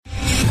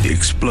The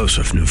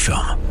explosive new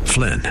film,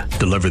 Flynn,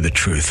 deliver the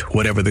truth,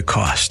 whatever the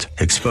cost,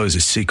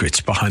 exposes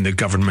secrets behind the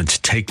government's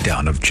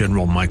takedown of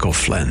General Michael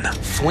Flynn.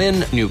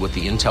 Flynn knew what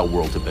the intel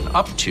world had been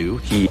up to.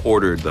 He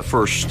ordered the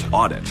first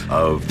audit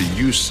of the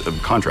use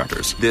of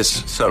contractors.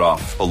 This set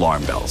off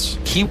alarm bells.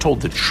 He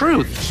told the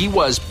truth. He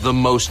was the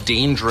most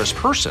dangerous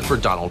person for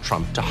Donald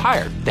Trump to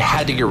hire. They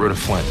had to get rid of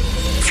Flynn.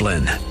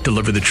 Flynn,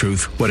 deliver the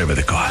truth, whatever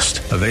the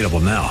cost. Available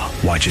now.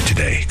 Watch it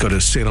today. Go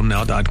to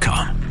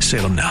salemnow.com.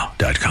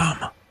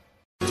 salemnow.com.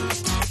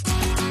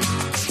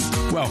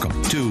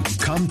 Welcome to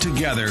Come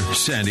Together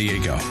San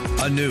Diego,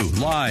 a new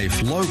live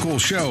local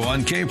show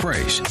on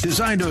K-Praise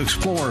designed to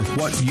explore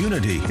what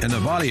unity in the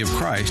body of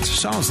Christ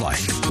sounds like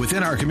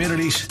within our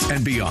communities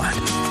and beyond.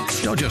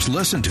 Don't just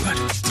listen to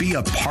it, be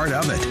a part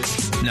of it.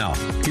 Now,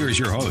 here's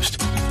your host,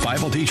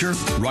 Bible teacher,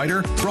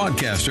 writer,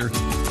 broadcaster,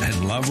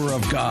 and lover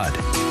of God,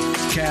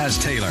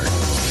 Kaz Taylor.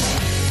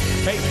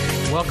 Hey,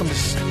 welcome to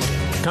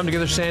Come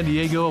Together San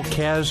Diego.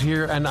 Kaz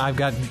here, and I've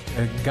got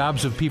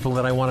gobs of people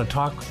that I want to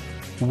talk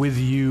with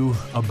you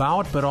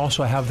about, but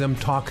also have them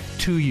talk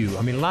to you.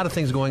 I mean, a lot of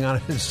things going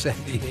on in San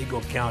Diego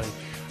County.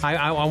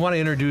 I want to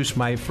introduce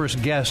my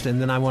first guest,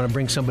 and then I want to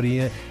bring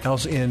somebody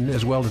else in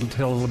as well to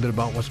tell a little bit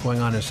about what's going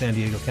on in San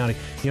Diego County.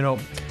 You know,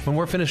 when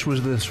we're finished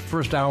with this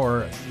first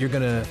hour, you're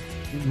going to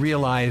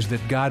realize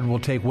that God will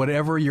take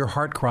whatever your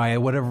heart cry,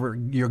 whatever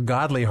your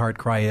godly heart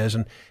cry is,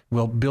 and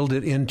will build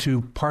it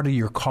into part of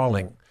your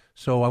calling.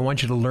 So I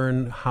want you to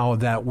learn how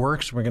that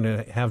works. We're going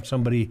to have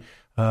somebody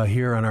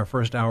here on our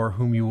first hour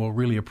whom you will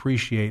really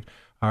appreciate.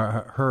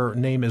 Her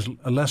name is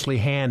Leslie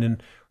Hand,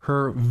 and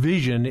her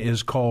vision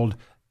is called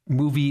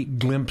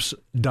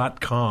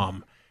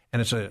MovieGlimpse.com.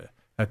 And it's a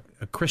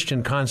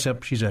Christian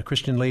concept. She's a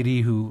Christian lady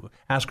who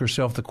asked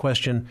herself the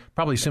question,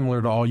 probably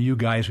similar to all you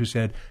guys, who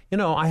said, you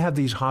know, I have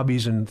these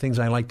hobbies and things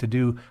I like to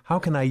do. How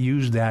can I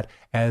use that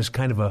as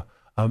kind of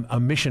a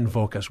mission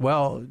focus?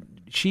 Well,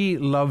 she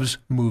loves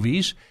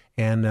movies,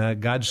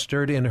 and God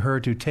stirred in her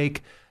to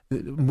take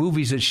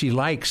movies that she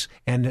likes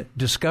and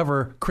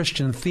discover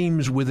Christian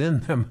themes within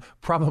them.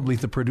 Probably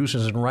the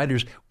producers and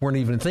writers weren't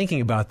even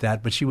thinking about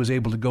that, but she was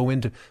able to go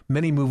into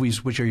many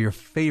movies which are your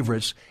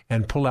favorites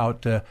and pull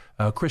out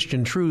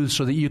Christian truths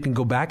so that you can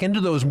go back into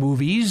those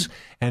movies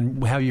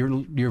and have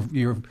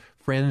your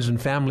friends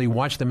and family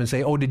watch them and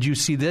say, oh, did you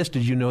see this?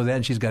 Did you know that?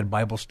 And she's got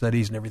Bible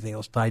studies and everything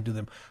else tied to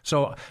them.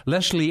 So,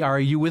 Leslie, are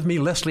you with me?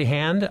 Leslie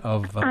Hand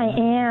of I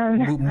am.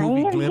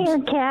 Movie Glimpse. Here,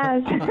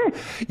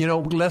 Kaz. You know,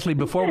 Leslie,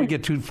 before we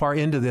get too far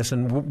into this,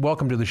 and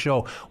welcome to the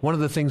show, one of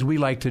the things we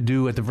like to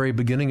do at the very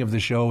beginning of the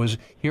show is,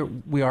 here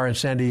we are in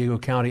San Diego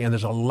County, and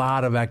there's a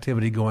lot of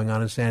activity going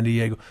on in San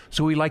Diego.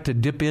 So we like to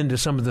dip into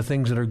some of the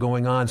things that are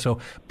going on. So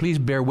please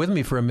bear with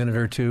me for a minute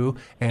or two,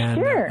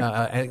 and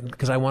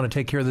because I want to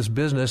take care of this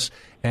business.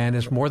 And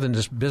it's more than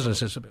just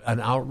business. It's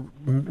an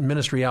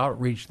ministry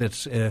outreach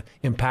that's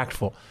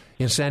impactful.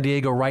 In San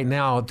Diego right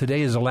now,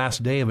 today is the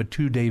last day of a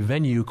 2-day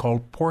venue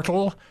called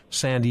Portal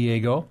San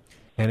Diego,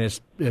 and it's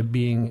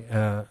being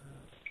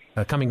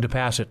coming to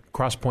pass at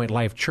Crosspoint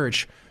Life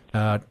Church.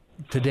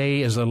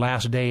 Today is the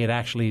last day. It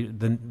actually,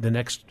 the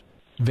next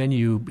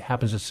venue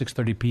happens at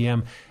 6:30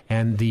 p.m.,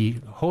 and the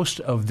host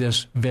of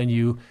this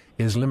venue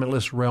is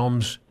Limitless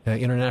Realms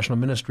International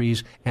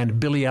Ministries and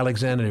Billy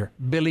Alexander.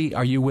 Billy,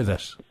 are you with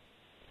us?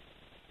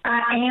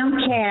 I am,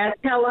 Kaz.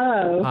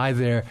 Hello. Hi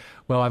there.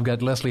 Well, I've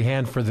got Leslie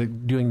Hand for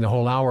doing the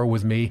whole hour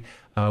with me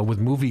with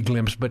Movie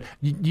Glimpse, but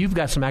you've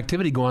got some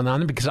activity going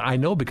on because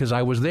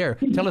I was there.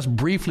 Tell us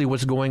briefly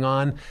what's going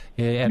on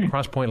at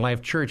Crosspoint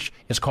Life Church.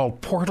 It's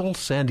called Portal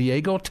San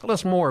Diego. Tell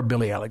us more,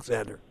 Billy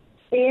Alexander.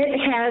 It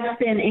has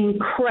been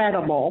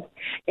incredible,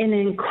 an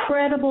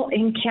incredible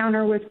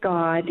encounter with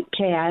God,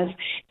 Kaz.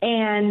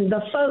 And the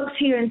folks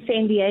here in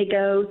San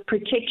Diego,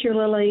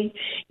 particularly,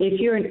 if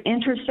you're an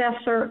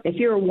intercessor, if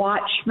you're a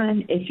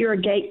watchman, if you're a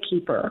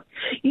gatekeeper,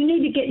 you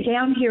need to get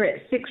down here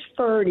at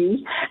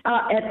 6:30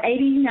 at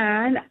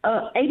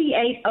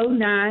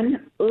 8809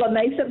 La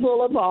Mesa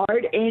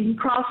Boulevard in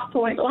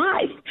Crosspoint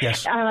Life.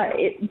 Yes.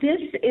 This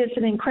is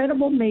an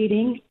incredible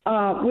meeting.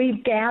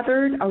 We've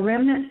gathered, a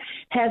remnant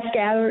has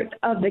gathered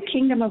of the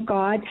kingdom of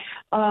God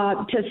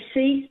to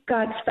seek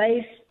God's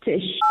face, to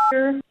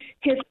hear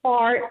his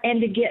heart,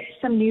 and to get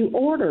some new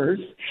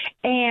orders.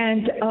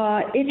 And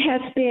it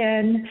has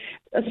been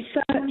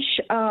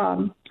such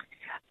a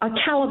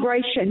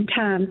calibration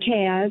time,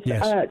 Kaz,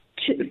 yes.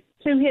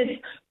 To his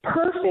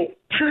perfect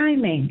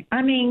timing.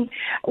 I mean,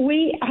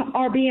 we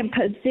are being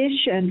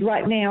positioned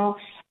right now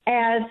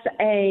as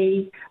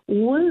a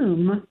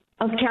womb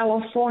of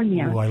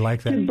California. Oh, I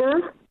like that. To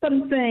birth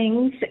some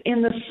things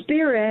in the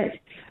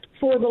spirit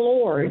for the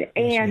Lord.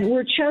 And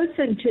we're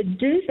chosen to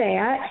do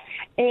that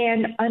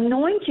and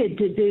anointed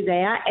to do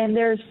that. And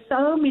there's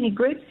so many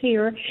groups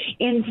here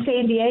in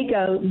San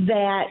Diego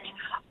that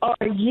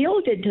are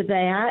yielded to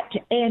that.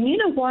 And you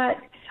know what,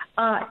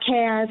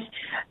 Kaz,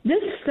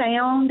 this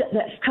sound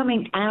that's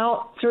coming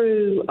out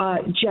through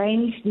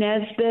James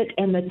Nesbitt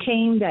and the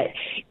team that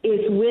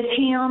is with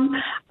him,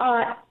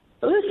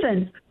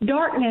 listen,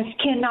 darkness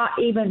cannot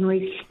even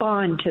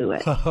respond to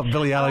it.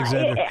 Billy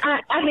Alexander.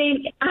 I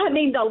mean,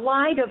 the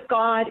light of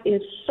God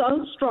is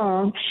so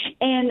strong,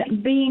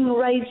 and being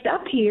raised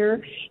up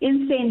here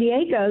in San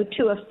Diego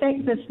to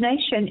affect this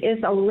nation is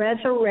a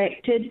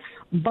resurrected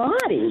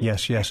body.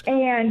 Yes.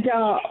 And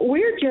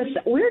we're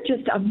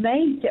just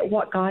amazed at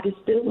what God is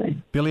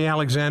doing. Billy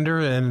Alexander,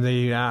 and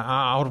the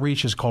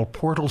outreach is called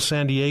Portal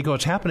San Diego.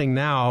 It's happening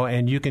now,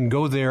 and you can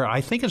go there.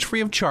 I think it's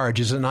free of charge,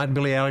 is it not,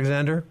 Billy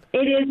Alexander? It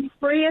is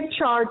free of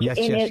charge,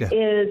 it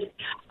is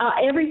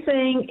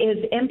everything is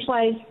in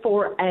place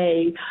for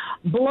a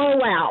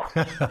blowout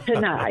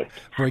tonight.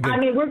 Very good. I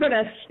mean, we're going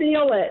to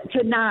seal it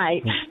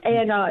tonight,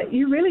 and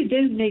you really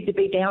do need to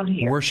be down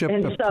here. Worship,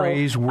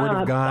 praise, Word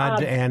of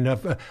God, and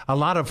a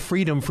lot of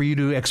freedom for you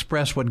to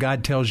express what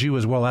God tells you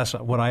as well. That's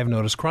what I've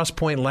noticed. Cross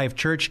Point Life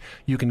Church,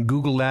 you can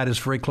Google that. It's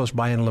very close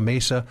by in La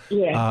Mesa,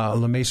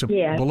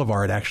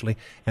 Boulevard, actually.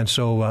 And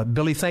so,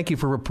 Billy, thank you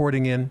for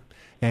reporting in.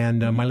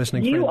 And my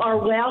listening friend. You are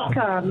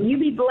welcome. You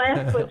be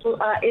blessed with,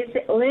 is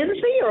it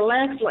Lindsay or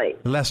Leslie?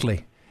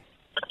 Leslie.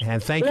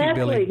 And thank you,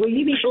 Billy. Will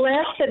you be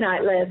blessed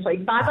tonight, Leslie?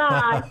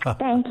 Bye-bye.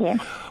 Thank you.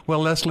 Well,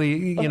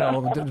 Leslie,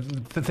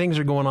 the things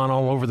are going on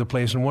all over the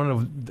place, and one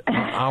of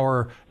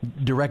our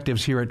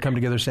directives here at Come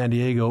Together San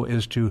Diego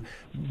is to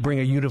bring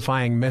a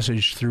unifying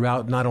message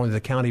throughout not only the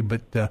county,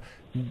 but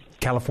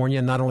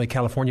California, not only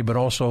California, but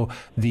also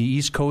the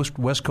East Coast,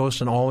 West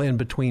Coast, and all in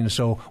between.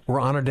 So we're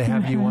honored to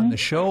have you on the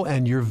show,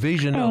 and your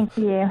vision of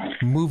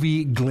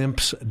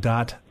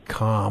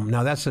MovieGlimpse.com.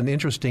 Now, that's an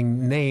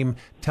interesting name.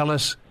 Tell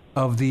us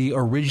of the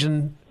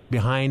origin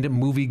behind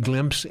Movie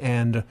Glimpse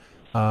and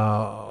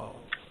how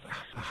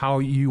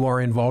you are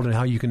involved and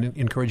how you can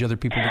encourage other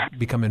people to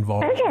become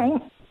involved. Okay.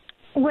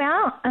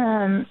 Well,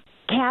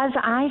 Kaz,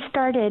 I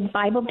started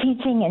Bible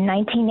teaching in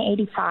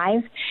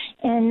 1985,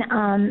 and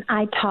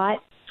I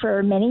taught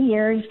for many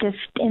years just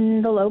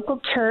in the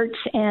local church,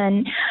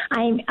 and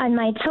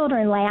my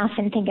children laugh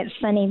and think it's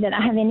funny that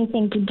I have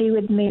anything to do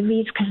with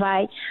movies because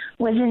I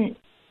wasn't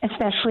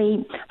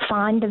especially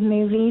fond of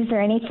movies or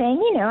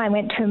anything. I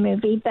went to a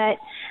movie, but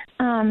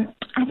I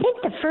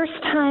think the first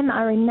time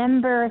I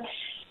remember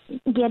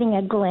getting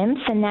a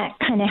glimpse, and that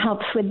kind of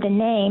helps with the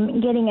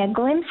name, getting a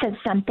glimpse of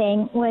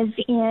something was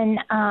in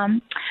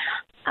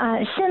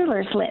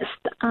Schindler's List,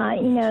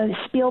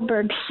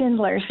 Spielberg's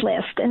Schindler's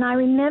List. And I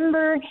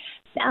remember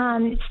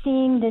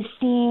seeing the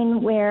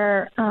scene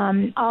where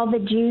all the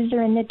Jews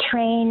are in the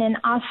train, and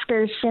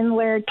Oskar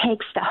Schindler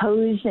takes the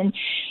hose, and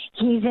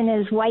he's in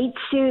his white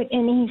suit,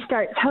 and he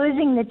starts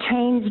hosing the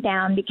trains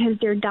down because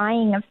they're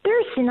dying of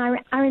thirst. And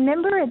I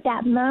remember at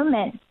that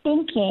moment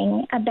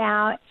thinking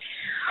about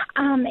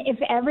if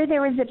ever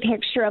there was a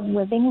picture of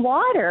living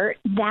water,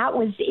 that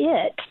was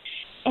it.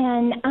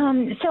 And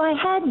so I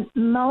had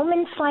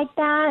moments like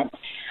that,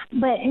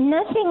 but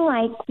nothing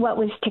like what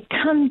was to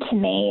come to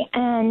me.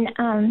 And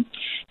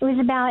it was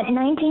about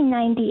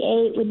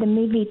 1998 with the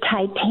movie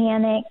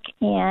Titanic,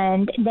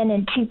 and then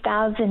in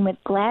 2000 with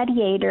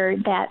Gladiator,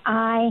 that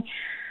I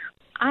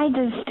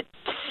just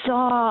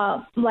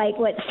saw, like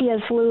what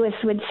C.S. Lewis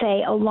would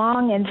say,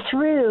 along and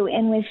through,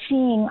 and was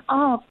seeing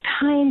all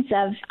kinds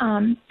of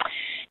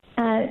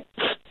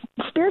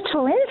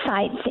spiritual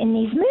insights in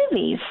these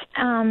movies.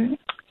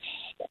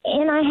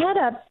 And I had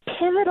a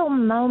pivotal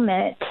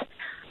moment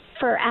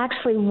for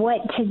actually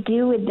what to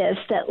do with this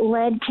that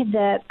led to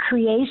the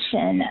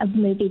creation of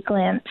Movie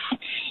Glimpse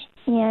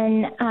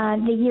in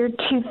the year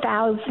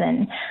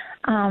 2000.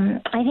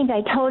 I think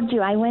I told you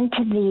I went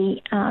to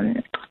the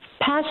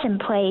Passion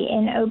Play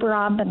in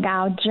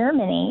Oberammergau,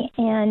 Germany,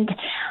 and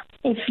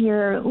if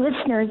your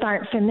listeners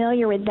aren't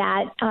familiar with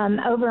that,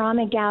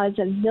 Oberammergau is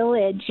a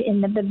village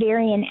in the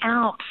Bavarian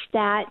Alps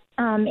that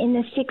in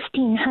the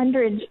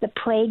 1600s the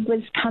plague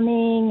was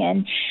coming,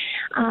 and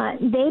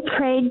they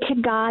prayed to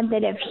God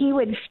that if he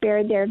would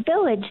spare their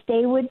village,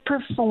 they would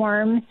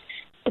perform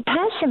the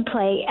Passion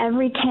Play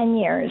every 10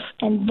 years,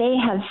 and they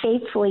have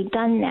faithfully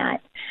done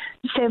that.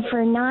 So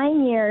for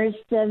 9 years,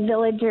 the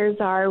villagers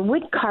are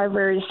wood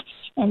carvers,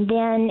 and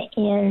then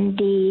in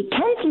the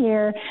 10th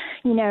year,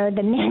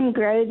 the men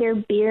grow their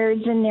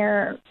beards and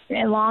their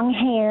long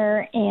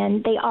hair,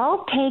 and they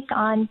all take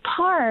on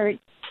part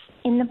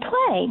in the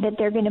play that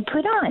they're going to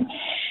put on.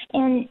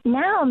 And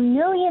now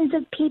millions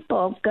of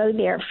people go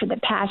there for the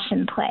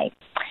Passion Play.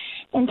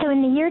 And so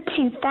in the year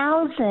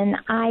 2000,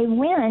 I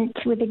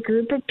went with a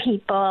group of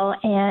people,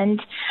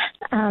 and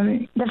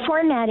the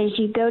format is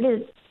you go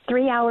to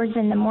 3 hours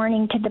in the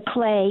morning to the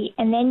play,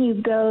 and then you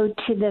go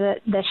to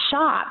the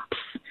shops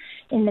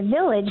in the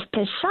village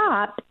to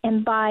shop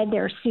and buy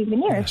their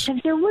souvenirs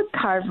because they're wood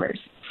carvers.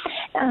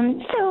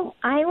 So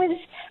I was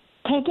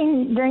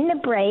taking, during the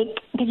break,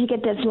 because you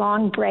get this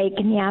long break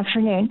in the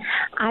afternoon,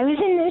 I was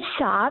in this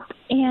shop,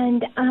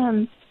 and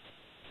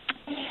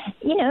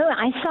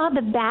I saw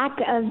the back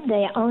of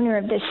the owner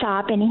of the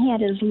shop, and he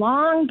had his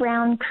long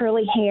brown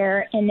curly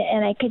hair, and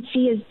I could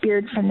see his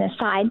beard from the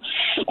side.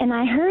 And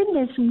I heard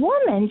this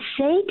woman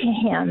say to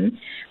him,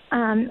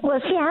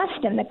 she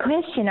asked him the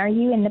question, "Are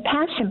you in the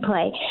Passion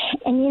Play?"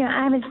 And,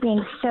 I was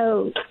being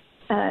so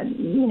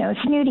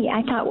snooty.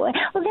 I thought, well,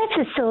 that's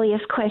the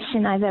silliest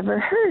question I've ever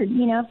heard.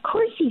 Of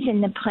course he's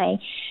in the play.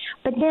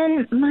 But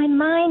then my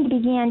mind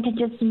began to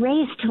just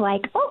race to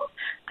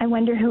I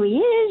wonder who he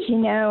is.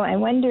 I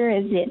wonder,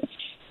 is it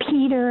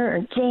Peter or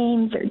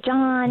James or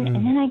John? And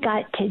then I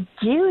got to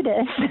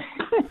Judas.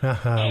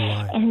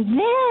 And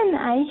then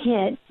I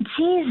hit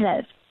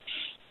Jesus.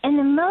 And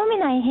the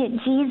moment I hit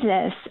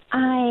Jesus,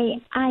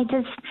 I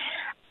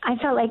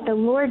felt like the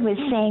Lord was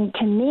saying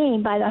to me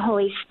by the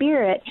Holy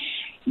Spirit,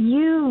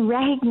 you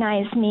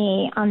recognize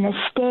me on the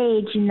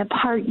stage in the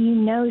part you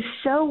know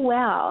so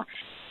well,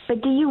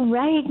 but do you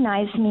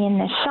recognize me in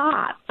the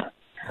shop?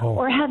 Oh.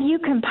 Or have you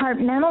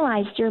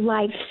compartmentalized your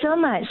life so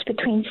much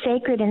between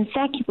sacred and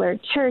secular,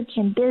 church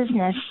and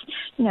business,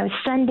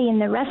 Sunday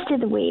and the rest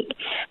of the week,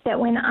 that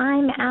when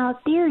I'm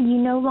out there, you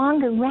no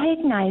longer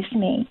recognize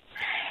me?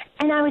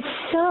 And I was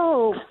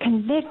so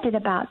convicted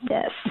about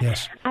this.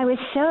 Yes. I was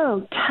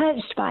so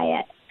touched by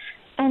it.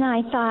 And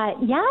I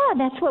thought, yeah,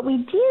 that's what we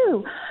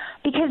do.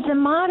 Because the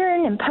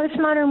modern and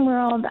postmodern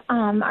world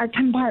are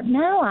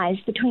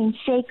compartmentalized between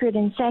sacred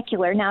and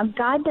secular. Now,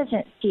 God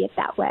doesn't see it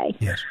that way.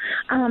 Yes.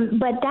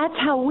 But that's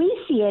how we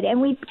see it.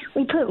 And we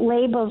put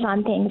labels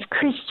on things,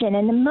 Christian.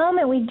 And the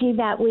moment we do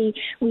that, we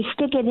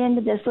stick it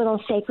into this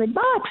little sacred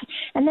box.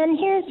 And then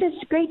here's this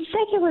great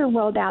secular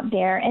world out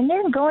there. And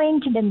they're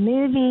going to the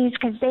movies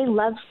because they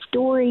love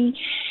story.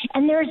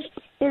 And there's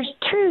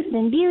truth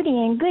and beauty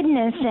and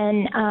goodness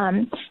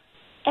and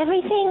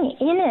everything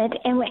in it,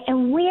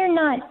 and we're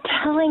not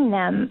telling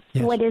them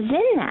what is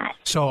in that.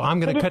 So I'm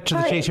going to cut to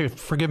the chase here.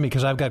 Forgive me,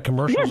 because I've got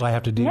commercials I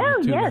have to deal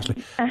with too.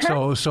 Leslie.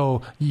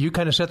 So you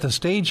kind of set the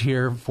stage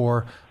here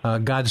for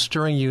God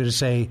stirring you to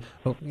say,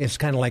 it's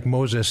kind of like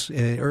Moses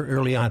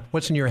early on.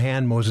 What's in your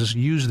hand, Moses?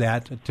 Use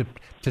that to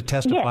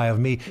testify of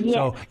me. Yes.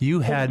 So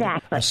you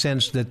had a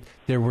sense that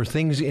there were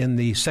things in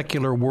the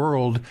secular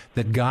world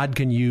that God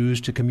can use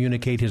to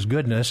communicate his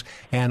goodness,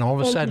 and all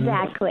of a sudden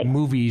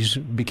movies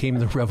became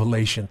the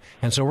revelation.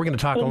 And so we're going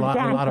to talk a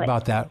lot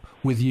about that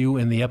with you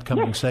in the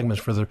upcoming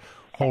segments for the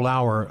whole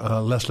hour,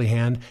 Leslie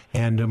Hand,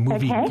 and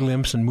Movie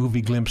Glimpse and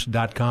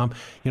movieglimpse.com.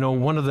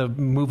 One of the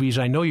movies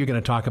I know you're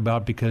going to talk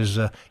about, because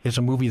it's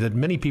a movie that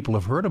many people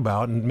have heard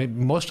about, and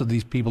most of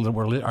these people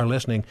that are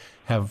listening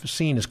have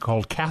seen, is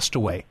called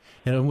Castaway.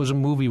 And it was a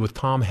movie with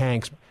Tom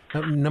Hanks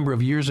a number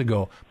of years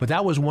ago. But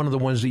that was one of the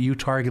ones that you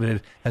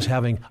targeted as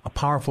having a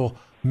powerful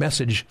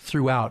message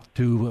throughout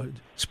to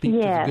speak to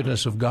the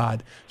goodness of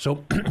God.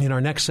 So in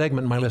our next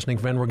segment, my listening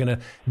friend, we're going to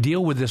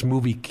deal with this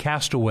movie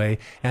Castaway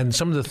and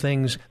some of the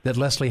things that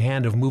Leslie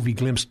Hand of Movie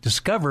Glimpse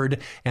discovered,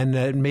 and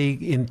that may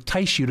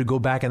entice you to go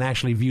back and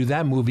actually view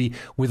that movie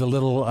with a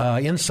little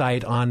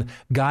insight on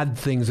God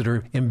things that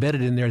are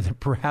embedded in there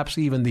that perhaps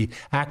even the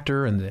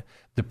actor and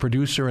the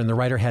producer and the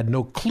writer had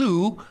no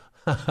clue.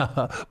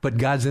 But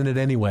God's in it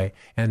anyway,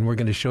 and we're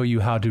going to show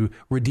you how to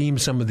redeem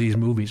some of these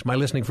movies. My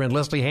listening friend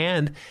Leslie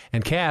Hand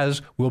and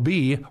Kaz will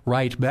be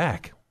right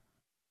back.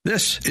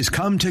 This is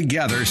Come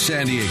Together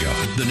San Diego,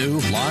 the new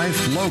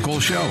live local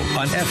show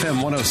on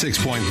FM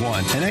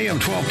 106.1 and AM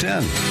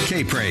 1210.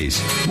 K-Praise.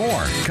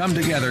 More Come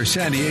Together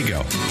San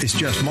Diego is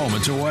just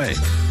moments away.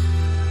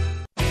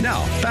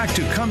 Now, back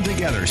to Come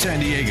Together San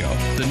Diego,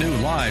 the new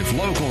live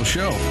local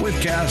show with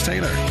Kaz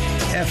Taylor.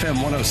 FM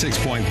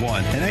 106.1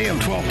 and AM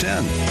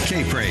 1210.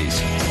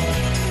 K-Praise.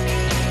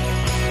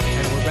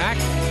 And we're back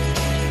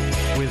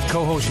with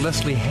co-host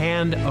Leslie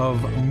Hand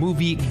of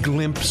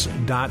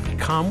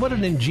MovieGlimpse.com. What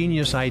an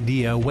ingenious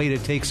idea, a way to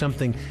take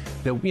something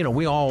that,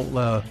 we all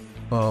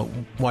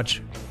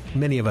watch.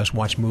 Many of us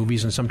watch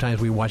movies, and sometimes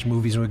we watch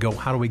movies and we go,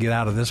 how do we get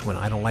out of this one?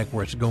 I don't like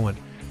where it's going.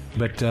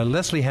 But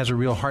Leslie has a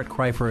real heart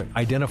cry for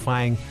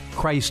identifying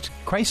Christ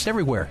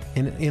everywhere,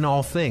 in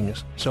all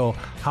things. So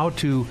how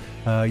to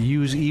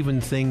use even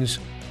things,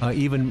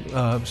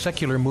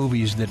 secular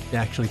movies that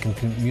actually can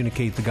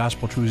communicate the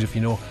gospel truths if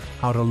you know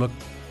how to look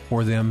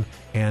for them,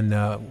 and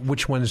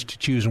which ones to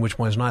choose and which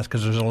ones not,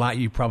 because there's a lot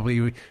you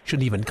probably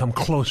shouldn't even come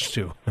close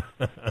to.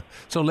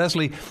 So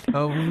Leslie,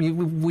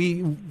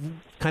 we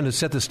kind of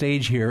set the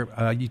stage here.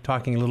 You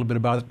talking a little bit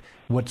about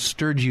what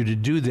stirred you to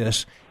do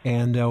this,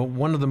 and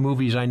one of the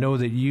movies I know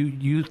that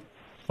you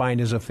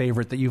find as a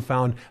favorite, that you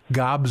found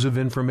gobs of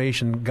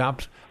information,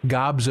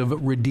 gobs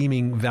of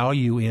redeeming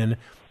value in,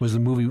 was the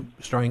movie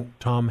starring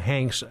Tom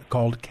Hanks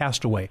called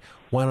Castaway.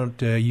 Why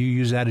don't you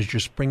use that as your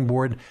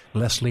springboard,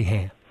 Leslie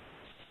Hand?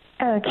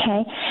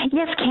 Okay.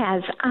 Yes,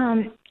 Kaz.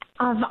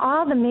 Of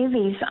all the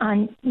movies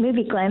on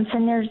Movie Glimpse,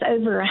 and there's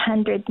over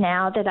 100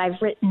 now that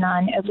I've written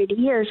on over the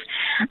years,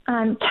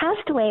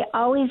 Castaway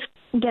always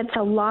gets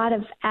a lot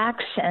of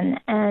action.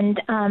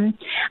 And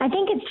I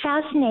think it's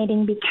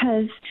fascinating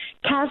because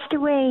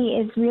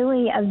Castaway is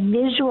really a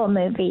visual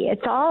movie.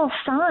 It's all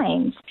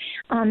signs.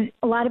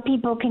 A lot of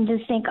people can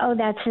just think, oh,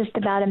 that's just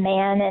about a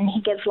man and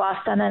he gets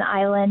lost on an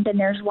island and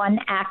there's one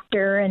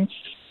actor and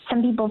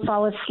some people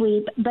fall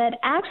asleep. But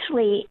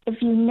actually,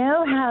 if you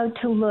know how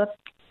to look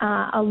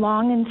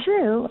along and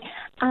through,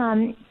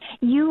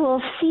 you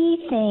will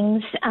see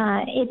things.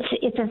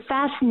 It's a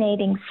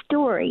fascinating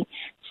story.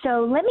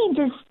 So let me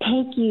just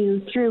take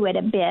you through it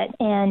a bit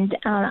and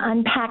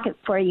unpack it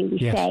for you, we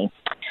say.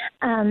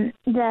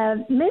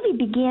 The movie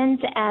begins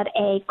at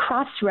a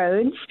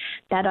crossroads.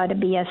 That ought to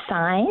be a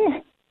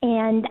sign.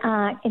 And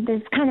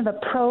there's kind of a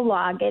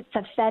prologue. It's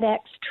a FedEx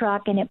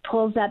truck, and it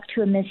pulls up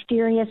to a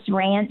mysterious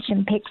ranch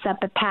and picks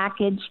up a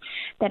package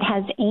that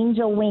has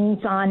angel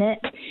wings on it.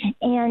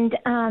 And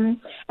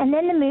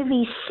then the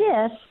movie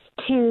shifts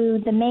to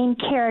the main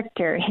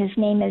character. His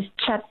name is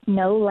Chuck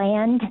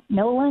Noland.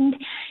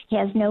 He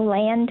has no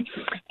land,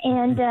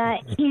 and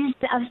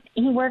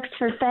he works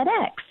for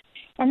FedEx.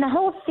 And the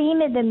whole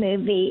theme of the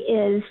movie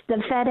is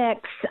the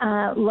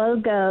FedEx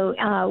logo,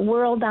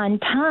 World on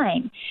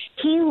Time.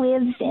 He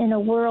lives in a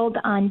world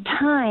on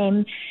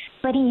time,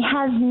 but he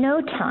has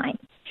no time.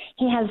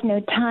 He has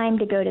no time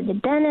to go to the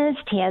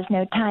dentist. He has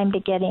no time to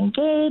get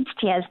engaged.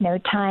 He has no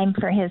time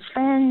for his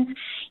friends.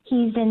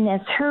 He's in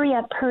this hurry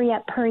up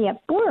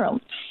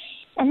world.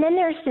 And then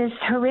there's this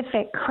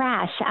horrific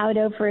crash out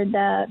over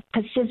the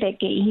Pacific.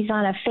 He's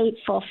on a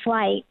fateful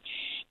flight.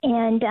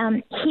 And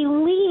he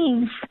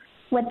leaves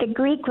what the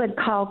Greek would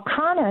call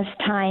Chronos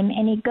time,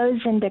 and he goes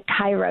into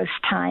Kairos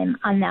time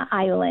on the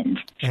island.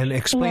 And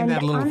explain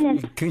that a little.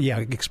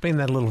 Explain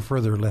that a little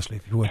further, Leslie,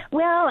 if you would.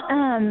 Well,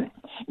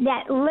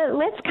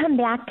 let's come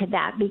back to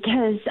that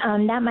because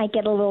that might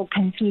get a little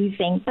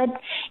confusing. But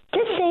to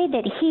say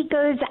that he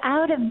goes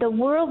out of the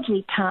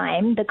worldly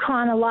time, the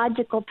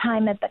chronological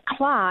time of the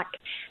clock,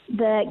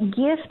 the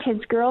gift his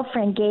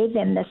girlfriend gave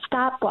him, the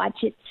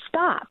stopwatch, it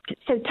stopped.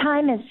 So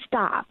time has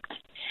stopped.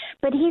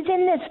 But he's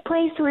in this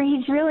place where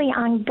he's really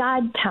on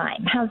God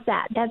time. How's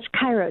that? That's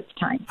Kairos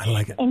time. I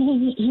like it. And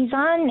he's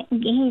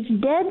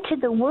dead to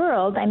the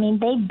world. I mean,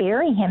 they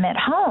bury him at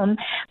home,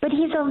 but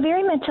he's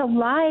very much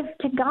alive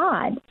to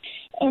God.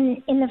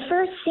 And in the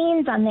first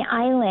scenes on the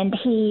island,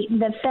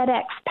 the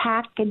FedEx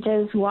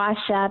packages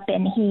wash up,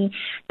 and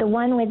the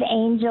one with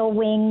angel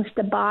wings,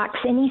 the box,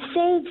 and he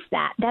saves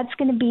that. That's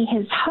going to be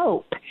his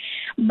hope.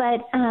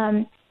 But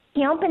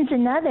he opens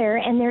another,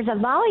 and there's a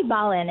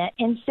volleyball in it.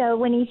 And so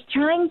when he's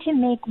trying to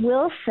make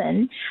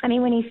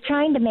when he's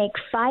trying to make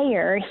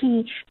fire,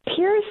 he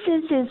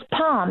pierces his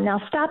palm.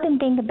 Now stop and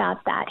think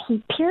about that.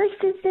 He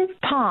pierces his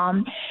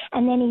palm,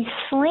 and then he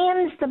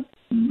slams the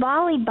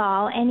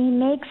volleyball, and he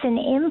makes an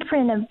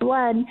imprint of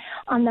blood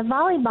on the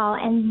volleyball,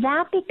 and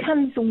that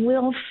becomes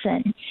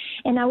Wilson.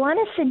 And I want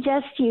to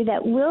suggest to you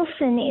that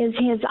Wilson is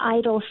his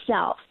idol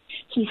self.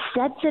 He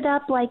sets it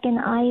up like an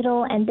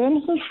idol, and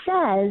then he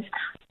says,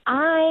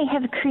 I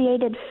have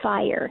created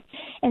fire.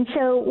 And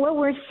so what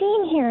we're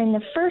seeing here in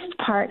the first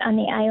part on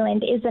the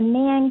island is a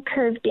man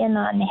curved in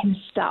on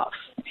himself.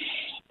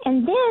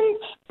 And then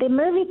the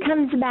movie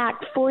comes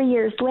back 4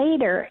 years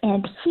later,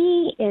 and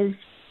he is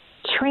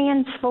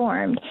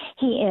transformed.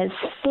 He is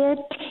fit.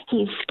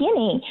 He's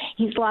skinny.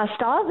 He's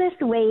lost all this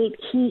weight.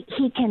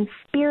 He can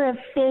spear a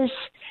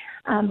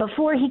fish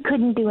before he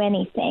couldn't do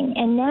anything.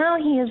 And now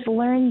he has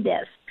learned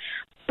this.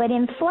 But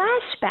in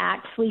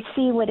flashbacks, we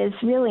see what has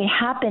really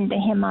happened to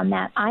him on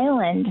that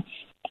island.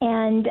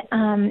 And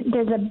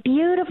there's a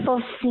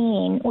beautiful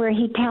scene where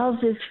he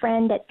tells his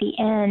friend at the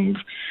end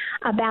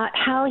about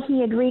how he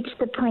had reached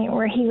the point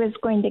where he was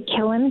going to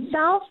kill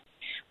himself.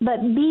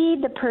 But be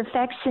the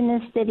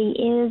perfectionist that he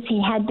is,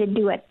 he had to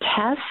do a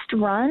test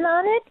run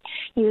on it.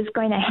 He was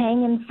going to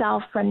hang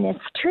himself from this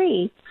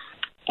tree.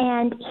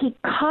 And he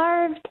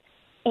carved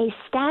a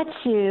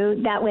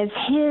statue that was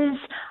his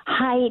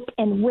height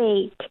and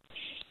weight.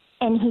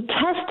 And he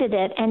tested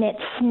it, and it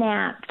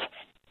snapped.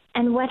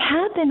 And what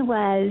happened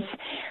was,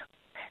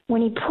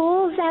 when he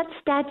pulls that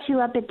statue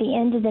up at the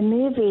end of the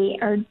movie,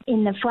 or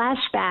in the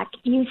flashback,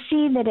 you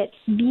see that it's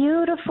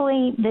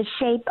beautifully the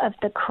shape of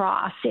the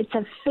cross. It's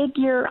a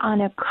figure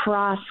on a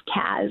cross,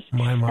 Kaz.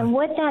 My. And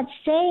what that's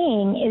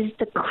saying is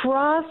the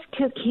cross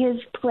took his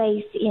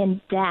place in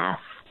death.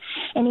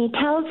 And he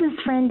tells his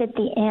friend at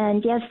the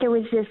end, yes,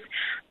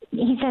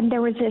 he said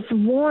there was this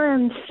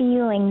warm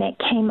feeling that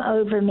came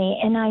over me,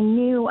 and I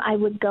knew I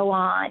would go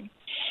on.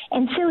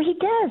 And so he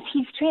does.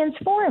 He's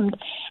transformed.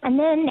 And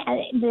then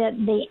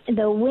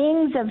the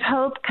wings of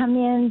hope come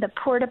in, the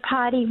porta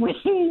potty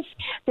wings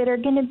that are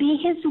going to be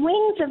his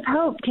wings of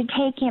hope to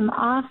take him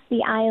off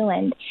the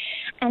island.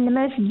 And the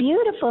most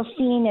beautiful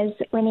scene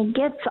is when he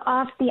gets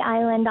off the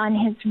island on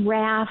his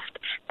raft,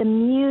 the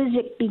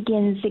music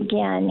begins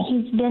again.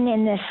 He's been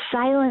in this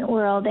silent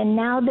world, and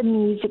now the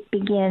music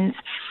begins.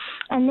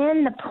 And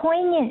then the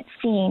poignant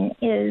scene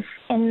is,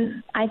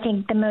 and I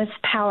think, the most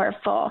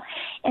powerful.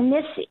 And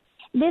this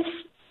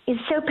is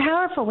so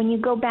powerful when you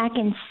go back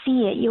and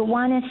see it. You'll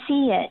want to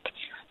see it.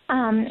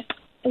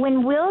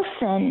 When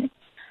Wilson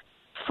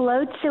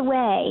floats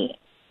away,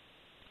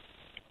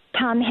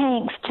 Tom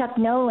Hanks, Chuck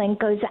Noland,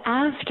 goes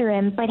after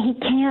him, but he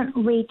can't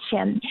reach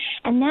him.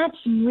 And that's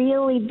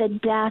really the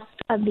death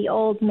of the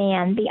old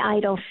man, the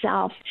idol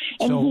self.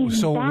 And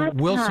so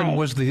Wilson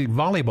was the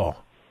volleyball,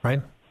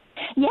 right?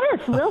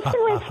 Yes, Wilson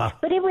was,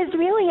 but it was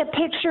really a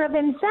picture of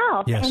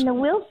himself. Yes. And the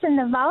Wilson,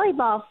 the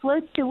volleyball,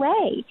 floats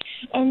away.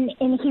 And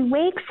he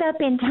wakes up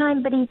in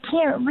time, but he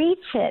can't reach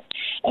it.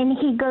 and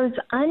he goes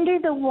under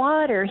the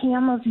water. He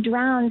almost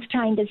drowns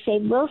trying to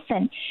save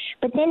Wilson.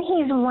 But then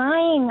he's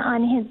lying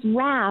on his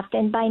raft,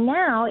 and by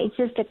now it's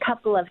just a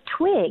couple of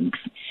twigs,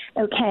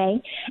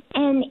 okay?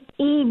 And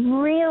he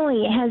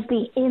really has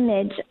the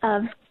image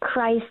of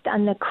Christ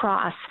on the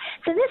cross.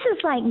 So this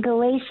is like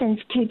Galatians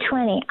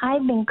 2:20.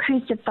 I've been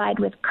crucified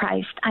with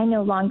Christ. I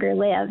no longer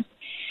live.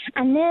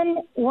 And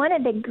then one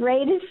of the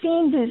greatest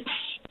scenes is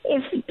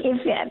if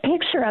a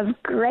picture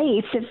of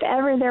grace, if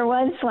ever there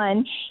was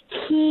one,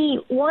 he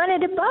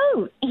wanted a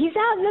boat. He's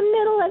out in the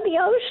middle of the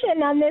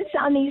ocean on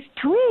these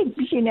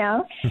twigs, you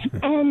know,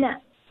 and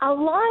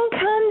along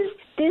comes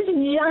this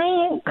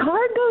giant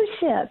cargo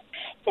ship.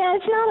 Yeah,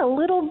 it's not a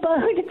little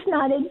boat. It's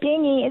not a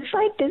dinghy. It's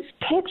like this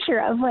picture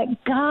of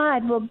what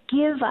God will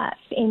give us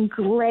in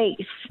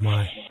grace.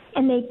 My.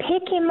 And they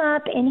pick him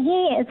up, and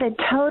he is a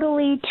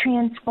totally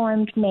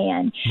transformed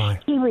man. My.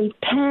 He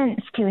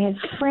repents to his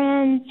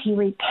friends. He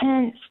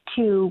repents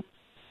to,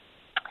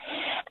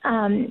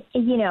 and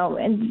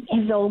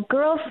his old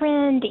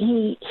girlfriend.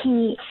 He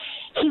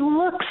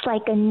looks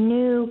like a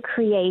new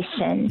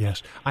creation.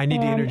 Yes. I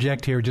need to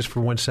interject here just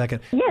for 1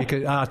 second. Yes.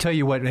 Because I'll tell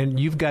you what, and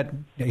you've got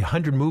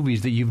 100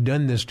 movies that you've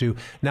done this to.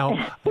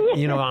 Now,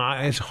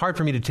 it's hard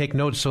for me to take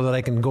notes so that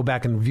I can go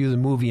back and view the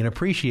movie and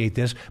appreciate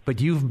this,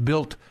 but you've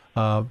built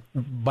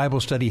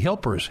Bible study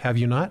helpers, have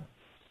you not?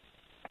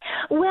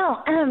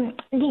 Well, all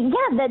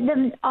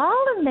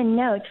of the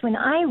notes, when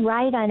I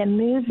write on a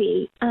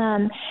movie,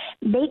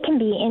 they can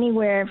be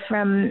anywhere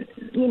from,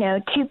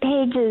 2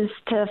 pages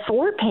to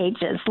 4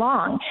 pages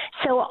long.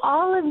 So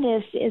all of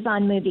this is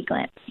on Movie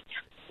Glimpse.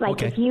 Like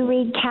okay. If you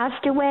read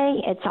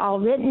Castaway, it's all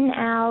written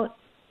out.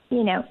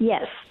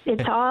 Yes,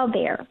 it's all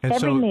there. And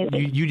every so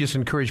movie. you just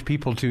encourage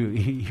people to,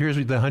 here's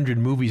the 100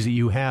 movies that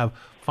you have,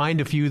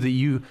 find a few that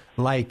you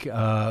like,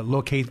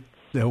 locate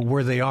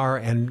where they are,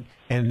 and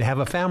have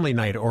a family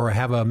night or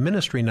have a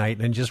ministry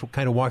night and just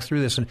kind of walk through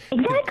this and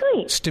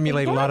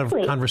stimulate a lot of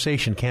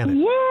conversation, can it?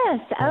 Yes.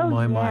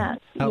 My.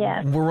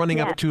 Yes. We're running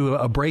up to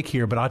a break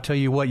here, but I'll tell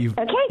you what, you've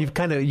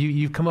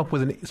come up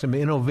with some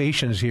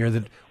innovations here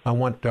that I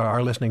want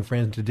our listening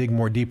friends to dig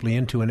more deeply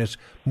into, and it's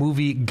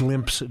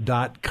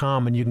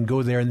movieglimpse.com, and you can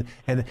go there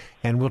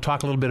and we'll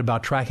talk a little bit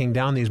about tracking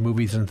down these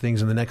movies and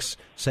things in the next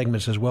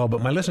segments as well.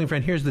 But my listening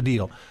friend, here's the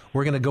deal.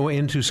 We're going to go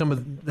into some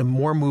of the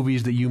more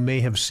movies that you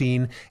may have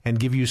seen and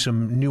give you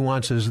some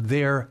nuances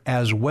there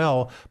as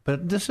well.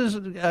 But this is,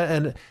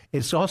 and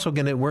it's also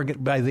going to,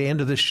 by the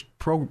end of this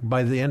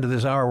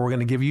hour, we're going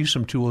to give you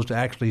some tools to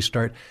actually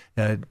start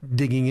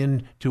digging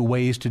into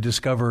ways to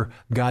discover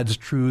God's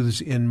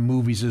truths in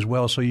movies as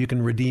well, so you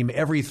can redeem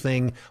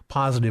everything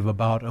positive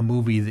about a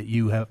movie that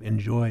you have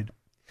enjoyed.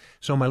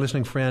 So my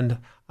listening friend,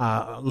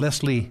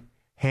 Leslie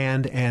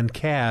Hand and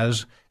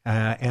Kaz,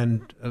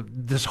 and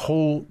this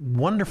whole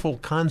wonderful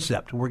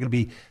concept, we're going to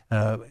be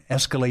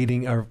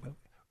escalating or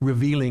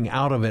revealing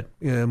out of it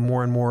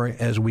more and more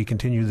as we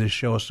continue this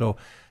show. So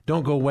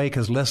don't go away,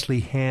 because Leslie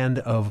Hand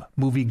of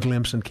Movie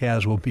Glimpse and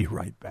Kaz will be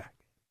right back.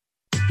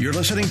 You're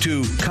listening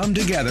to Come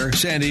Together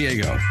San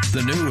Diego,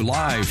 the new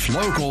live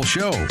local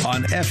show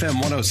on FM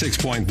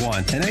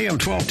 106.1 and AM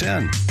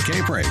 1210.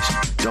 K-Praise.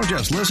 Don't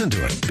just listen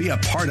to it, be a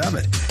part of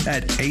it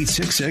at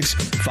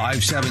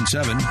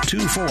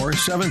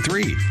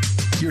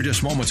 866-577-2473. You're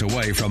just moments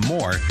away from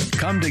more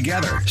Come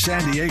Together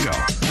San Diego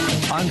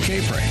on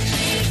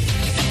K-Praise.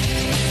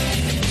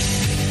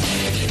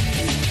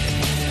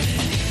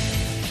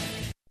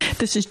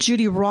 This is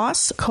Judy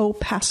Ross,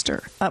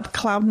 co-pastor of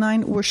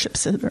Cloud9 Worship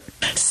Center.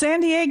 San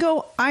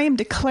Diego, I am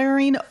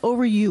declaring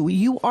over you,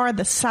 you are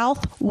the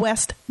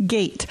southwest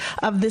gate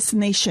of this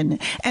nation,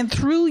 and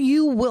through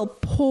you will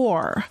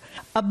pour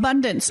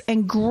abundance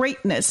and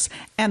greatness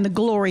and the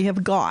glory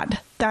of God.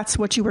 That's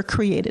what you were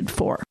created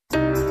for.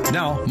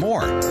 Now,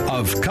 more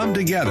of Come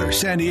Together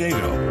San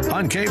Diego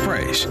on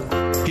K-Praise.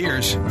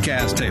 Here's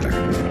Kaz Taylor.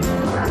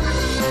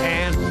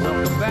 And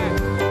welcome back.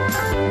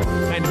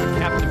 Kind of a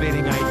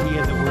captivating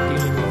idea that we're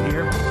dealing with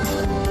here.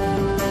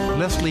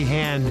 Leslie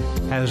Hand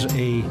has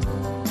a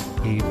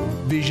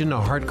vision, a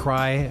heart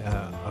cry,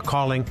 a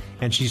calling,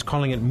 and she's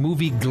calling it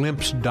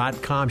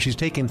movieglimpse.com. She's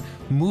taken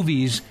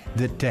movies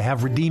that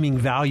have redeeming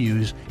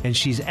values, and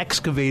she's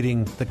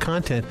excavating the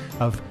content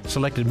of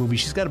selected movies.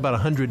 She's got about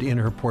 100 in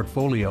her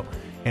portfolio,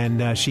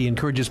 and she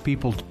encourages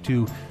people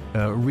to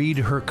read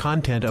her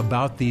content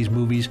about these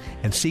movies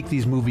and seek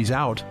these movies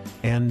out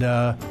and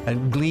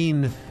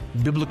glean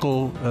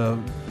biblical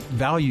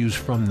values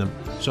from them.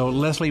 So,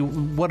 Leslie,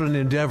 what an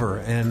endeavor.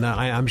 And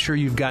I'm sure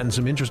you've gotten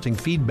some interesting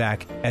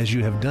feedback as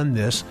you have done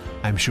this,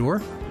 I'm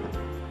sure.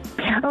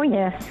 Oh,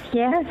 yes.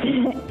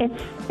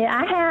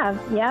 I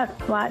have. Yes,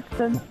 lots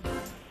of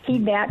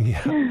feedback.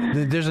 Yeah.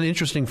 There's an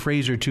interesting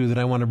phrase or two that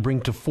I want to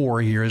bring to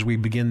fore here as we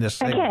begin this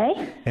segment.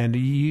 Okay. And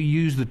you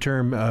use the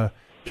term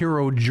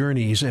hero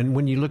journeys. And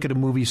when you look at a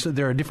movie, so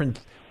there are different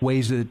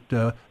ways that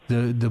the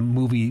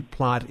movie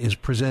plot is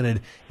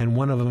presented, and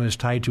one of them is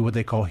tied to what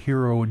they call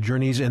hero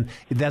journeys, and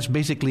that's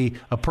basically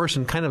a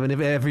person, kind of an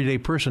everyday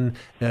person,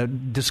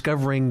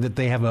 discovering that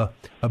they have a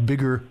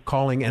bigger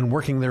calling and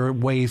working their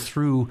way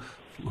through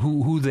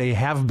who they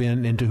have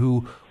been into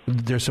who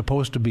they're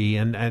supposed to be.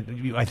 And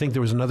I think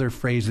there was another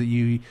phrase that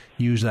you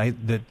used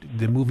that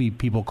the movie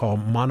people call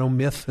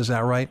monomyth. Is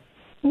that right?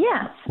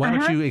 Yeah. Why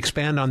don't you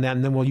expand on that,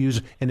 and then we'll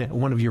use in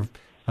one of your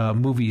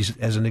movies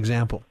as an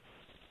example.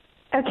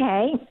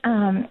 Okay.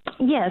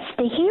 Yes,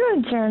 the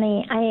hero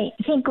journey, I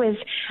think, was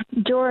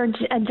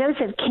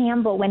Joseph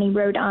Campbell, when he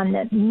wrote on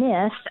the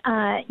myth,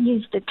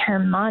 used the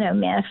term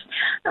monomyth.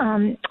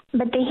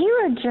 But the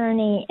hero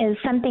journey is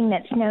something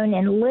that's known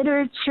in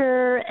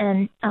literature,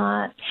 and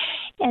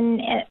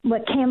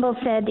what Campbell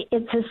said,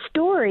 it's a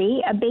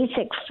story, a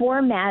basic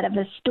format of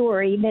a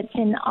story that's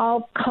in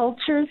all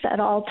cultures at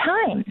all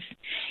times.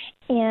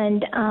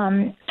 And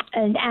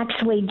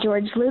actually,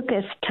 George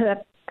Lucas took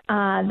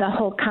the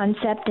whole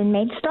concept and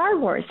made Star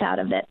Wars out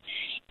of it.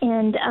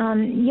 And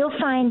you'll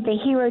find the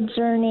hero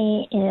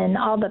journey in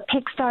all the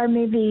Pixar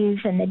movies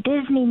and the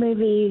Disney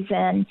movies,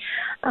 and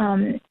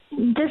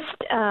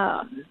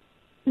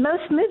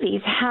most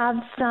movies have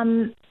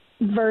some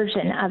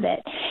version of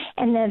it.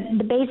 And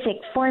the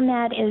basic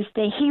format is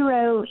the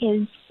hero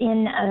is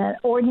in an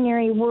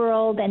ordinary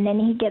world, and then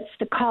he gets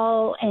the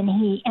call and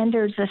he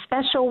enters a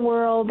special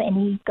world, and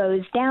he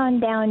goes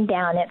down, down,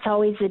 down. It's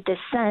always a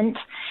descent,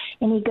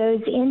 and he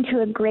goes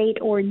into a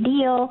great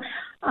ordeal,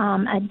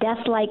 a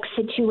death-like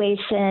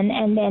situation,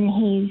 and then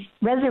he's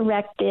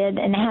resurrected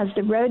and has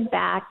the road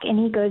back, and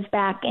he goes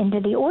back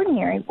into the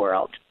ordinary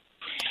world.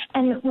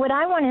 And what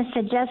I want to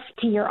suggest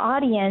to your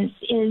audience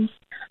is,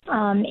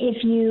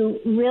 if you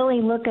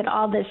really look at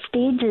all the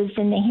stages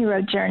in the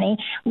hero journey,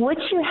 what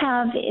you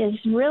have is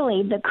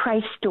really the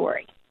Christ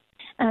story.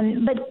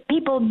 But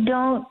people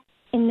don't,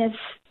 in this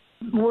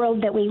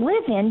world that we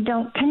live in,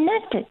 don't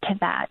connect it to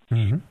that.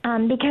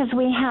 Because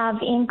we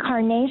have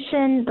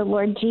incarnation, the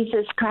Lord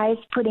Jesus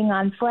Christ putting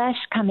on flesh,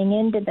 coming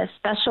into the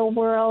special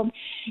world,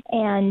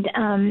 and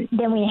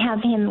then we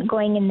have him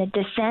going in the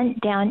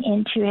descent down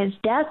into his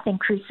death and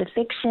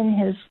crucifixion,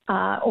 his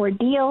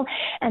ordeal,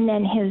 and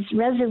then his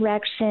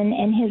resurrection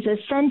and his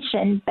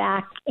ascension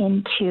back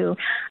into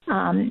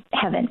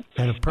heaven.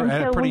 And a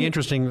pretty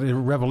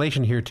interesting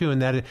revelation here, too, in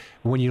that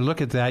when you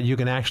look at that, you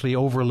can actually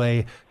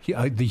overlay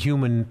the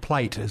human plight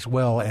as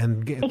well,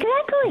 and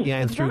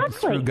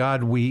through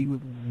God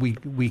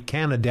we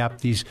can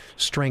adapt these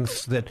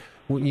strengths that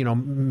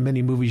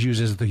many movies use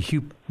as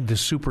the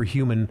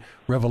superhuman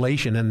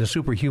revelation, and the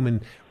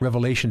superhuman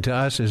revelation to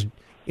us is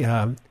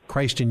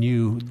Christ in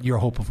you, your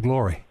hope of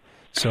glory.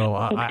 So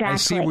I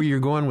see where you're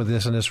going with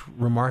this, and it's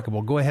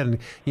remarkable. Go ahead,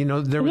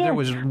 and there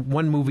was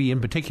one movie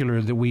in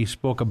particular that we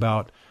spoke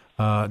about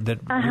that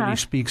really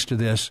speaks to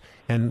this,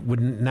 and would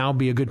now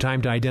be a good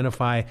time to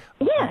identify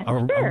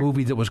a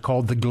movie that was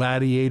called The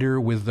Gladiator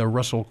with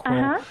Russell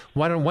Crowe.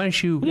 Why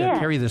don't you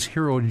carry this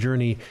hero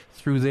journey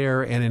through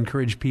there and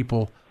encourage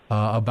people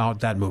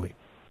about that movie?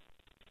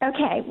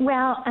 Okay,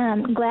 well,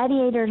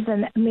 Gladiator is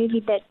a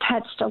movie that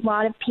touched a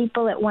lot of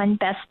people. It won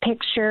Best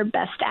Picture,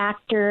 Best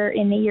Actor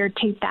in the year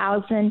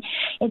 2000.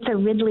 It's a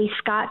Ridley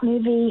Scott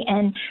movie,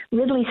 and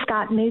Ridley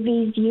Scott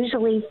movies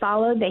usually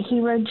follow the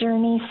hero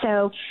journey.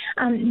 So,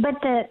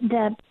 but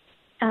the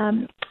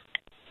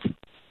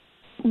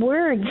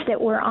words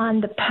that were on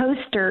the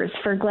posters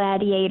for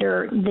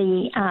Gladiator,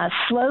 the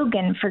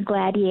slogan for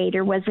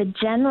Gladiator was a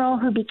general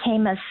who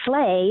became a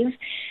slave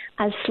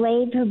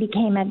who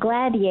became a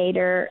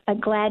gladiator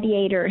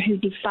who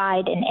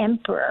defied an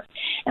emperor.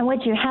 And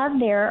what you have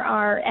there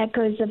are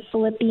echoes of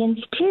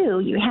Philippians 2.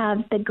 You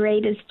have the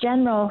greatest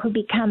general who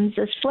becomes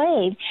a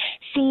slave.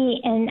 See,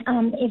 and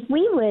if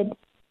we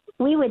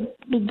would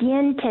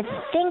begin to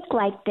think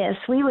like this,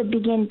 we would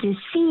begin to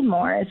see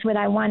more, is what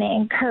I want to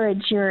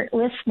encourage your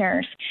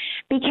listeners.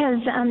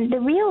 Because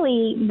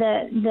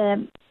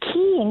the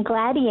key in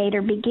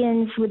Gladiator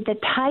begins with the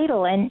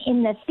title. And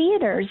in the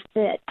theaters,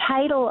 the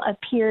title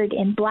appeared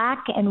in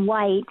black and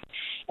white,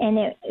 and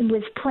it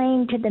was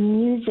playing to the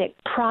music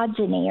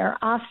Progeny, or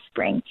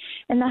Offspring.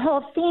 And the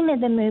whole theme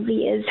of the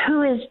movie is,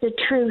 who is the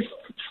true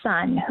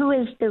son? Who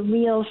is the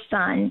real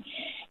son?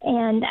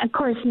 And, of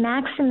course,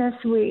 Maximus,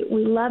 we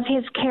love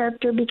his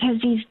character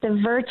because he's the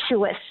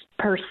virtuous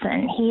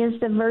person. He is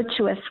the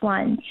virtuous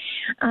one.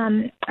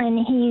 And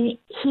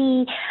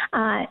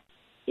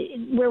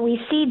where we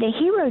see the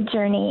hero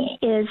journey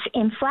is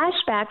in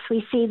flashbacks,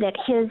 we see that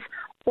his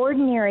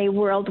ordinary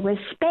world was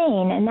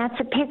Spain, and that's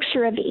a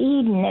picture of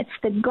Eden. It's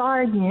the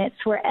garden.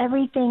 It's where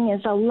everything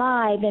is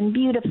alive and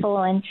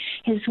beautiful, and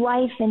his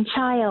wife and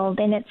child,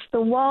 and it's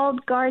the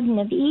walled garden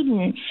of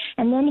Eden.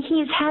 And then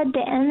he's had to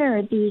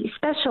enter the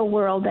special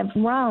world of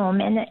Rome,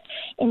 and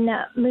in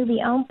the movie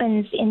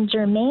opens in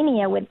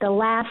Germania with the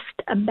last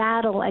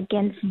battle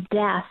against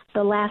death,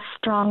 the last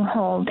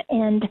stronghold.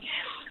 And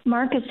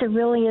Marcus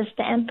Aurelius,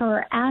 the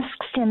emperor,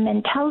 asks him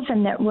and tells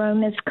him that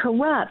Rome is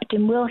corrupt,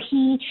 and will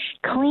he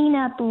clean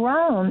up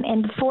Rome?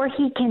 And before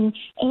he can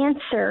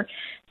answer,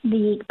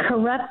 the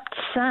corrupt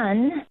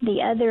son, the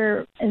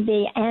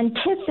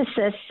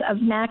antithesis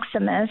of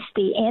Maximus,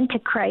 the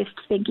Antichrist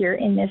figure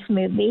in this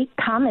movie,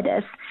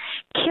 Commodus,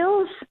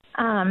 kills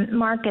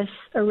Marcus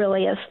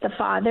Aurelius, the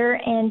father,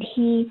 and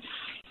he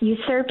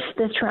usurps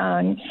the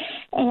throne.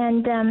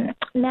 And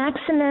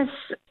Maximus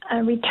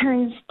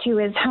returns to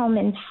his home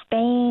in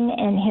Spain,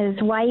 and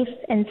his wife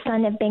and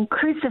son have been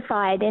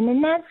crucified. And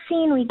in that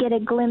scene, we get a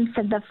glimpse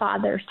of the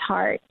Father's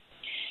heart.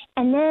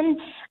 And then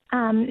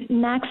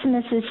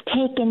Maximus is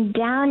taken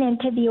down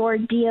into the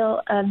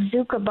ordeal of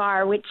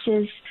Zuccobar, which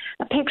is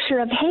a picture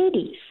of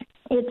Hades.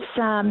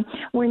 It's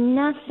where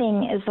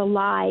nothing is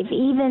alive.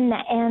 Even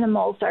the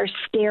animals are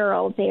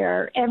sterile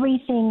there.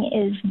 Everything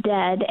is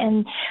dead.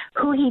 And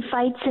who he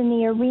fights in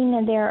the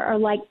arena there are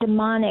like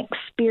demonic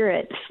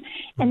spirits.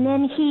 And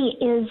then he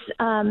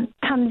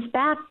comes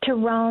back to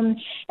Rome,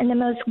 and the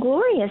most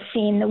glorious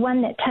scene, the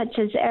one that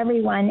touches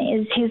everyone,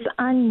 is his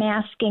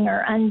unmasking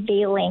or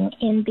unveiling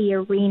in the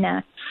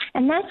arena.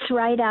 And that's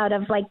right out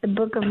of like the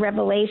book of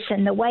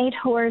Revelation. The white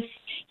horse,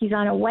 he's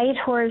on a white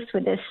horse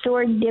with his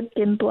sword dipped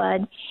in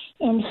blood,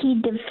 and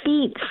he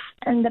defeats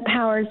the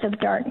powers of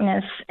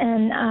darkness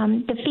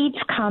and defeats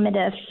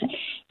Commodus.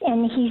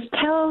 And he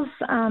tells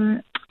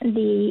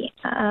the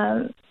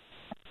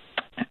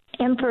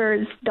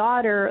emperor's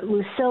daughter,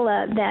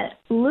 Lucilla, that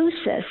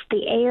Lucius,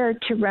 the heir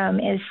to Rome,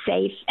 is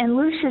safe. And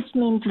Lucius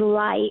means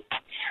light.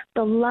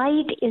 The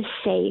light is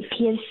safe.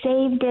 He has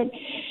saved it.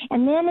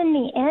 And then in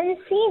the end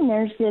scene,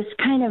 there's this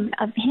kind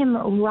of him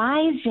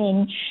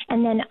rising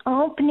and then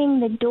opening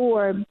the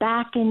door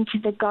back into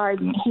the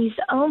garden. He's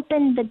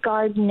opened the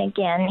garden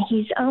again.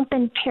 He's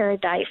opened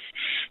paradise.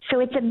 So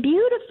it's a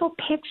beautiful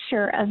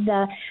picture of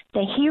the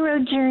hero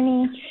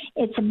journey.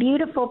 It's a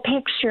beautiful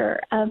picture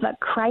of a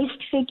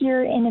Christ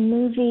figure in a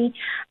movie.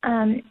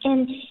 And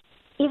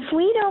if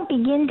we don't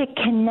begin to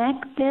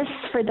connect this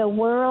for the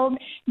world,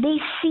 they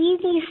see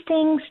these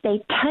things,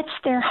 they touch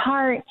their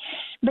heart,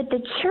 but the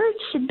church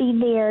should be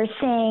there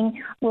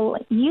saying, well,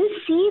 you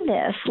see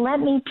this, let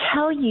me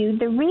tell you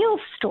the real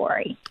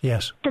story.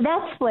 Yes. So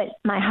that's what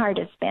my heart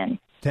has been.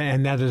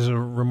 And that is a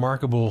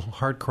remarkable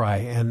heart cry.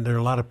 And there are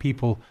a lot of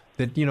people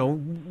that,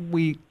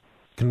 we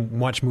can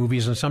watch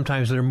movies, and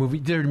sometimes there are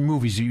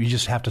movies that you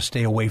just have to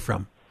stay away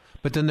from.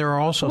 But then there are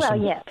also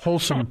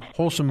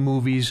wholesome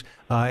movies,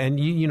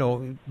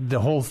 and the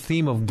whole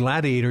theme of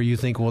Gladiator. You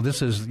think, well,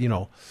 this is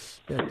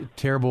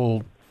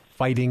terrible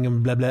fighting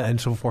and blah blah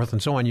and so forth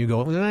and so on. You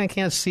go, well, I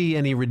can't see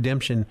any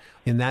redemption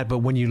in that. But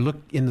when you look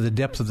into the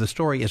depth of the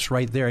story, it's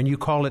right there, and you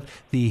call it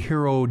the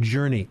hero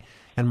journey.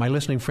 And my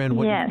listening friend,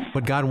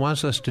 what God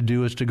wants us to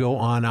do is to go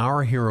on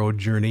our hero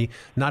journey,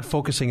 not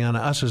focusing on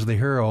us as the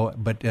hero,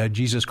 but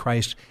Jesus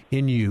Christ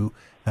in you.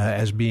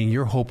 As being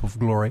your hope of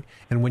glory.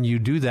 And when you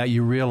do that,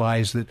 you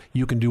realize that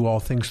you can do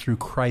all things through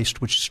Christ,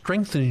 which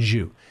strengthens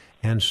you.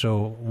 And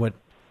so what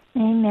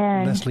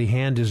Leslie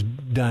Hand has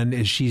done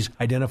is she's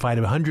identified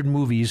 100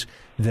 movies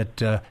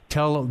that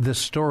tell this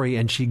story,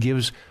 and she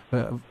gives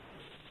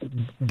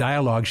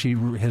dialogue. She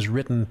has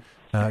written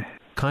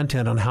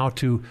content on how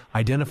to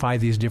identify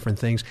these different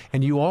things.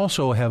 And you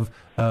also have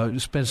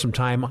spent some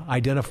time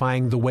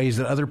identifying the ways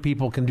that other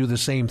people can do the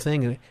same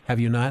thing, have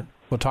you not?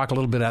 We'll talk a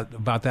little bit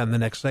about that in the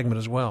next segment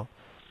as well.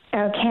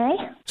 Okay.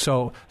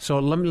 So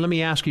let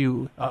me ask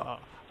you,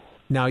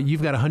 now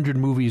you've got 100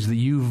 movies that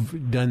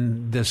you've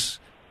done this,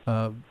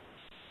 what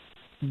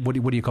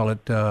do you call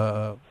it?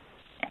 I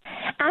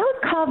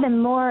would call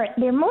them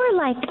they're more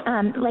like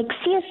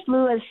C.S.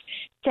 Lewis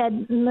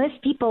said,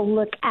 most people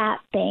look at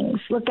things,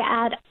 look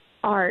at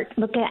art,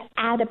 look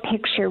at a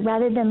picture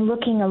rather than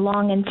looking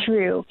along and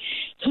through.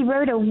 He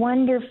wrote a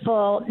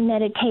wonderful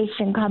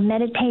meditation called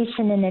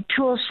Meditation in a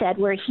Tool Shed,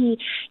 where he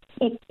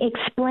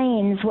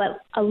explains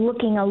what a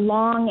looking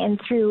along and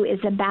through is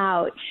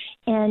about.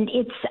 And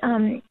it's,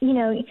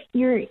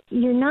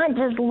 you're not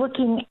just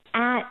looking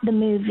at the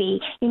movie.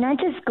 You're not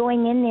just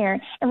going in there.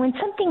 And when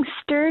something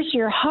stirs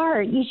your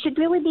heart, you should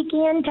really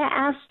begin to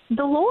ask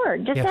the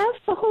Lord. Just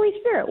ask the Holy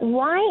Spirit,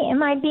 why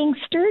am I being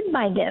stirred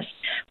by this?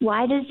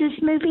 Why does this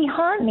movie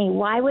haunt me?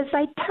 Why was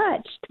I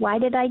touched? Why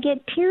did I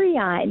get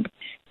teary-eyed?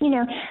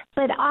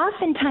 But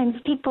oftentimes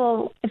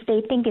people, if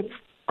they think it's,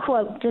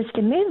 quote, just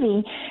a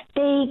movie,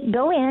 they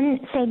go in,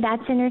 say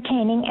that's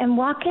entertaining, and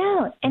walk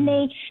out. And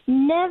they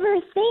never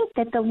think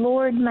that the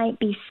Lord might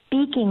be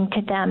speaking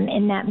to them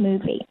in that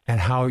movie. And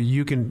how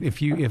you can, if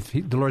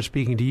the Lord's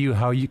speaking to you,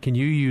 how you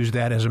use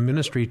that as a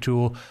ministry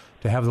tool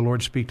to have the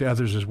Lord speak to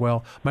others as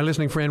well. My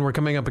listening friend, we're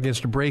coming up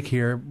against a break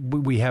here.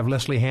 We have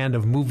Leslie Hand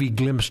of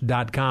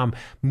MovieGlimpse.com.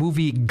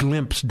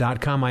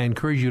 MovieGlimpse.com. I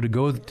encourage you to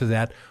go to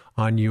that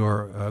on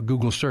your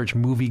Google search,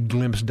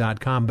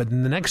 MovieGlimpse.com. But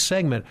in the next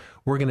segment,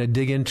 we're going to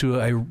dig into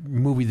a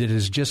movie that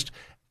has just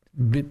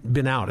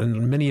been out,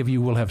 and many of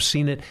you will have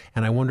seen it,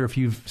 and I wonder if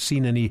you've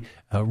seen any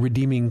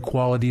redeeming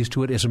qualities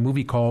to it. It's a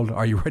movie called,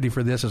 are you ready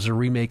for this? It's a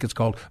remake. It's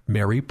called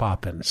Mary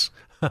Poppins.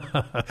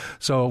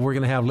 So we're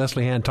going to have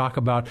Leslie Hand talk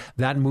about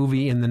that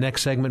movie in the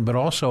next segment, but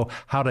also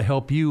how to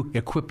help you,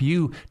 equip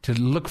you to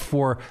look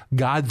for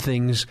God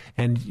things,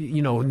 and,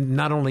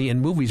 not only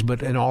in movies,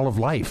 but in all of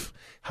life,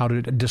 how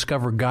to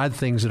discover God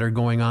things that are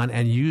going on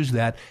and use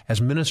that as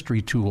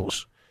ministry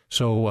tools.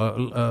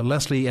 So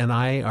Leslie and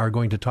I are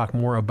going to talk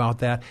more about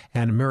that,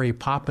 and Mary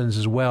Poppins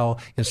as well.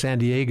 In San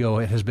Diego,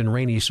 it has been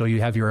rainy, so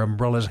you have your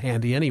umbrellas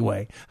handy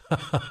anyway.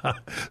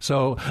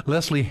 So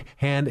Leslie,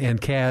 Hand,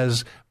 and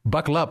Kaz,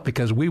 buckle up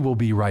because we will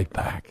be right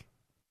back.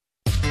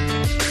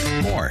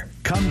 More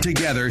Come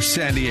Together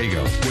San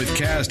Diego with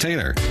Kaz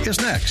Taylor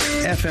is next.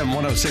 FM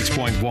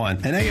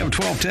 106.1 and AM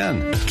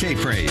 1210.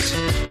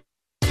 K-Praise.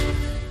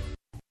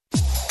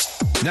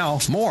 Now,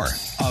 more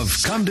of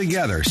Come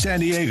Together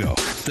San Diego,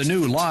 the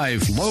new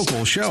live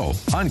local show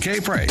on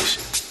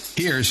K-Praise.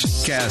 Here's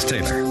Kaz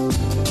Taylor.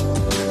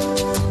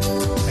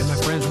 And my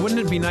friends,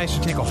 wouldn't it be nice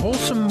to take a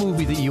wholesome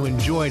movie that you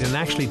enjoyed and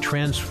actually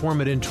transform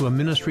it into a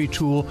ministry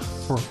tool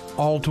for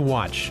all to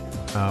watch?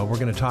 We're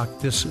going to talk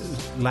this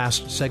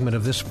last segment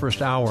of this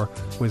first hour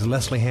with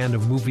Leslie Hand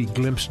of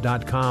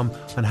MovieGlimpse.com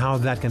on how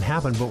that can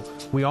happen.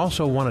 But we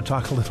also want to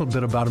talk a little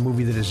bit about a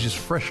movie that is just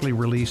freshly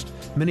released.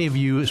 Many of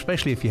you,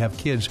 especially if you have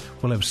kids,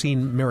 will have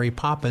seen Mary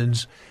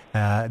Poppins,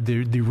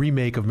 the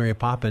remake of Mary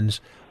Poppins.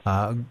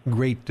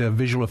 Great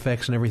visual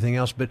effects and everything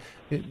else. But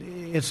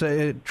it's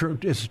a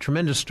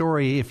tremendous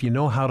story if you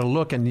know how to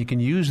look, and you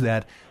can use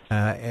that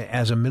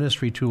as a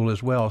ministry tool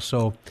as well.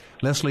 So,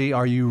 Leslie,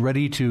 are you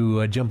ready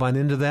to jump on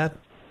into that?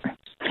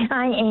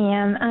 I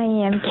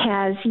am,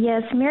 Kaz.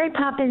 Yes, Mary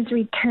Poppins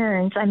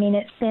Returns. I mean,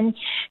 it's been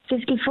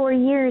 54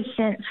 years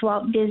since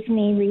Walt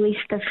Disney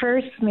released the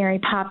first Mary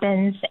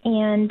Poppins,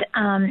 and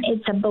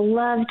it's a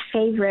beloved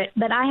favorite.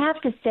 But I have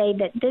to say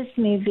that this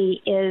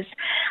movie is,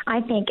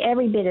 I think,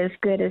 every bit as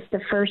good as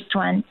the first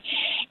one.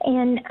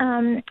 And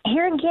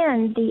here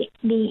again,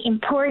 the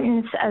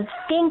importance of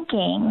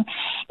thinking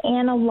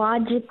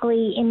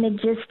analogically,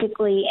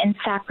 imagistically, and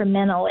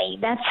sacramentally.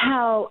 That's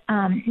how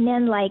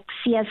men like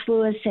C.S.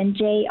 Lewis and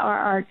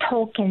J.R.R.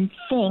 Tolkien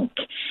think,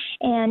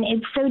 and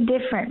it's so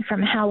different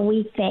from how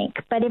we think.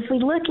 But if we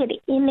look at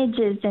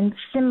images and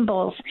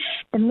symbols,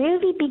 the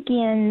movie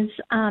begins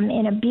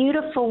in a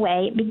beautiful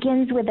way. It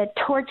begins with a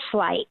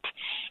torchlight,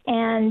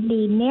 and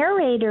the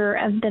narrator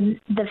of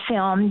the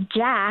film,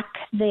 Jack,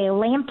 the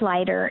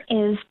lamplighter,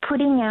 is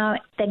putting out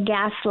the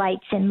gas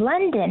lights in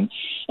London,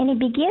 and he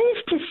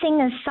begins to sing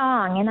a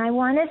song. And I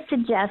want to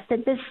suggest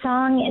that this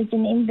song is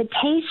an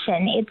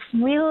invitation.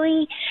 It's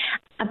really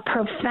a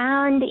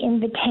profound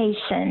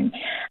invitation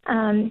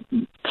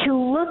to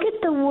look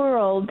at the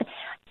world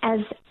as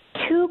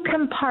two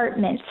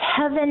compartments,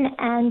 heaven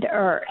and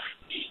earth.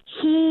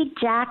 He,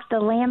 Jack the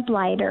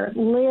lamplighter,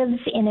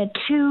 lives in a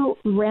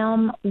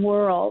two-realm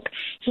world.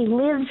 He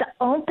lives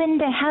open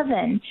to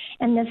heaven.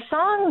 And the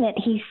song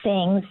that he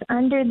sings,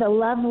 Under the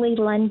Lovely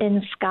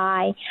London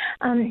Sky,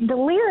 the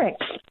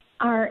lyrics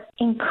are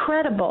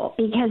incredible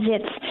because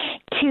it's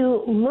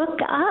to look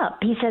up.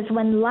 He says,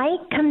 when light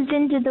comes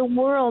into the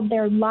world,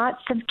 there are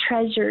lots of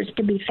treasures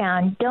to be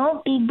found.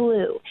 Don't be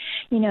blue.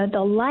 You know, the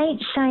light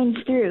shines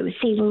through.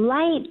 See,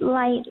 light,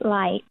 light,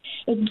 light.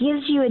 It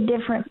gives you a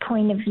different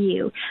point of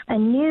view. A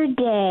new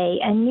day,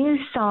 a new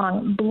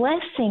song,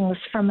 blessings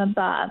from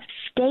above.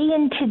 Stay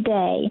in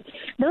today.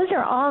 Those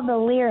are all the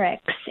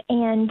lyrics.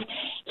 And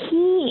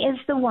he is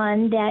the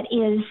one that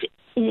is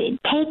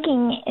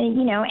taking,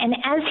 and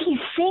as he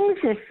sings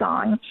this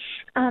song,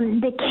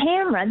 the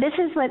camera, this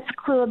is what's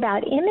cool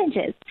about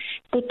images,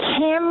 the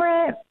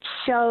camera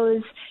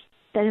shows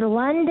the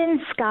London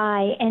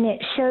sky, and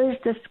it shows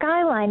the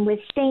skyline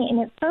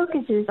and it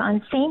focuses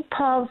on St.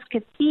 Paul's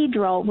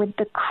Cathedral with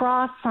the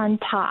cross on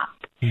top.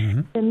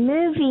 Mm-hmm. The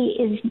movie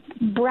is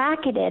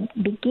bracketed,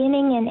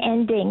 beginning and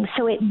ending,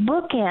 so it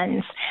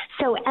bookends.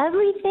 So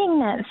everything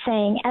that's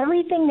saying,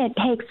 everything that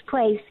takes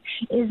place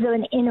is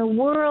in a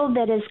world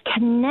that is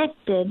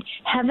connected,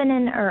 heaven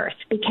and earth,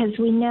 because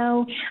we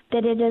know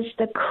that it is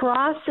the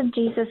cross of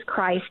Jesus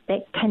Christ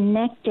that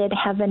connected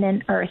heaven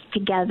and earth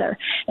together.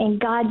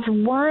 And God's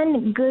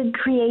one good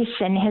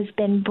creation has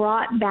been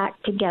brought back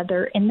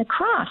together in the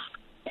cross.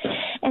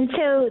 And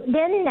so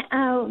then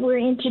we're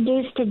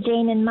introduced to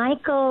Jane and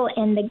Michael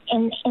and the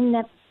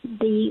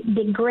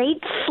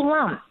great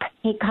slump.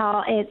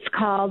 It's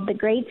called the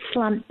Great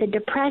Slump. The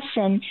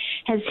Depression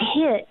has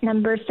hit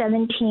number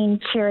 17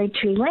 Cherry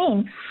Tree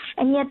Lane,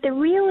 and yet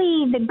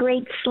the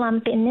great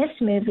slump in this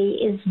movie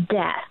is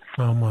death.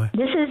 Oh my!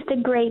 This is the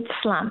great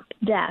slump,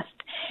 death.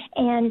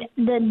 And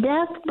the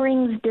death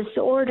brings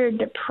disorder,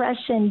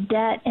 depression,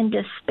 debt, and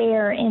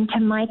despair into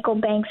Michael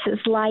Banks's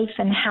life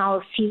and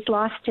house. He's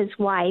lost his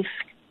wife.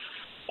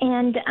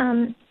 And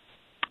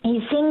he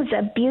sings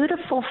a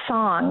beautiful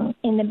song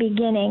in the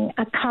beginning,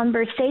 a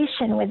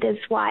conversation with his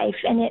wife,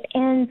 and it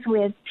ends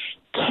with,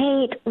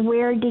 Kate,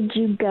 where did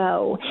you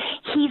go?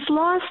 He's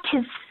lost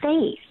his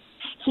faith.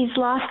 He's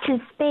lost his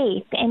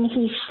faith, and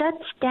he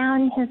shuts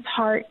down his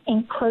heart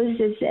and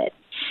closes it.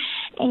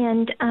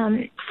 And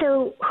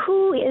so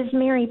who is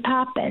Mary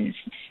Poppins?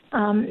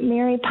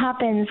 Mary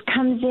Poppins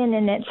comes in,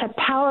 and it's a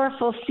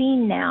powerful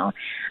scene now.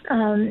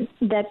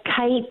 The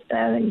kite,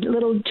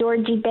 little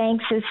Georgie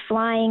Banks is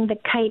flying. The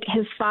kite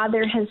his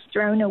father has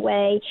thrown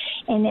away,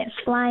 and it's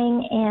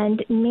flying.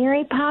 And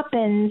Mary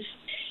Poppins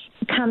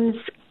comes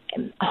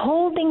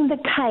holding the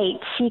kite,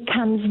 she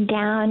comes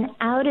down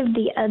out of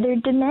the other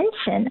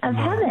dimension of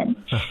heaven.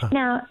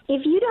 Now,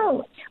 if you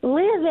don't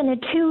live in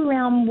a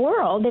two-realm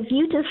world, if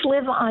you just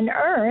live on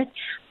Earth,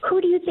 who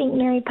do you think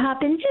Mary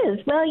Poppins is?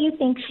 Well, you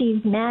think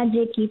she's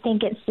magic. You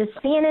think it's just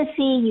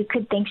fantasy. You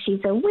could think she's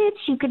a witch.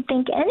 You could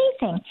think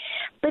anything.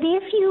 But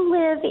if you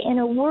live in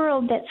a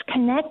world that's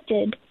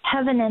connected,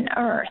 heaven and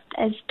earth,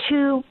 as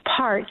two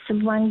parts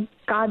of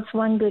God's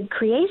one good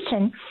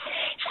creation,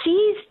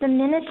 she's the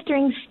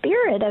ministering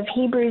spirit of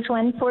Hebrews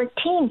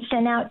 1:14,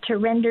 sent out to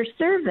render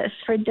service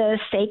for the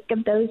sake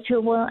of those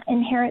who will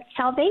inherit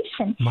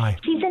salvation.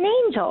 She's an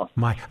angel.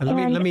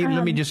 Let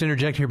me just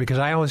interject here, because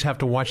I always have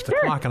to watch the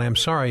clock, and I'm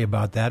sorry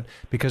about that,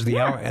 because the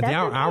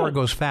hour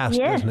goes fast,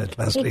 doesn't it,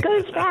 Leslie? It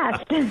goes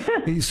fast.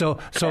 So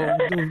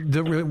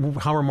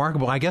how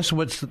remarkable! I guess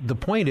what's the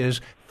point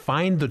is,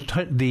 find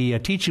the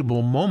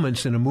teachable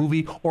moments in a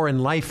movie or in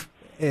life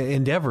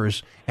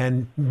endeavors,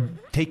 and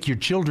take your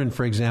children,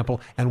 for example,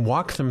 and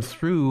walk them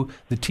through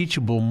the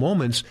teachable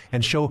moments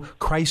and show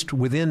Christ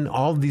within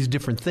all these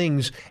different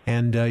things,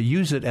 and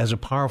use it as a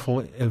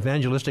powerful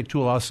evangelistic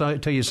tool. I'll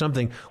tell you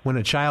something. When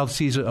a child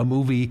sees a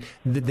movie,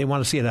 they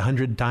want to see it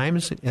 100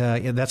 times.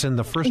 That's in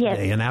the first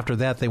day, and after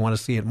that, they want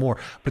to see it more.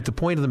 But the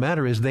point of the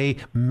matter is, they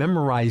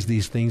memorize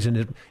these things,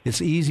 and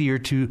it's easier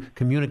to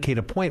communicate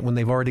a point when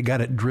they've already got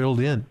it drilled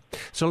in.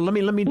 So let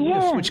me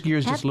switch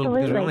gears just a little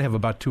bit. I only have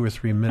about 2 or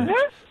 3 minutes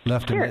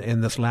left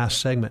in this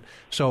last segment.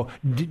 So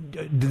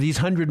these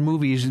 100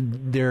 movies,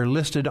 they're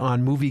listed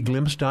on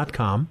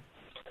movieglimpse.com.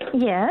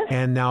 Yes.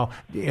 And now,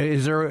 do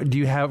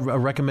you have a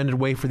recommended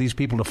way for these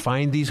people to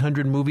find these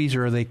 100 movies,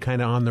 or are they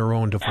kind of on their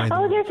own to find them?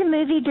 Oh, there's a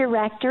movie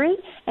directory,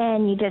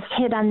 and you just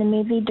hit on the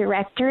movie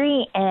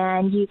directory,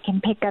 and you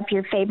can pick up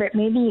your favorite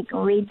movie. You can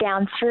read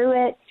down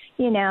through it.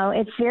 You know,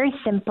 it's very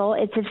simple.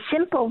 It's a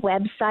simple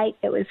website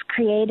that was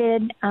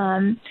created,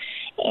 and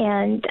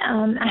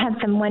I have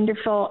some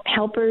wonderful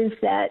helpers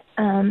that,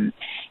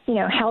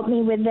 help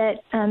me with it,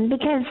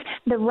 because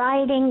the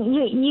writing,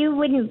 you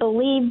wouldn't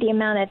believe the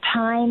amount of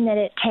time that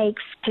it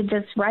takes to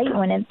just write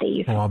one of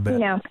these. Oh, I'll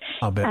bet.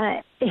 I'll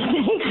bet.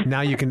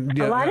 Now you can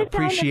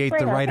appreciate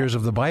the writers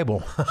of the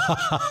Bible.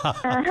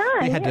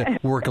 They had to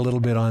work a little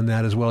bit on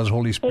that, as well as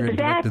Holy Spirit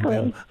directed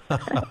them.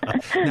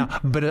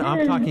 But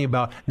I'm talking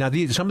about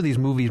some of these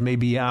movies may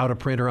be out of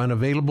print or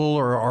unavailable,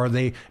 or are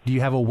they? Do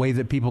you have a way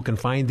that people can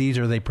find these?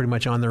 Or are they pretty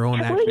much on their own?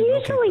 Well,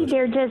 usually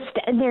they're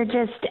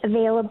just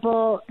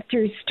available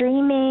through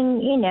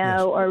streaming,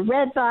 or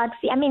Redbox.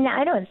 I mean,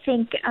 I don't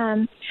think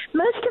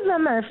most of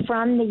them are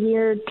from the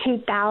year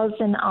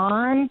 2000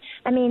 on.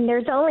 I mean,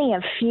 there's only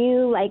a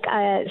few, like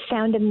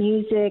Sound of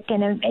Music,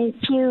 and a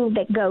few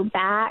that go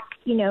back,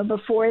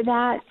 before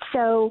that.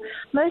 So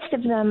most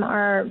of them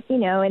are, in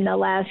the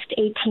last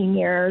 18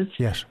 years.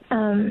 Yes.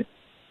 And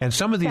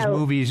some of these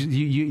movies,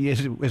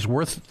 it's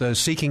worth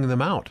seeking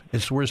them out.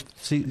 It's worth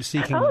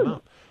seeking them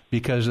out,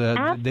 because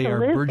they are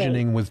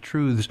burgeoning with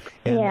truths.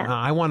 And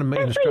I want to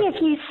especially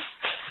if you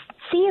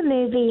see a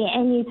movie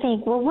and you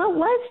think, well, what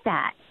was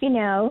that? You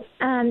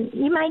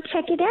might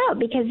check it out,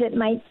 because it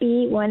might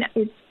be one.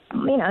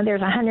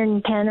 There's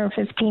 110 or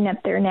 15 up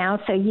there now,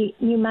 so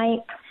you might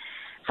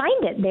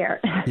find it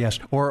there. Yes,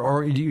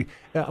 or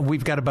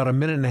we've got about a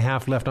minute and a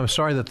half left. I'm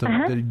sorry that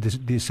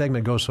the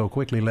segment goes so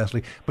quickly,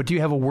 Leslie, but do you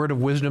have a word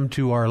of wisdom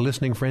to our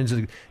listening friends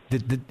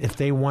that if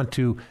they want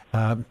to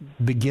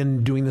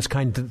begin doing this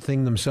kind of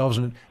thing themselves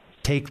and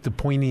take the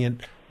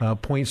poignant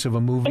points of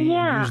a movie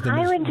and use them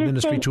as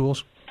ministry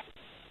tools?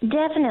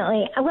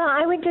 Definitely. Well,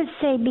 I would just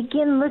say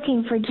begin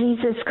looking for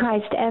Jesus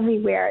Christ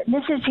everywhere.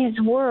 This is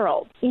his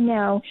world.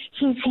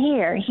 He's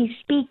here. He's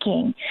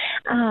speaking.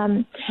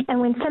 And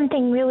when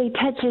something really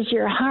touches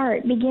your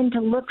heart, begin to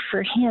look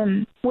for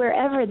him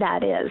wherever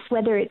that is,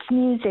 whether it's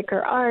music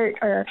or art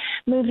or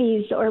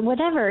movies or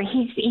whatever.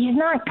 He's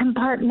not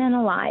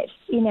compartmentalized.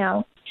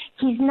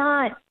 He's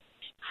not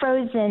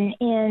frozen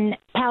in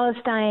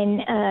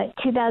Palestine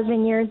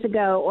 2,000 years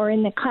ago, or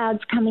in the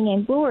clouds coming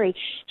in glory.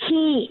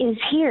 He is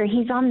here.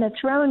 He's on the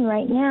throne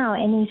right now,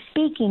 and he's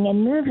speaking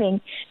and moving.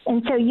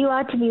 And so you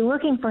ought to be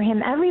looking for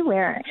him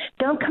everywhere.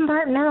 Don't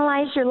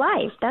compartmentalize your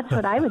life. That's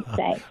what I would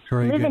say.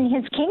 Live in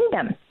his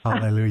kingdom.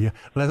 Hallelujah.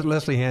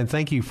 Leslie Hand,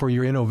 thank you for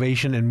your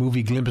innovation in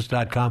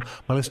movieglimpse.com.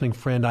 My listening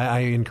friend, I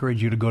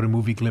encourage you to go to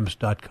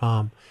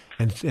movieglimpse.com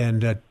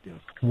and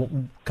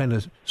kind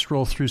of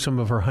stroll through some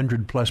of her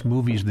 100+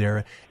 movies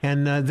there,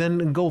 and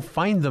then go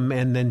find them,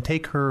 and then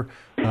take her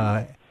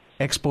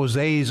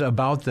exposés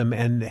about them,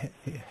 and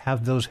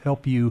have those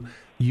help you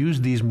use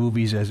these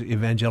movies as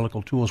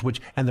evangelical tools,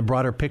 and the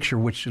broader picture,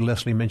 which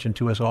Leslie mentioned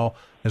to us all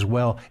as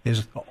well,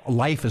 is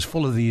life is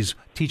full of these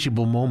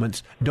teachable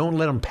moments. Don't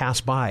let them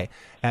pass by.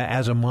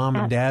 As a mom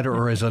and dad,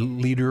 or as a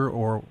leader,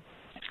 or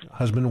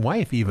husband and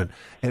wife even,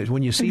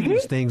 when you see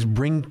these things,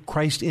 bring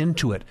Christ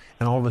into it,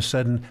 and all of a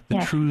sudden the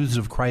truths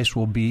of Christ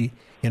will be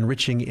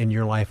enriching in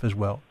your life as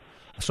well.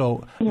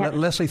 So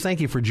Leslie, thank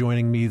you for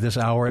joining me this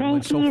hour. It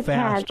went so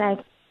fast.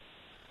 Pat.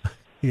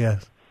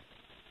 Yes.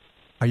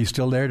 Are you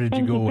still there? Did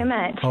Thank you go? you so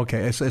much.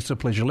 Okay, it's a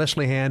pleasure.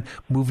 Leslie Hand,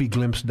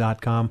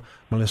 movieglimpse.com.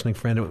 My listening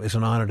friend, it's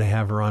an honor to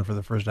have her on for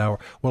the first hour.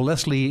 Well,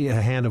 Leslie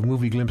Hand of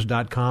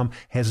movieglimpse.com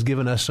has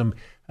given us some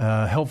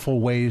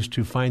helpful ways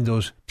to find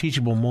those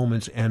teachable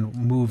moments and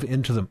move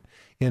into them.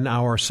 In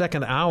our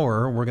second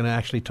hour, we're going to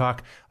actually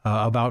talk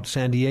about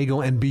San Diego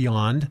and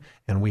beyond,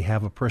 and we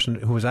have a person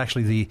who was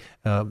actually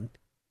the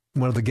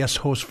one of the guest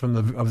hosts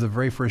of the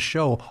very first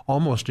show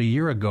almost a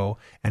year ago,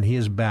 and he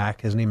is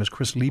back. His name is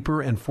Chris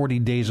Leeper, and 40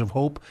 Days of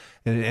Hope.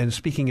 And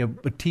speaking of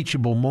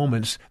teachable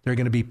moments, there are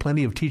going to be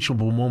plenty of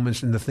teachable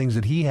moments in the things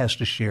that he has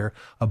to share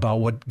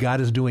about what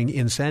God is doing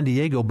in San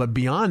Diego, but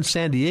beyond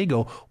San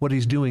Diego, what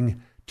he's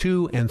doing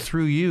to and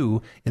through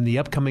you in the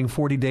upcoming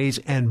 40 days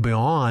and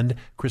beyond.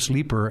 Chris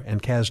Leeper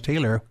and Kaz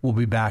Taylor will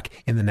be back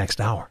in the next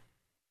hour.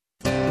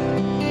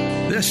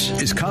 This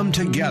is Come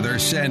Together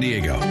San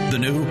Diego, the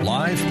new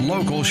live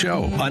local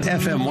show on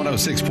FM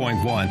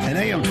 106.1 and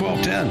AM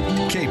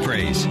 1210.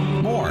 K-Praise.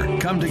 More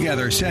Come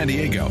Together San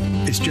Diego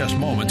is just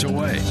moments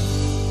away.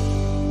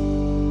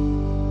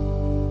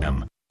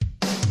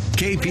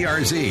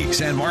 KPRZ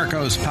San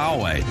Marcos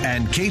Poway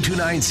and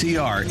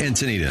K29CR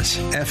Encinitas,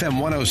 FM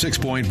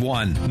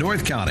 106.1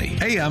 North County,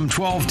 AM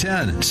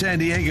 1210 San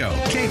Diego.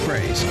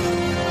 K-Praise.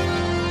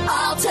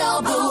 I'll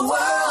tell the world.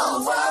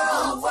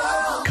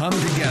 Come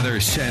Together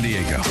San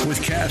Diego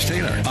with Kaz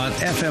Taylor on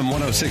FM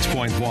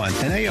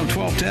 106.1 and AM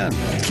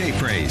 1210.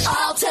 K-Praise.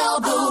 I'll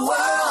tell the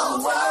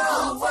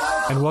world.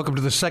 And welcome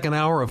to the second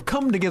hour of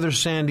Come Together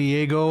San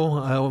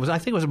Diego. I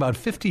think it was about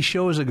 50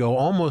 shows ago,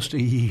 almost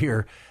a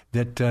year,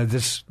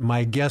 that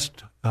my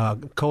guest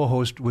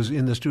co-host was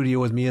in the studio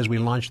with me as we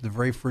launched the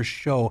very first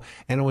show,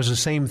 and it was the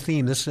same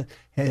theme. This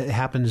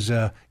happens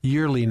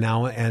yearly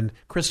now, and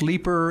Chris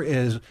Leeper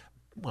is,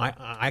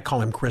 I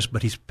call him Chris,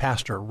 but he's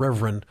pastor,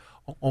 Reverend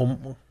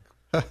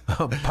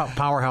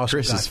powerhouse.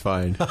 Chris guy. is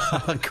fine.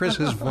 Chris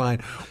is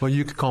fine. Well,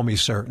 you could call me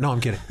sir. No,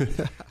 I'm kidding.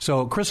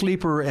 So Chris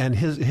Leeper, and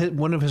his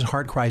one of his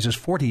heart cries is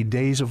 40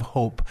 Days of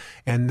Hope.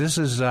 And this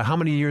is, how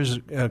many years,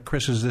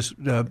 Chris, has this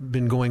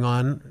been going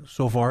on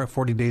so far,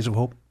 40 Days of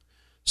Hope?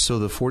 So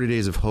the 40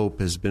 Days of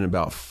Hope has been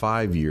about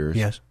 5 years.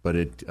 Yes. But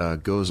it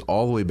goes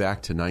all the way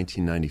back to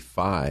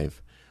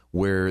 1995,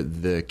 where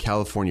the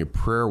California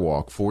Prayer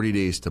Walk, 40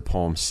 Days to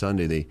Palm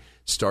Sunday, they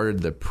started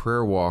the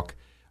prayer walk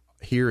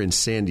here in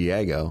San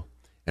Diego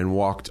and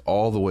walked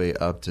all the way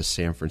up to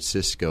San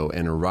Francisco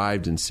and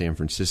arrived in San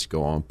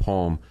Francisco on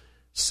Palm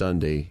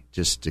Sunday,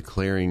 just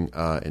declaring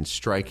and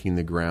striking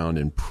the ground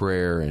in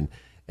prayer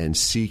and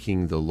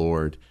seeking the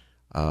Lord.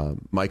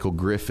 Michael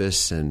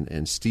Griffiths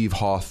and Steve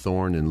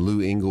Hawthorne and Lou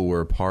Engle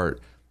were a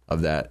part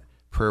of that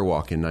prayer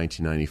walk in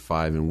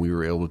 1995, and we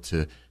were able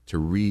to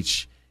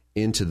reach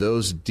into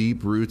those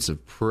deep roots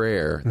of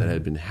prayer that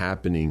had been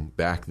happening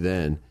back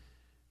then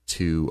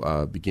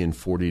to begin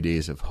 40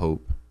 Days of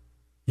Hope.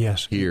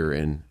 Yes. Here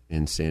in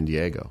San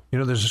Diego. You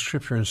know, there's a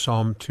scripture in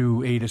Psalm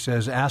 2:8. It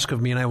says, "Ask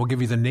of me, and I will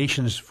give you the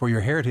nations for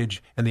your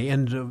heritage, and the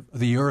end of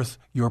the earth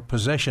your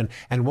possession."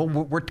 And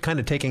we're kind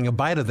of taking a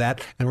bite of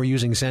that, and we're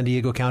using San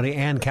Diego County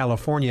and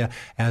California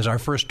as our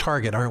first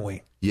target, aren't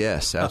we?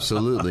 Yes,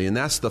 absolutely. And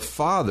that's the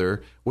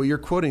Father, what you're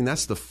quoting,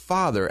 that's the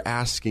Father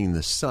asking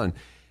the Son.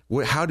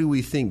 How do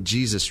we think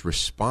Jesus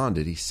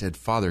responded? He said,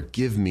 "Father,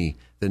 give me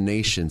the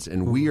nations."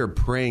 And we are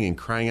praying and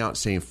crying out,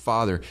 saying,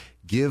 "Father,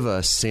 give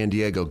us San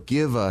Diego,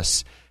 give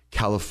us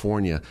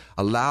California.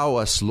 Allow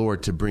us,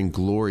 Lord, to bring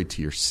glory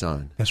to your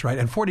Son." That's right.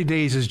 And 40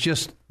 days is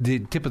just the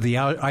tip of the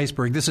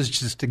iceberg. This is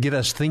just to get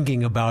us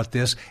thinking about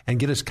this and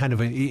get us kind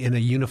of in a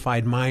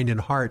unified mind and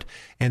heart.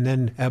 And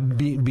then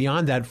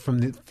beyond that,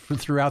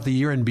 throughout the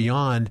year and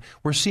beyond,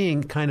 we're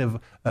seeing kind of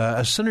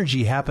a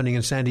synergy happening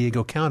in San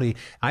Diego County.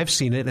 I've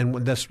seen it,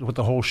 and that's what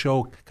the whole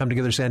show, Come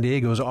Together San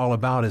Diego, is all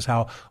about, is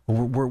how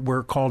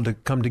we're called to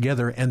come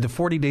together. And the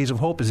 40 Days of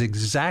Hope is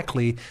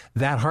exactly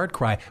that heart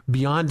cry.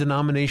 Beyond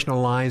denominational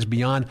lines,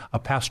 beyond a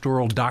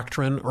pastoral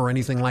doctrine or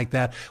anything like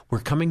that, we're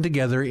coming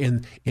together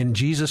in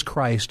Jesus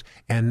Christ,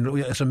 and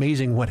it's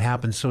amazing what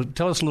happens. So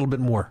tell us a little bit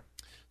more.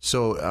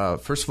 So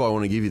first of all, I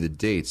want to give you the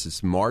dates.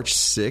 It's March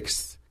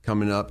 6th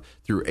coming up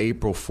through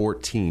April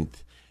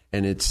 14th,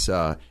 and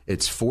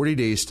it's 40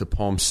 days to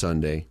Palm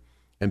Sunday.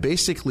 And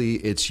basically,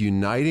 it's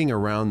uniting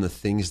around the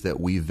things that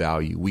we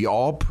value. We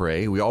all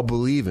pray. We all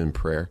believe in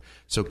prayer.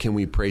 So can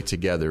we pray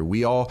together?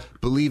 We all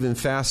believe in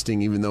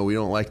fasting, even though we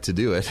don't like to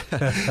do it.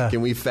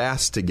 Can we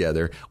fast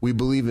together? We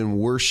believe in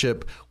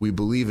worship. We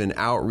believe in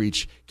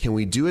outreach. Can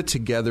we do it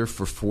together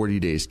for 40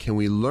 days? Can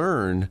we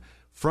learn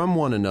from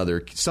one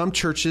another? Some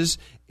churches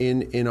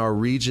in our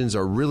regions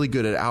are really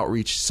good at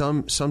outreach.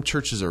 Some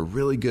churches are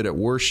really good at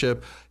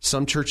worship.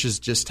 Some churches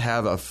just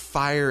have a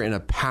fire and a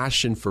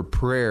passion for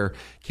prayer.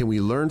 Can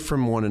we learn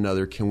from one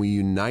another? Can we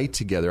unite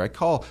together? I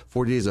call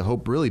 40 Days of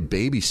Hope really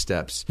baby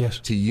steps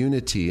to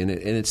unity. And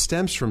it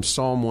stems from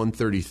Psalm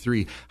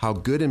 133, how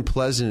good and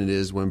pleasant it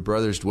is when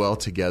brothers dwell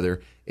together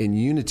in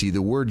unity.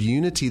 The word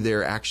unity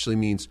there actually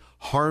means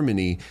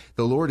harmony.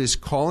 The Lord is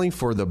calling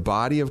for the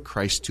body of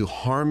Christ to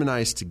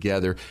harmonize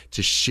together,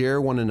 to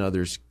share one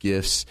another's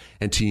gifts us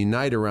and to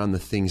unite around the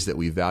things that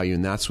we value.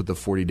 And that's what the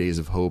 40 Days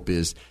of Hope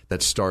is,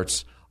 that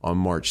starts on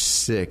March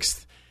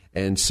 6th.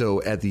 And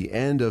so at the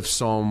end of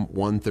Psalm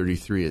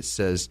 133, it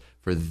says,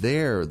 "For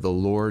there the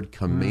Lord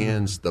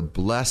commands the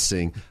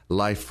blessing,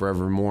 life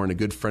forevermore." And a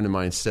good friend of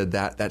mine said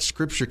that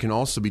scripture can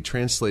also be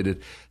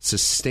translated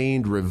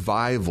sustained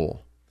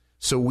revival.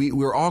 So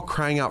we're all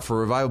crying out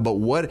for revival. But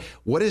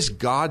what is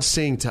God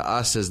saying to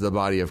us as the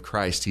body of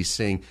Christ? He's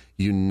saying,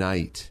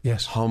 unite,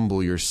 yes,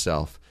 humble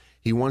yourself.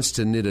 He wants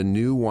to knit a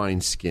new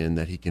wineskin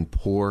that he can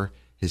pour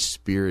his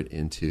Spirit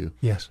into.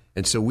 Yes.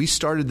 And so we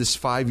started this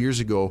 5 years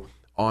ago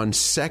on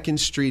 2nd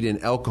Street in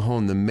El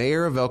Cajon. The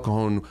mayor of El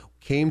Cajon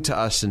came to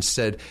us and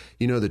said,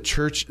 the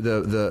church,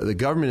 the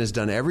government has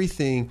done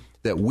everything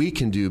that we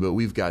can do, but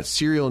we've got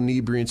serial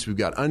inebriants, we've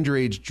got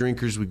underage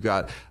drinkers, we've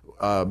got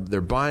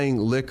they're buying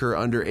liquor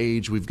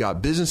underage, we've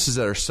got businesses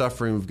that are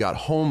suffering, we've got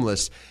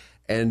homeless.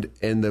 And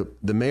the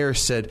mayor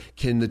said,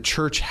 can the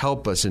church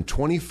help us? And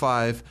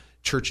 25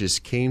 churches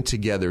came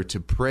together to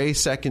pray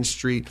 2nd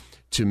Street,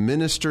 to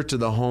minister to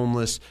the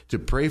homeless, to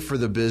pray for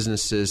the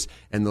businesses,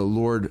 and the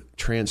Lord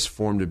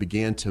transformed. It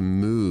began to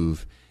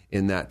move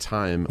in that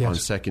time on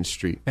 2nd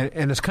Street.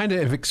 And it's kind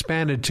of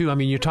expanded too. I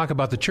mean, you talk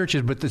about the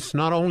churches, but it's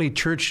not only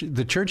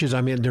the churches.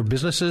 I mean, there are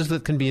businesses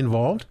that can be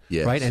involved,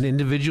 yes, right? And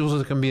individuals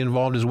that can be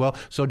involved as well.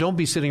 So don't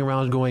be sitting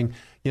around going,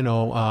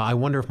 I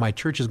wonder if my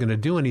church is going to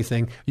do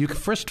anything.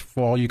 First of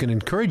all, you can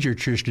encourage your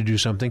church to do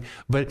something,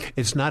 but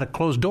it's not a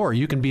closed door.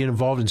 You can be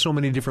involved in so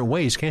many different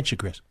ways, can't you,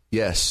 Chris?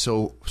 Yes.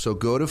 So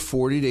go to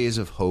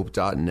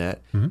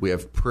 40daysofhope.net. Mm-hmm. We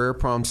have prayer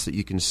prompts that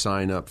you can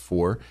sign up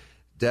for.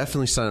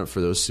 Definitely sign up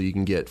for those so you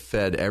can get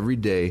fed every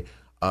day.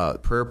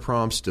 Prayer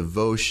prompts,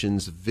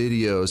 devotions,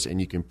 videos, and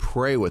you can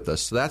pray with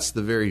us. So that's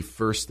the very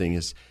first thing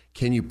is,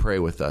 can you pray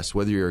with us?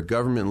 Whether you're a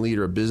government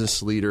leader, a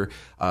business leader,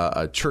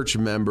 a church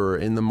member,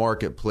 in the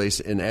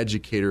marketplace, an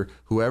educator,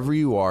 whoever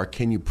you are,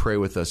 can you pray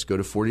with us? Go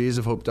to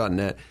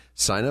 40daysofhope.net,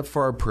 sign up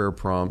for our prayer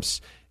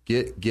prompts,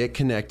 get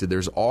connected.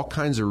 There's all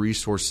kinds of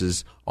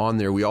resources on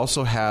there. We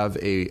also have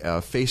a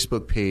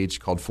Facebook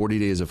page called 40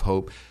 Days of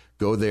Hope.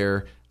 Go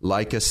there,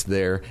 like us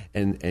there,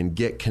 and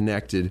get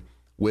connected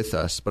with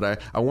us.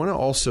 But I want to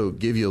also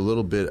give you a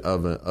little bit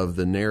of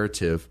the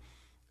narrative.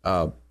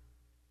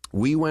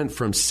 We went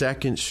from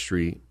 2nd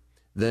Street,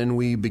 then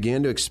we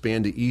began to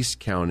expand to East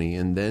County,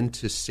 and then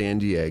to San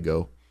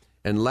Diego.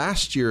 And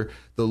last year,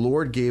 the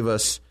Lord gave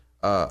us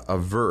a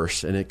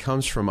verse, and it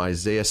comes from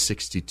Isaiah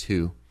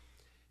 62.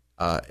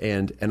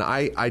 And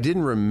I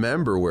didn't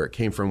remember where it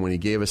came from when He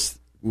gave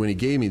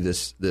me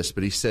this,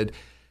 but He said,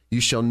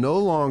 "You shall no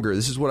longer,"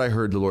 this is what I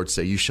heard the Lord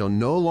say, "you shall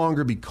no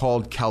longer be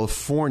called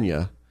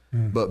California,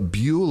 but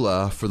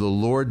Beulah, for the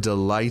Lord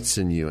delights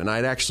in you." And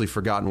I'd actually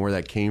forgotten where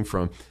that came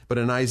from. But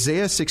in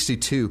Isaiah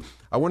 62,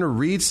 I want to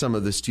read some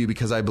of this to you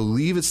because I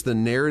believe it's the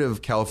narrative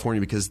of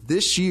California, because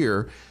this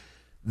year,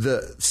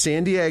 the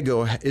San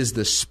Diego is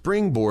the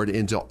springboard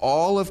into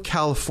all of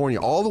California,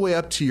 all the way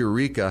up to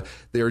Eureka.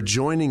 They are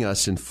joining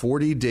us in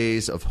 40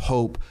 Days of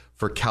Hope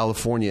for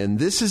California. And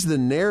this is the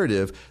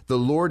narrative the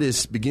Lord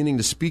is beginning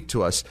to speak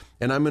to us.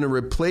 And I'm going to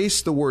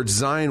replace the word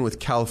Zion with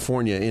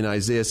California in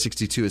Isaiah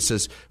 62. It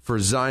says, "For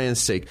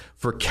Zion's sake,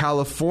 for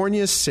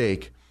California's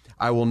sake,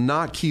 I will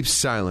not keep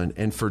silent.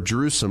 And for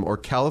Jerusalem or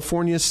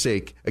California's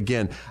sake,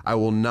 again, I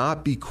will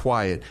not be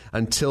quiet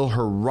until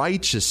her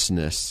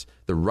righteousness,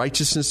 the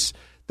righteousness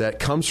that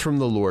comes from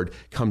the Lord,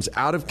 comes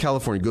out of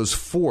California, goes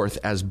forth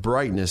as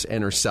brightness,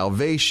 and her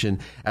salvation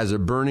as a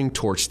burning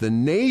torch. The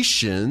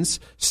nations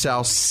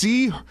shall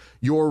see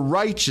your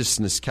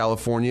righteousness,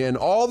 California, and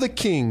all the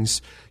kings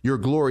your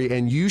glory,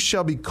 and you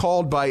shall be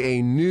called by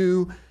a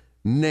new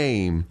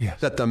name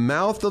that the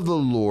mouth of the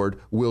Lord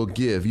will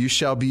give. You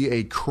shall be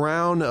a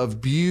crown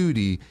of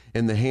beauty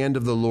in the hand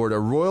of the Lord, a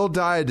royal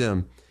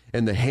diadem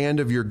in the hand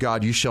of your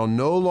God. You shall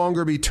no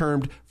longer be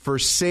termed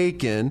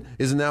forsaken.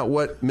 Isn't that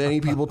what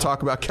many people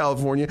talk about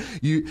California?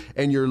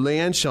 And your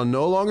land shall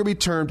no longer be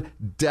termed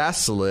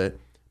desolate,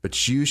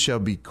 but you shall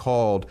be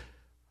called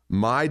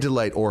my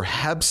delight, or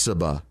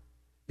Hephzibah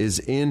is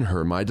in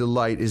her. My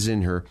delight is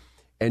in her.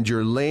 And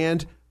your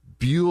land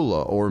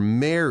Beulah, or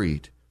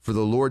married, for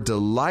the Lord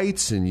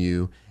delights in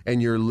you, and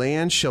your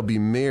land shall be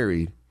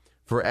married.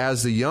 For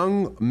as the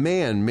young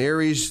man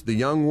marries the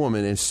young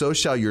woman, and so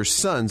shall your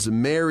sons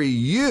marry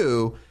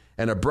you,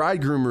 and a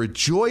bridegroom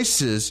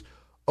rejoices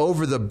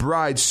over the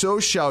bride, so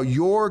shall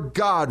your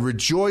God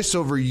rejoice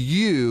over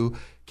you,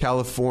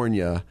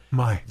 California.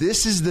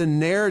 This is the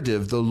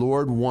narrative the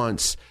Lord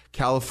wants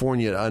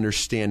California to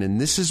understand,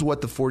 and this is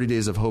what the 40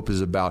 Days of Hope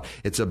is about.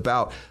 It's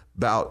about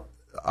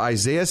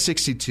Isaiah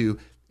 62.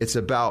 It's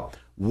about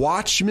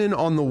watchmen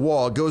on the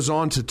wall. It goes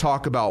on to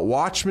talk about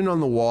watchmen on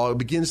the wall. It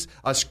begins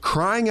us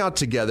crying out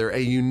together, a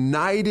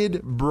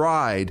united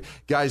bride.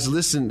 Guys,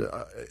 listen,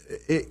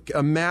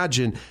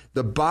 imagine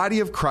the body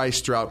of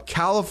Christ throughout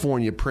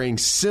California praying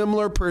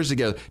similar prayers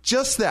together.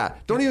 Just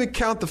that. Don't even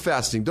count the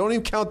fasting. Don't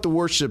even count the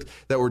worship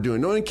that we're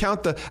doing. Don't even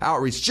count the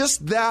outreach.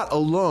 Just that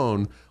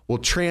alone will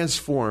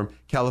transform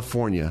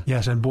California.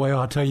 Yes, and boy,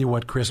 I'll tell you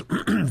what, Chris,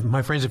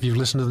 my friends, if you've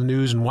listened to the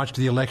news and watched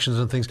the elections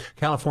and things,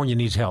 California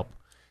needs help.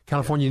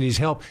 California needs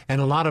help,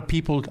 and a lot of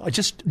people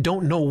just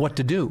don't know what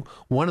to do.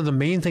 One of the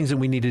main things that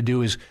we need to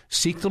do is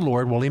seek the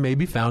Lord while he may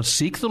be found,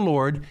 seek the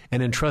Lord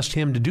and entrust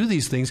him to do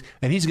these things,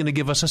 and he's going to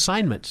give us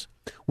assignments.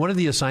 One of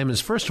the assignments,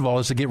 first of all,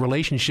 is to get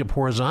relationship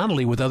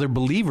horizontally with other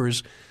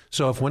believers.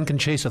 So if one can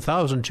chase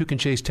 1,000, two can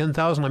chase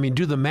 10,000. I mean,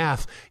 do the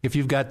math. If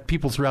you've got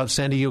people throughout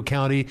San Diego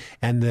County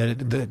and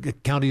the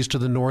counties to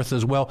the north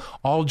as well,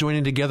 all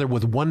joining together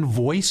with one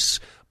voice.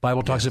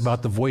 Bible talks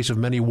about the voice of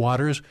many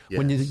waters. Yes.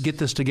 When you get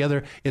this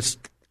together, it's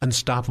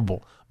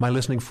unstoppable. My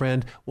listening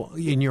friend,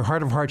 in your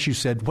heart of hearts, you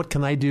said, what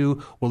can I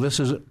do? Well,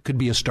 this could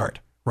be a start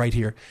right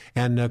here.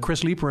 And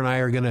Chris Leeper and I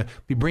are going to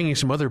be bringing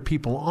some other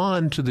people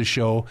on to the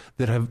show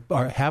that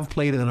have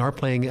played and are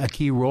playing a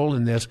key role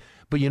in this.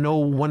 But you know,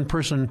 one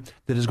person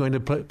that is going to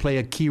play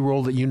a key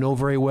role that you know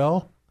very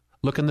well?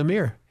 Look in the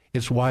mirror.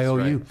 It's YOU.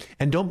 Right.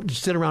 And don't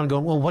sit around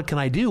going, well, what can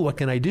I do? What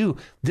can I do?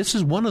 This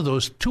is one of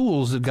those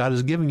tools that God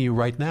is giving you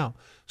right now.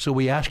 So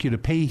we ask you to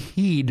pay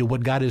heed to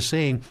what God is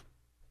saying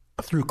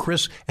through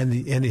Chris and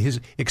his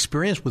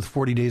experience with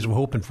 40 Days of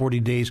Hope and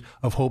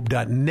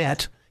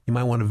 40daysofhope.net. You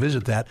might want to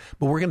visit that.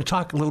 But we're going to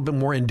talk a little bit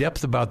more in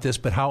depth about this,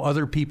 but how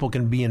other people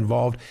can be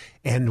involved.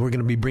 And we're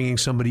going to be bringing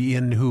somebody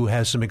in who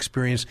has some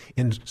experience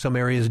in some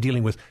areas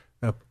dealing with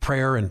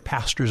prayer and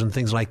pastors and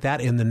things like that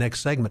in the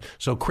next segment.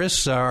 So,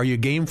 Chris, are you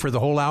game for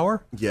the whole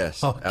hour?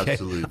 Yes, okay.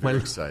 Absolutely. Very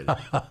excited.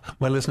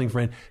 My listening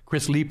friend,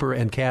 Chris Leeper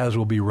and Kaz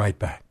will be right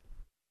back.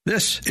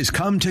 This is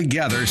Come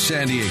Together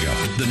San Diego,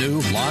 the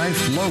new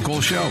live local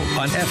show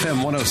on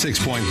FM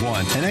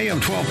 106.1 and AM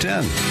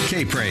 1210.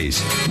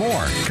 K-Praise.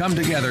 More Come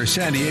Together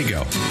San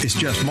Diego is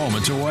just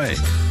moments away.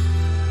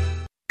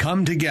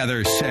 Come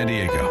Together San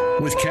Diego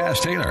with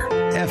Kaz Taylor,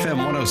 FM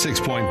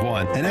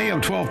 106.1 and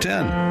AM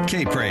 1210.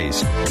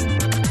 K-Praise.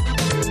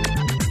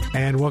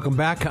 And welcome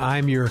back.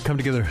 I'm your Come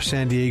Together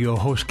San Diego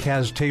host,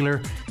 Kaz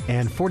Taylor,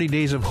 and 40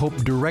 Days of Hope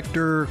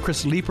director,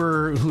 Chris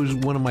Leeper, who's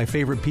one of my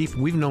favorite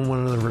people. We've known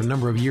one another for a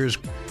number of years,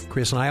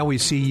 Chris, and I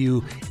always see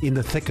you in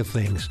the thick of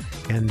things.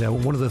 And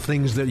one of the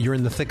things that you're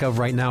in the thick of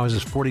right now is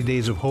this 40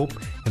 Days of Hope.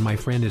 And my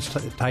friend, it's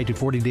tied to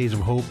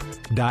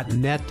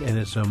 40daysofhope.net, and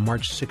it's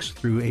March 6th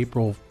through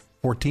April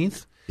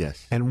 14th.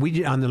 Yes. And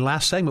we, on the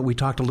last segment, we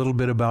talked a little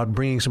bit about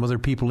bringing some other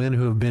people in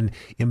who have been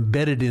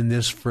embedded in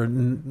this for a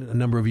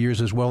number of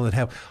years as well, and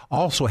that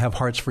also have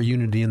hearts for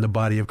unity in the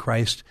body of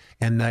Christ.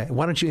 And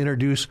why don't you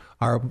introduce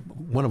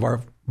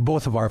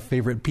both of our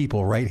favorite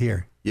people right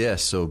here?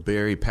 Yes. So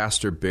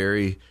Pastor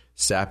Barry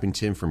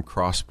Sappington from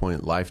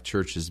Crosspoint Life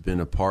Church has been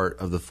a part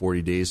of the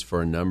 40 Days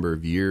for a number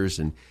of years,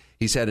 and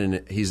he's had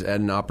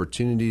an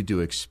opportunity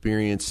to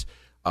experience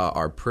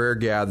our prayer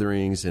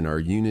gatherings and our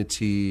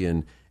unity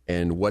and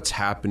what's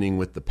happening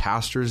with the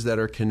pastors that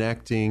are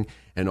connecting,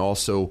 and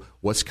also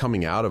what's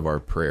coming out of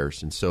our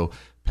prayers. And so,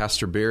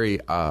 Pastor Barry,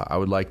 I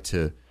would like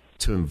to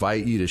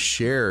invite you to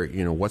share,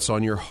 what's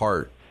on your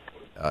heart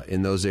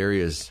in those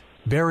areas.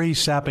 Barry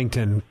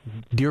Sappington,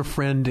 dear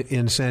friend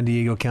in San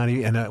Diego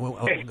County, and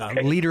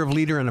a leader of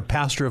leaders and a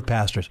pastor of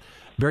pastors.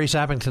 Barry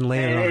Sappington,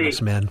 lay it on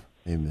us, man.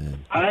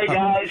 Amen. Hi,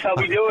 guys. How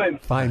we doing?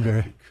 Fine,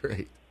 Barry.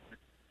 Great.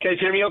 Can you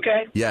hear me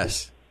okay?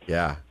 Yes.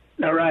 Yeah.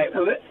 All right.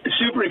 Well,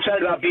 super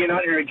excited about being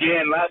on here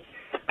again.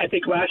 I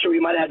think last year we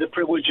might have had the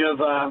privilege of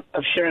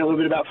sharing a little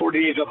bit about 40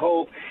 Days of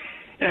Hope.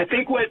 And I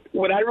think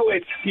what I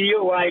really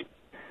feel like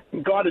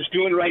God is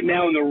doing right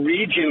now in the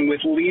region with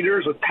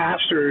leaders, with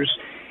pastors,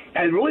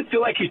 I really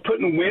feel like he's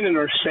putting wind in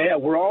our sail.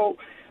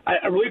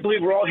 I really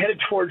believe we're all headed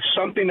towards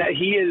something that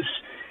he is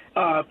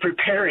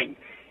preparing.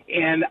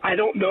 And I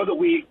don't know that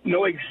we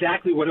know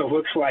exactly what it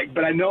looks like,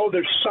 but I know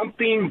there's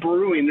something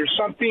brewing. There's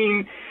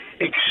something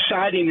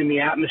exciting in the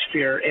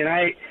atmosphere. And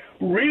I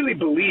really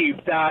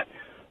believe that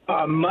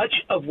much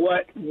of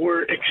what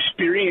we're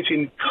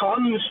experiencing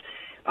comes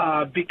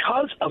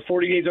because of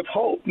 40 Days of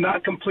Hope.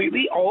 Not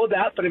completely all of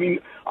that, but I mean,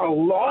 a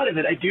lot of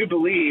it, I do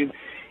believe,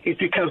 is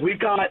because we've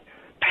got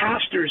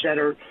pastors that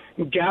are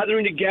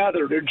gathering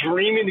together. They're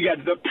dreaming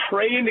together. They're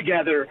praying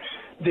together.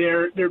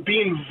 They're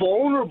being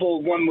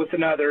vulnerable one with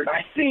another. And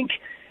I think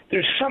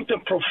there's something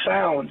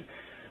profound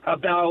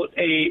about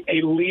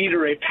a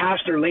leader, a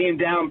pastor laying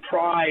down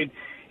pride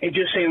and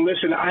just saying,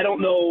 listen, I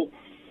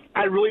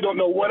really don't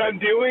know what I'm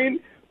doing,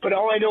 but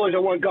all I know is I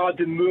want God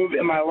to move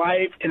in my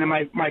life and in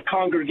my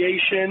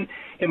congregation,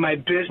 in my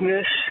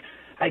business.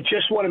 I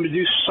just want him to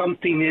do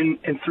something in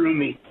and through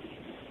me.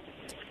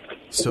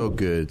 So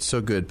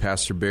good,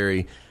 Pastor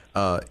Barry.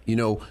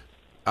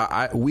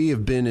 We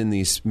have been in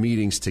these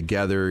meetings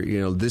together.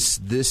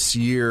 This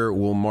year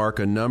will mark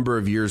a number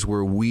of years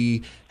where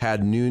we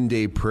had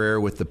noonday prayer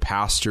with the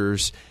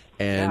pastors,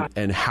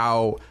 and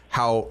how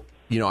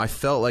I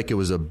felt like it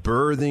was a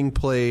birthing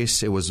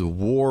place. It was a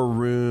war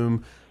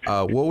room.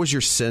 What was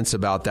your sense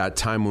about that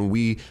time when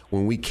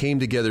we came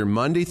together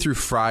Monday through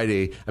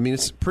Friday? I mean,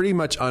 it's pretty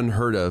much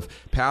unheard of.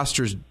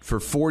 Pastors for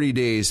 40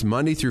 days,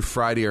 Monday through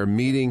Friday, are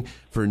meeting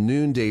for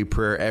noonday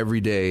prayer every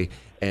day.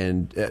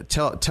 And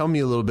tell me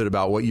a little bit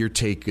about what your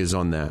take is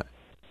on that.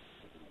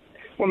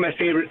 one of my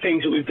favorite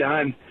things that we've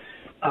done.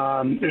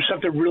 There's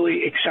something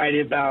really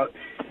exciting about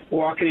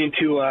walking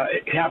into,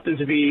 it happens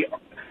to be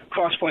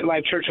Crosspoint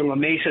Life Church in La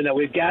Mesa that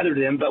we've gathered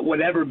in, but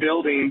whatever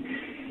building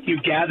you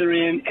gather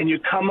in, and you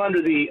come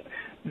under the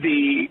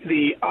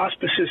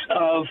auspices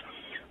of,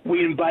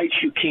 we invite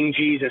you, King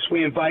Jesus.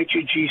 We invite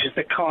you, Jesus,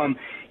 to come,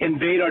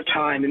 invade our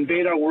time,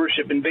 invade our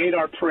worship, invade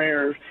our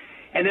prayers,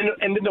 and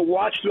then to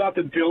watch throughout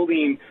the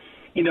building,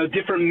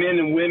 different men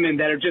and women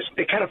that are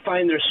they kind of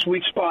find their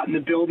sweet spot in the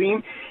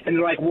building, and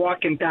they're like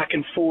walking back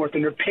and forth,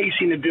 and they're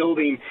pacing the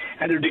building,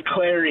 and they're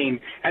declaring,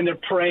 and they're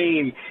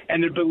praying,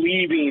 and they're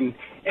believing,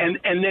 and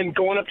then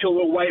going up to a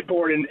little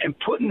whiteboard and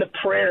putting the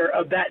prayer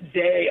of that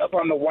day up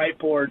on the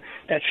whiteboard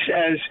that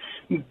says,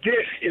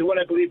 this is what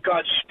I believe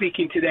God's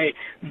speaking today.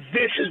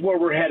 This is where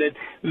we're headed.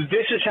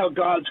 This is how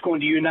God's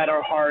going to unite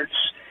our hearts.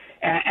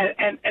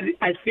 And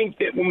I think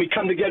that when we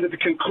come together at the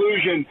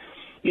conclusion,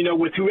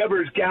 with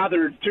whoever is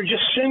gathered, there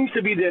just seems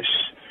to be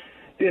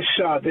this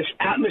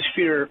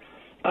atmosphere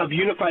of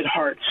unified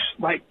hearts.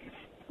 Like,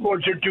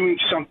 Lord, you're doing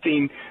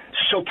something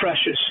so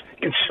precious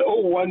and so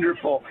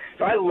wonderful.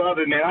 So I love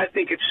it, man. I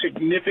think it's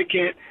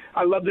significant.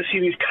 I love to see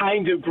these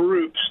kinds of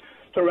groups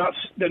throughout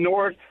the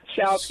north,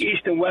 south,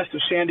 east, and west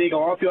of San Diego,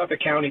 all throughout the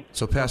county.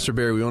 So, Pastor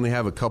Barry, we only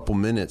have a couple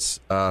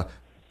minutes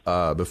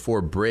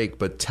before break,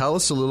 but tell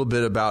us a little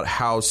bit about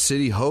how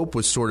City Hope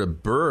was sort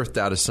of birthed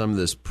out of some of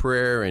this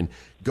prayer and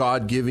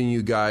God giving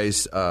you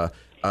guys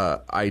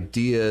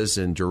ideas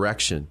and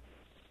direction.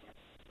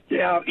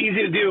 Yeah,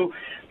 easy to do.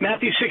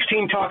 Matthew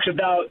 16 talks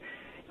about,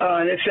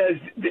 and it says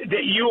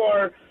that you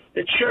are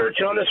the church,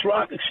 and on this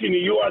rock,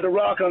 you are the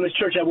rock, and on this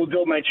church I will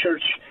build my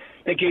church.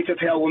 The gates of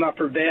hell will not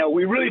prevail.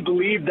 We really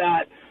believe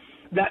that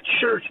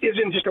church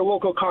isn't just a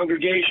local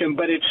congregation,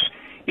 but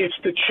it's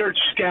the church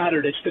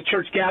scattered. It's the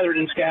church gathered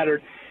and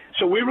scattered.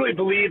 So we really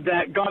believe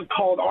that God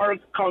called our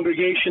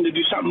congregation to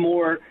do something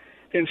more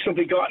than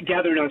simply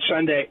gathered on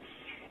Sunday.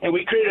 And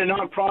we created a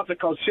nonprofit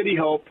called City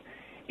Hope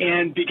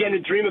and began to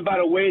dream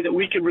about a way that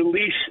we could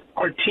release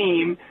our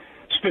team,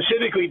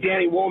 specifically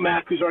Danny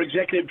Womack, who's our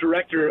executive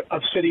director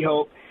of City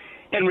Hope,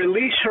 and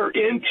release her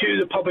into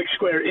the public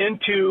square,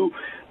 into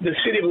the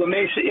city of La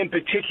Mesa in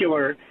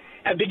particular,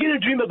 and begin to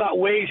dream about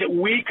ways that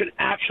we could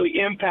actually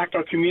impact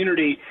our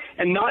community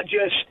and not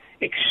just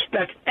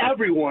expect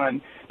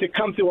everyone to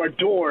come through our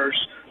doors,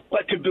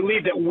 but to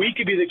believe that we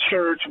could be the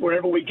church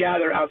wherever we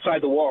gather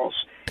outside the walls.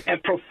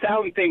 And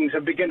profound things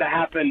have begun to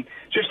happen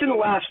just in the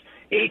last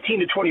 18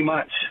 to 20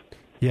 months.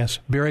 Yes,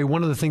 Barry,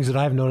 one of the things that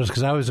I've noticed,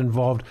 because I was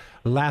involved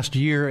last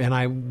year, and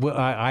I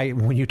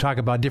when you talk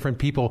about different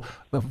people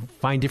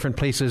find different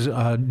places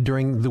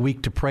during the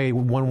week to pray,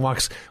 one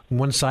walks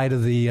one side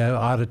of the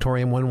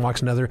auditorium, one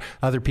walks another,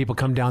 other people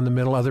come down the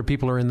middle, other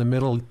people are in the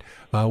middle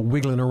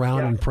wiggling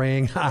around and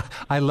praying.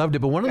 I loved it.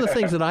 But one of the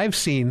things that I've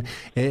seen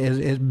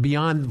is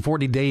beyond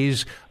 40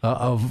 days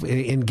of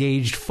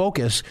engaged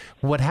focus,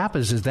 what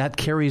happens is that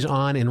carries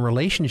on in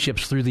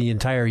relationships through the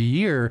entire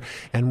year.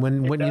 And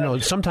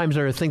when sometimes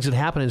there are things that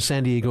happen in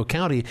San Diego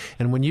County,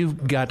 and when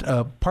you've got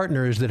partners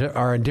that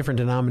are in different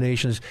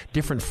denominations,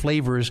 different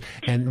flavors,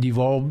 and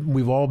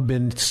we've all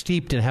been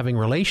steeped in having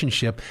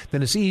relationship,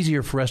 then it's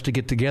easier for us to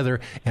get together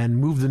and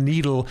move the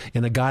needle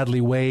in a godly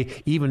way,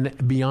 even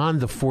beyond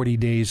the 40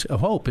 days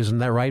of hope. Isn't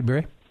that right,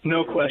 Barry?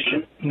 No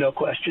question.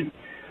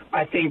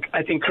 I think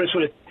Chris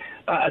would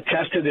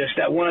attest to this,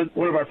 that one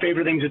of our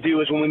favorite things to do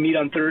is when we meet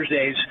on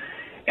Thursdays,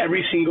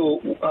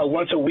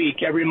 once a week,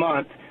 every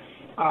month,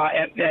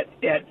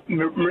 at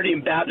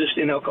Meridian Baptist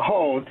in El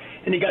Cajon,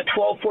 and you got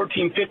 12,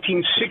 14,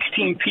 15,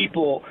 16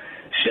 people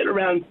sitting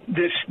around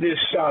this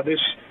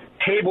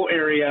table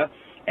area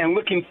and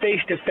looking face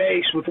to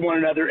face with one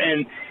another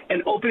and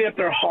opening up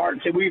their heart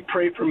and say, will you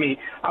pray for me?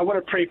 I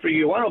want to pray for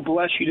you. I want to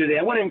bless you today.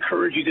 I want to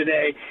encourage you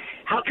today.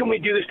 How can we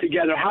do this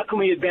together? How can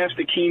we advance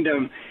the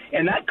kingdom?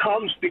 And that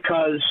comes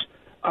because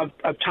of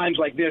times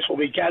like this where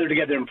we gather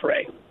together and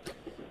pray.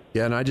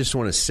 Yeah, and I just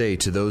want to say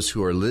to those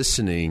who are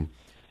listening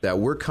that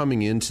we're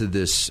coming into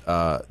this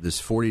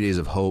 40 Days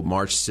of Hope,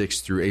 March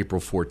 6th through April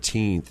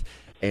 14th,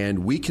 and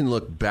we can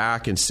look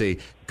back and say,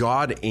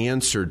 God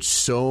answered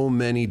so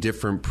many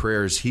different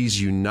prayers.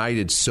 He's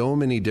united so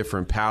many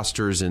different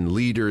pastors and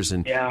leaders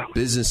and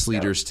business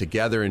leaders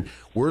together. And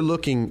we're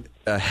looking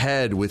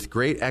ahead with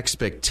great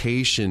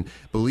expectation,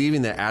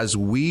 believing that as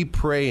we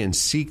pray and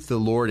seek the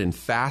Lord and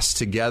fast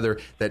together,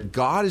 that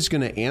God is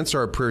going to answer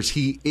our prayers.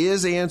 He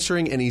is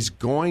answering, and He's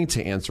going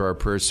to answer our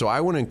prayers. So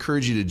I want to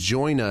encourage you to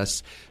join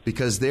us,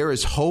 because there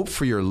is hope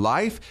for your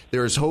life.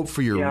 There is hope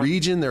for your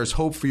region. There's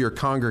hope for your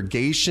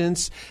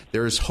congregations.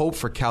 There is hope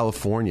for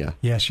California.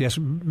 Yes.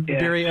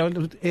 Barry, a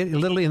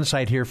little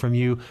insight here from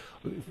you.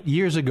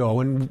 years ago,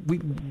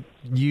 when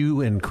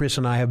you and Chris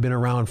and I have been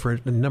around for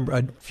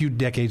a few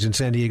decades in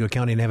San Diego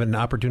County and have an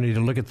opportunity to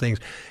look at things,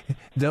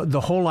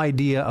 the whole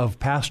idea of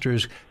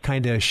pastors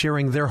kind of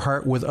sharing their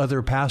heart with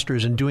other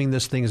pastors and doing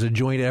this thing as a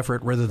joint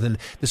effort rather than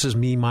this is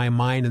me, my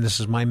mind, and this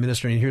is my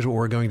ministry, and here's what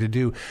we're going to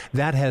do.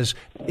 That is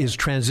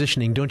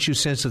transitioning. Don't you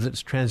sense that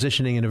it's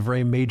transitioning in a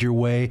very major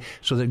way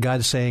so that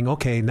God's saying,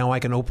 okay, now I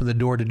can open the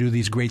door to do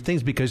these great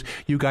things because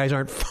you guys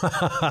aren't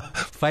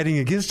fighting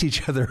against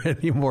each other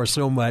anymore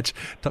so much.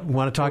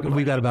 Want to talk?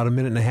 We've got about a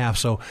minute and a half,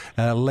 so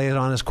lay it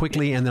on us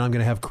quickly, and then I'm going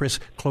to have Chris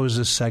close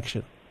this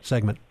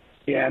segment.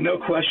 Yeah, no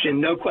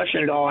question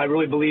at all. I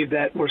really believe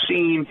that we're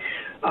seeing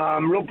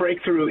real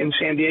breakthrough in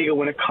San Diego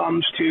when it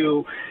comes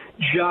to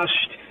just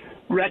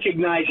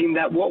recognizing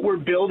that what we're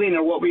building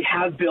or what we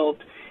have built,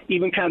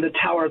 even kind of the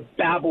Tower of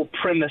Babel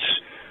premise,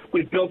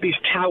 we've built these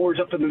towers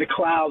up into the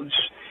clouds,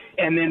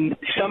 and then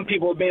some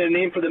people have made a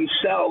name for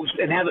themselves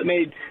and haven't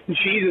made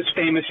Jesus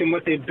famous in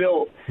what they've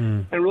built.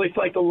 And I really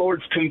feel like the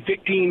Lord's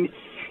convicting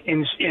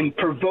and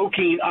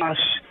provoking us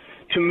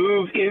to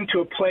move into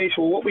a place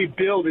where what we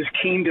build is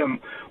kingdom.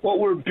 What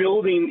we're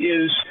building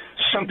is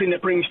something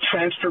that brings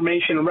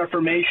transformation and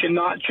reformation,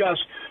 not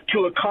just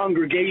to a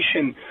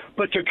congregation,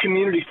 but to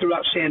communities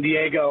throughout San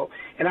Diego.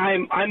 And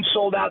I'm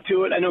sold out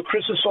to it. I know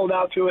Chris is sold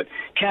out to it.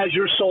 Kaz,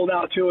 you're sold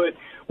out to it.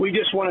 We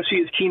just want to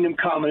see His kingdom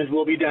come, and His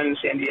will be done in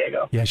San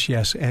Diego.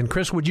 Yes. And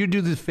Chris, would you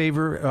do the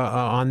favor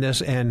on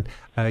this? And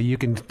you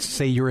can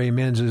say your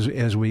amens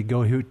as we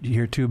go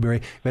here too,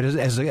 Barry. But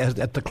as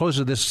at the close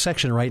of this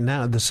section right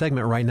now, the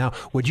segment right now,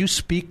 would you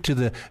speak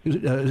to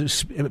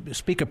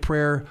speak a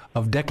prayer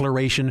of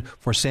declaration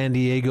for San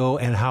Diego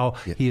and how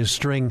He is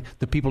stirring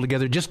the people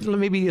together? Just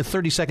maybe a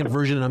 30-second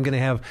version, and I'm going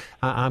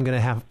to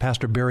have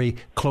Pastor Barry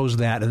close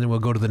that, and then we'll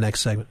go to the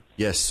next segment.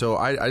 Yes. So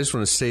I just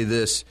want to say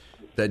this.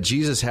 That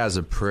Jesus has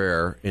a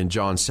prayer in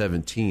John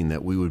 17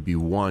 that we would be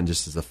one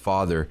just as the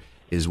Father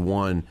is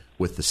one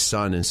with the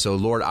Son. And so,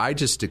 Lord, I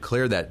just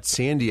declare that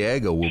San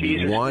Diego will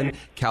be one.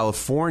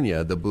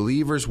 California, the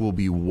believers will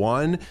be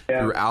one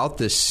throughout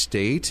this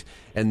state,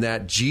 and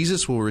that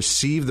Jesus will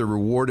receive the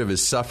reward of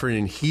His suffering,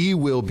 and He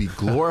will be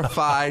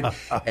glorified,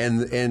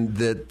 and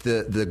that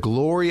the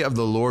glory of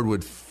the Lord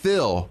would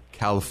fill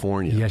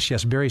California.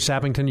 Yes. Barry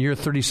Sappington, your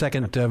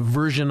 30-second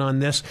version on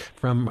this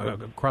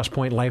from Cross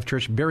Point Life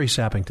Church. Barry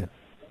Sappington.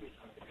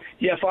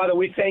 Yeah, Father,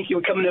 we thank you.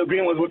 We come into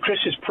agreement with what Chris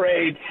has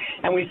prayed,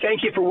 and we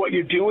thank you for what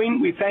you're doing.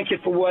 We thank you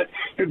for what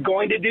you're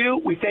going to do.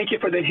 We thank you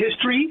for the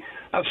history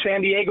of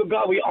San Diego,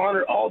 God. We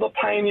honor all the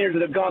pioneers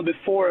that have gone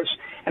before us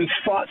and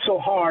fought so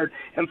hard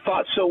and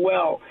fought so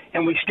well,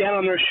 and we stand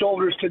on their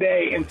shoulders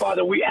today. And,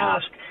 Father, we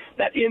ask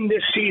that in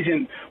this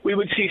season we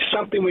would see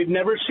something we've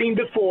never seen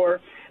before,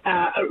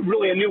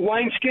 really a new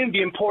wineskin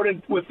be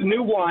imported with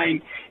new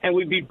wine, and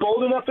we'd be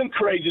bold enough and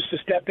courageous to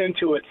step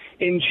into it.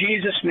 In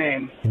Jesus'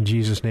 name. In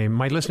Jesus' name.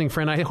 My listening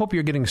friend, I hope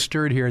you're getting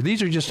stirred here.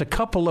 These are just a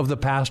couple of the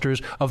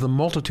pastors, of the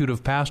multitude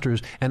of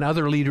pastors and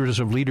other leaders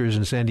of leaders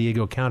in San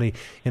Diego County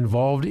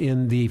involved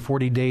in the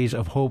 40 Days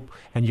of Hope,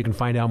 and you can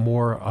find out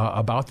more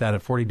about that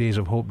at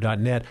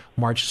 40daysofhope.net,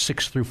 March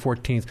 6th through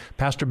 14th.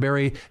 Pastor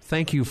Barry,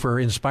 thank you for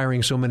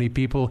inspiring so many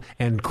people,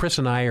 and Chris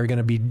and I are going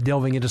to be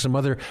delving into some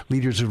other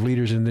leaders of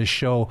leaders in this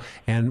show.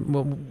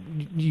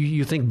 And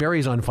you think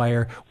Barry's on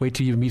fire, wait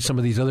till you meet some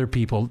of these other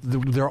people.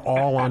 They're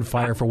all on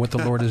fire for what the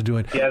Lord is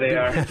doing. Yeah, they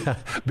are.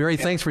 Barry,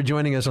 thanks for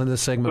joining us on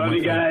this segment. Love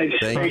you guys.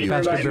 Thank you.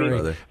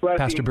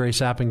 Pastor Barry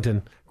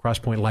Sappington, Cross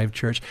Point Life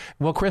Church.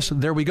 Well, Chris,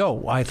 there we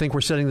go. I think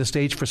we're setting the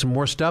stage for some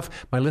more stuff.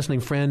 My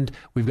listening friend,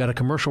 we've got a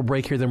commercial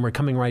break here, then we're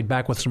coming right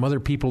back with some other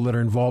people that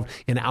are involved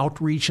in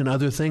outreach and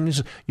other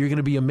things. You're going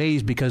to be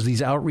amazed because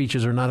these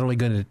outreaches are not only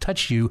going to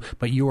touch you,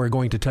 but you are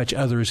going to touch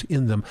others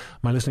in them.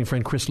 My listening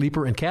friend, Chris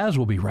Leeper, and Kaz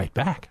will be right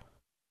back.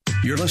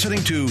 You're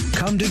listening to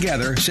Come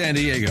Together San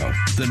Diego,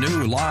 the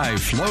new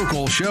live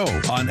local show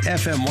on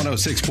FM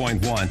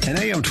 106.1 and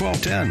AM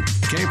 1210.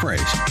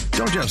 K-Praise.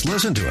 Don't just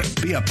listen to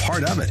it. Be a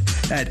part of it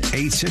at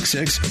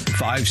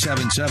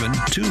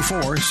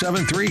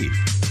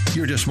 866-577-2473.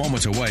 You're just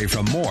moments away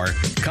from more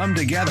Come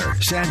Together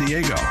San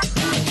Diego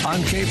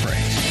on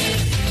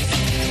K-Praise.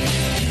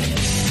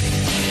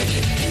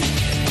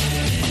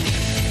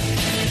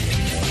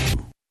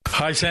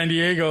 Hi, San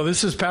Diego.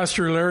 This is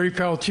Pastor Larry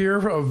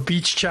Peltier of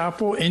Beach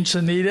Chapel,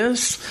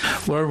 Encinitas.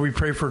 Lord, we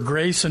pray for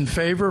grace and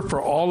favor for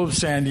all of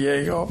San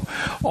Diego,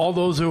 all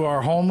those who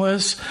are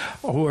homeless,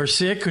 who are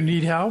sick, who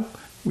need help.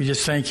 We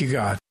just thank you,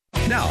 God.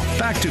 Now,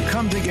 back to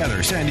Come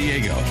Together San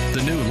Diego,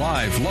 the new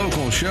live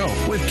local show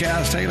with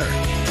Kaz Taylor,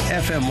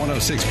 FM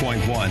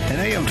 106.1 and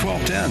AM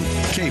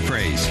 1210,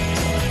 K-Praise.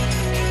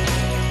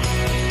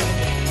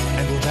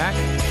 And we're back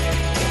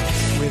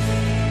with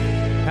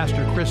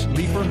Pastor Chris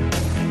Leeper,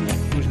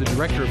 who's the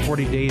director of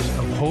 40 Days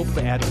of Hope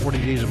at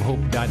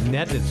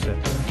 40daysofhope.net. It's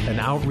an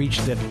outreach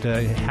that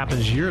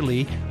happens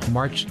yearly.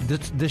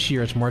 This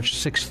year it's March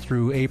 6th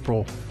through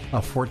April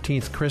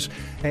 14th. Chris,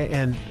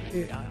 and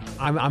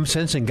I'm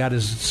sensing God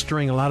is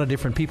stirring a lot of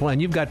different people,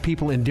 and you've got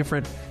people in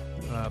different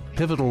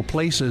pivotal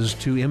places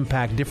to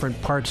impact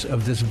different parts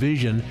of this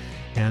vision.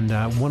 And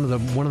one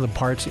of the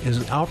parts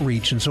is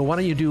outreach. And so why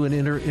don't you do an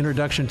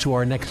introduction to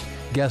our next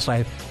guest?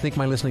 I think,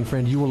 my listening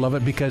friend, you will love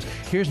it, because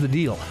here's the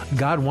deal.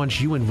 God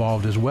wants you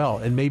involved as well,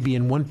 and maybe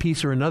in one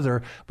piece or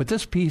another, but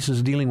this piece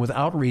is dealing with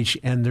outreach,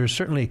 and there's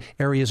certainly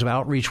areas of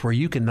outreach where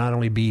you can not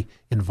only be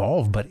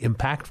involved but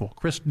impactful.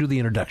 Chris, do the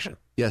introduction.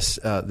 Yes,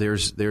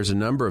 there's a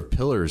number of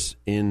pillars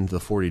in the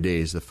 40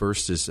 days. The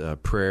first is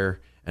prayer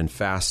and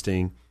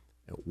fasting,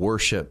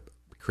 worship,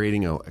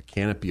 creating a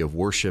canopy of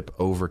worship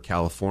over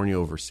California,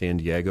 over San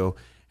Diego,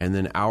 and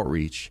then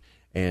outreach.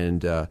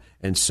 And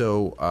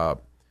so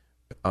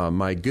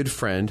my good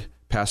friend,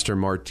 Pastor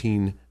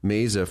Martin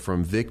Meza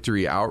from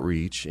Victory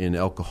Outreach in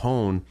El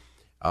Cajon,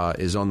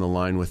 is on the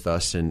line with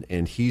us,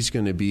 and he's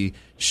going to be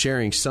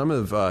sharing some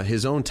of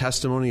his own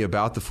testimony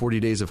about the 40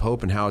 Days of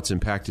Hope and how it's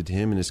impacted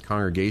him and his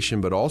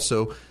congregation, but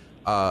also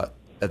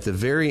at the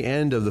very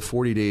end of the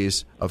 40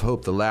 Days of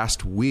Hope, the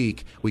last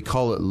week, we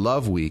call it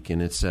Love Week,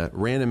 and it's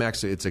random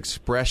acts, it's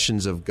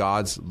expressions of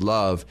God's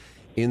love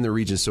in the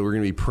region. So we're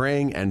going to be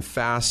praying and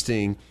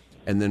fasting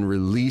and then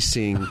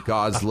releasing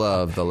God's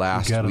love the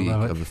last week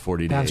of the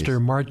 40 days. Pastor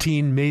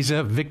Martin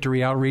Meza,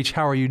 Victory Outreach.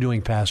 How are you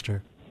doing,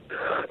 Pastor?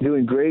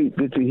 Doing great.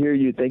 Good to hear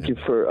you. Thank you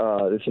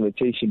for this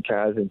invitation,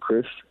 Kaz and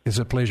Chris. It's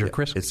a pleasure,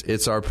 Chris.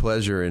 It's our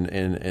pleasure.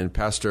 And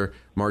Pastor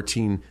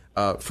Martin,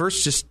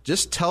 first,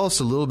 just tell us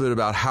a little bit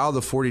about how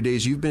the 40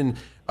 days, you've been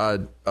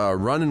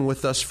running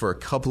with us for a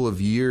couple of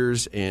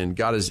years, and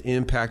God has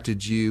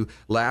impacted you.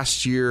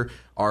 Last year,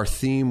 our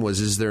theme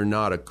was, Is There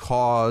Not a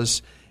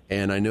Cause?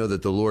 And I know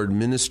that the Lord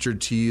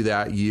ministered to you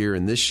that year,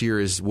 and this year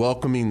is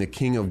welcoming the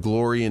King of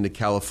Glory into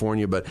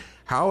California. But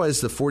how has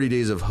the 40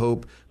 Days of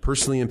Hope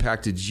personally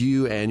impacted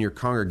you and your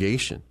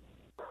congregation?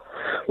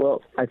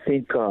 Well, I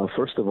think,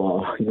 first of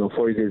all,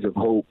 40 Days of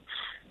Hope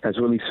has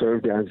really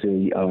served as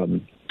a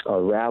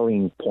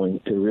rallying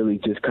point to really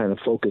just kind of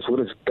focus, what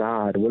does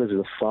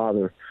the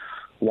Father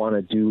want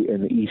to do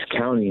in the East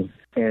County?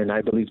 And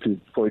I believe through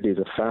 40 Days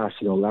of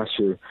Fast, last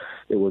year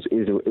it was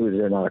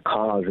There Not a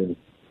Cause? And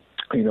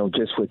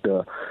just with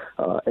the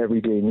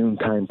everyday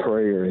noontime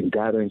prayer and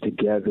gathering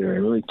together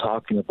and really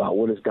talking about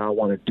what does God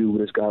want to do, what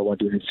does God want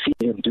to do, and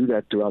see Him do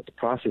that throughout the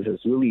process has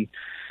really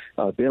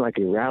been like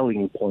a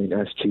rallying point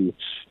as to,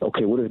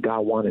 okay, what does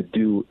God want to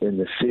do in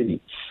the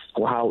city?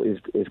 Well, how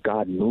is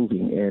God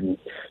moving? And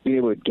being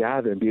able to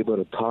gather and be able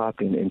to talk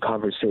and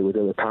conversate with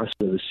other pastors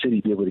of the city,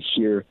 be able to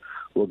hear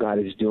what God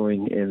is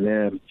doing in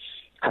them,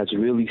 has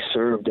really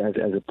served as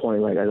a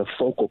point, like as a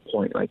focal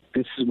point. Like,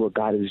 this is what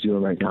God is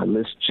doing right now.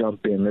 Let's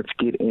jump in. Let's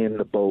get in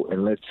the boat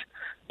and let's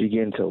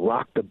begin to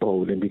rock the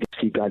boat and begin to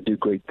see God do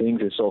great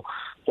things. And so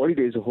 40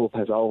 Days of Hope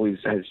has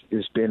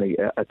been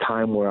a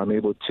time where I'm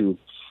able to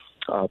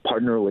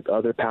partner with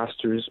other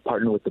pastors,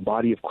 partner with the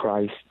body of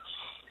Christ.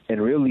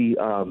 And really,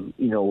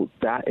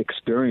 that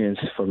experience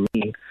for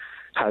me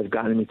has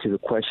gotten me to the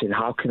question,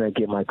 how can I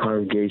get my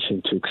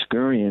congregation to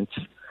experience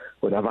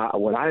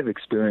what I've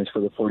experienced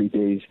for the 40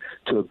 days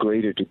to a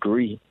greater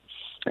degree?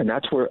 And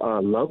that's where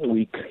Love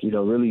Week,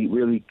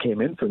 really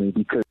came in for me,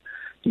 because,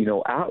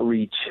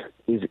 outreach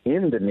is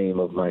in the name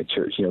of my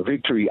church,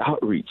 Victory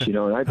Outreach,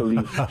 and I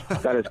believe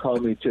God has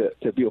called me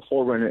to be a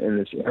forerunner in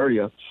this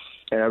area.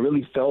 And I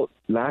really felt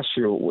last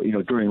year,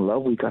 during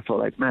Love Week, I felt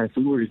like, man, if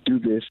we were to do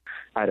this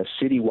at a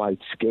citywide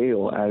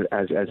scale,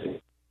 as a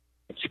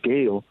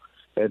scale,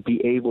 and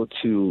be able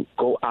to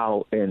go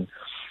out and,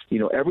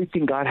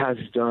 everything God has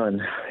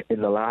done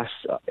in the last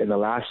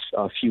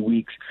few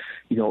weeks,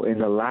 in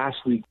the last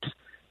week,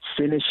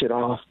 finish it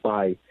off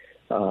by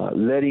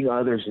letting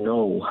others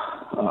know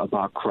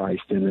about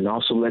Christ, and then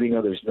also letting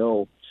others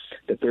know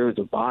that there is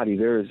a body,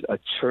 there is a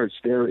church,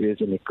 there is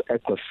an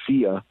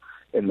ecclesia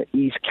in the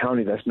East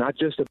County that's not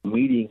just a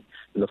meeting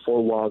in the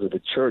four walls of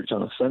the church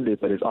on a Sunday,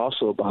 but it's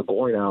also about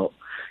going out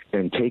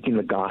and taking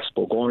the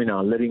gospel, going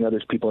out, letting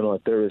others people know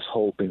that there is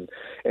hope and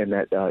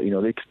that,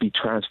 they could be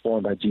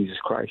transformed by Jesus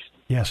Christ.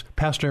 Yes.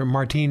 Pastor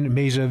Martin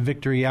Meza,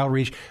 Victory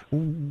Outreach,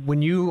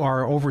 when you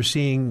are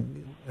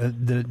overseeing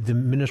the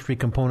ministry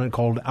component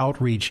called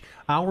outreach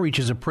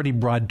is a pretty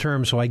broad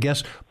term, so I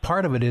guess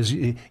part of it is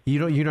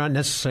you're not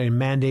necessarily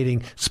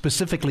mandating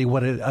specifically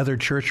what other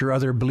church or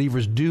other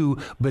believers do,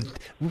 but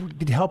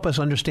help us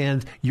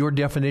understand your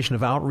definition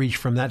of outreach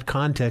from that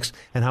context,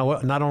 and how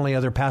not only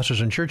other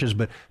pastors and churches,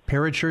 but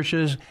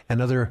parachurches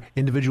and other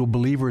individual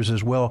believers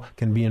as well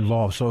can be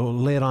involved. So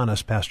lay it on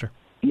us, Pastor.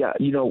 Yeah,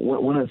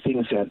 one of the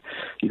things that,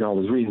 I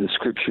was reading the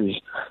scriptures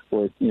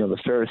where, the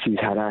Pharisees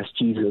had asked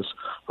Jesus,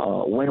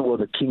 when will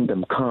the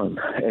kingdom come?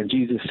 And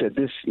Jesus said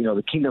this,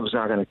 the kingdom's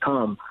not going to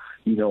come,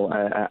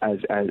 as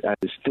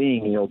this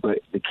thing, but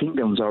the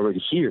kingdom's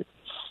already here.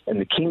 And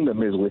the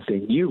kingdom is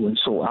within you. And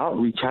so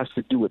outreach has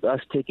to do with us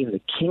taking the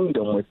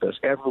kingdom with us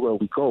everywhere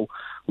we go.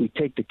 We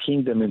take the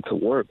kingdom into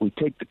work. We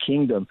take the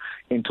kingdom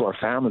into our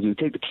families. We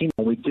take the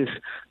kingdom. We just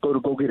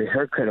go get a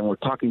haircut and we're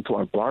talking to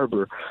our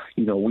barber.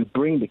 We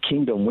bring the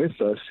kingdom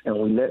with us, and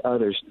we let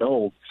others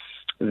know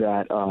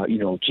that,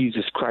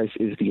 Jesus Christ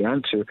is the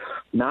answer.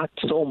 Not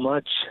so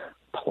much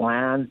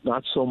plan,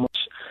 not so much,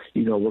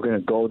 we're going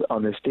to go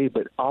on this day,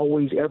 but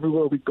always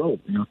everywhere we go,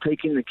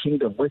 taking the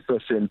kingdom with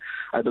us. And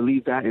I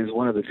believe that is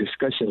one of the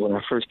discussions when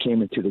I first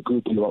came into the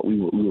group, what we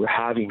were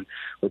having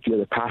with the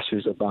other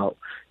pastors about,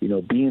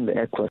 being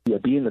the ecclesia,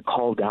 being the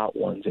called out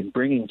ones, and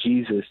bringing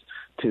Jesus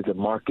to the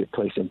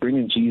marketplace and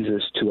bringing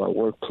Jesus to our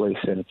workplace,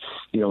 and,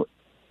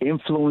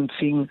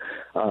 influencing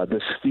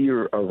the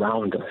sphere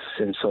around us.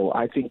 And so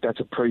I think that's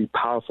a pretty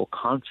powerful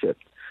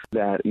concept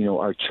that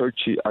our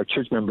church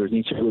members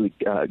need to really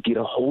get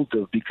a hold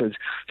of, because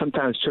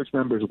sometimes church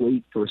members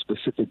wait for a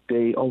specific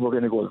day. Oh, we're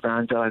going to go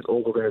evangelize.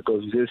 Oh, we're going to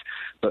go do this.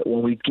 But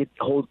when we get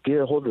a hold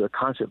of the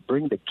concept,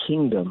 bring the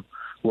kingdom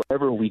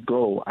wherever we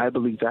go, I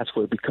believe that's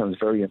where it becomes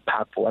very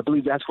impactful. I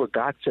believe that's where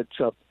God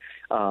sets up,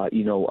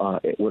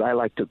 what I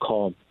like to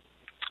call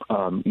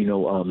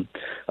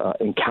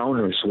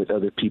encounters with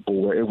other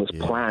people, where it was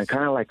planned,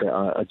 kind of like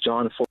a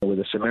John 4 with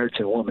a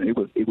Samaritan woman. It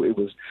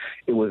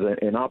was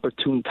an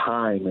opportune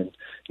time, and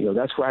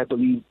that's where I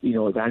believe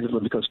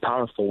evangelism becomes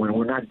powerful, when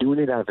we're not doing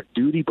it out of a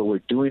duty, but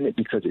we're doing it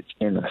because it's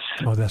in us.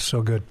 Oh, that's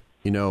so good.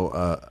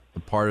 A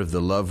part of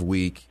the Love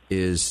Week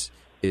is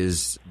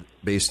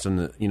based on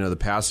the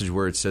passage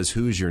where it says,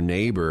 "Who's your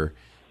neighbor?"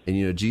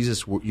 And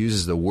Jesus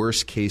uses the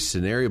worst case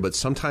scenario, but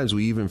sometimes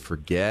we even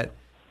forget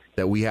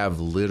that we have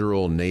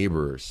literal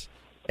neighbors.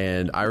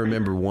 And I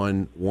remember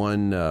one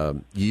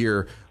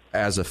year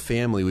as a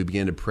family, we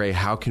began to pray,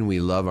 how can we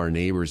love our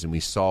neighbors? And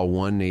we saw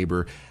one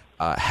neighbor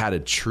had a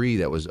tree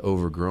that was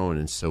overgrown,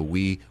 and so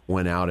we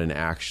went out and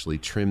actually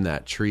trimmed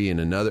that tree.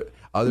 And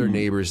other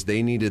neighbors,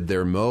 they needed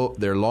their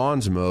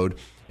lawns mowed,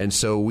 and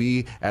so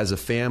we as a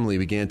family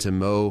began to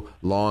mow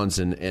lawns.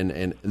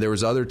 And there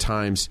was other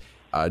times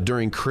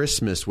during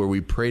Christmas where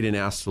we prayed and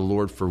asked the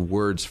Lord for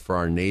words for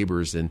our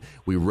neighbors, and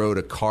we wrote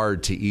a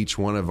card to each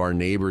one of our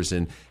neighbors,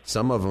 and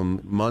some of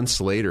them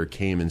months later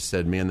came and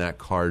said, man, that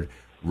card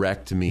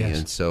wrecked me. Yes.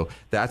 And so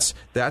that's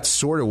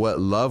sort of what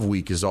Love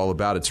Week is all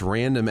about. It's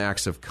random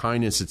acts of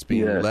kindness. It's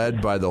being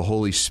led by the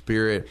Holy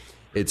Spirit.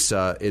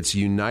 It's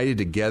united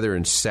together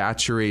and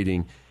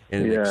saturating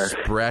an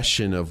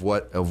expression of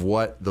what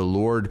the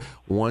Lord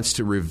wants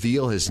to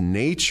reveal His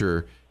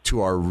nature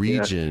to our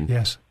region.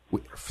 Yes.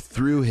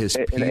 Through His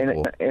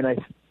people.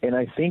 And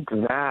I think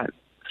that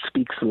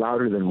speaks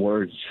louder than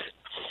words.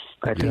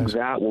 I think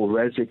that will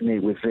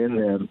resonate within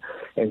them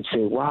and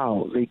say,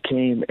 wow, they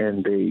came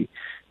and they,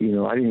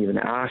 I didn't even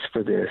ask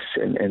for this,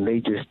 and they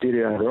just did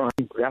it on their own. I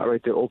think that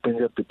right there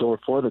opens up the door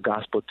for the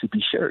gospel to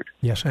be shared.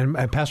 Yes, and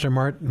Pastor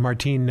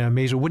Martine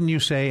Mazel, wouldn't you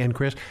say, and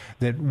Chris,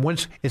 that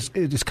once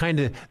it's kind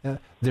of,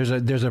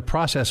 there's a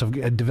process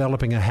of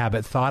developing a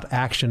habit, thought,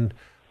 action,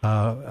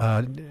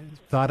 and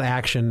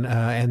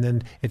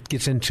then it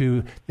gets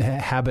into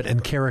habit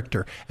and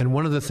character. And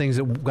one of the things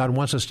that God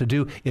wants us to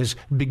do is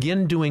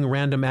begin doing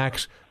random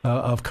acts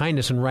of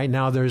kindness. And right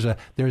now there's a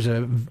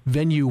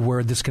venue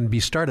where this can be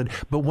started.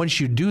 But once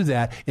you do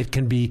that, it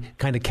can be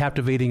kind of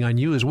captivating on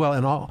you as well.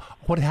 And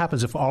what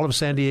happens if all of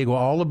San Diego,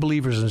 all the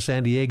believers in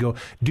San Diego,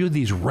 do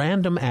these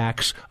random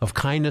acts of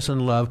kindness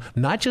and love,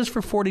 not just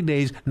for 40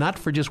 days, not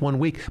for just 1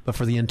 week, but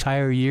for the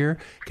entire year?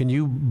 Can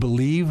you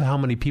believe how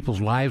many people's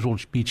lives will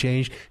be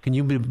changed? Can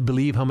you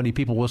believe how many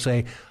people will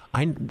say,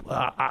 I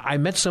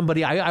met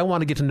somebody, I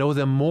want to get to know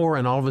them more,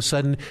 and all of a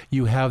sudden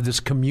you have this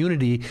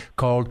community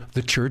called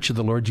the Church of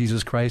the Lord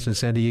Jesus Christ in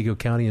San Diego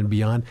County and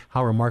beyond.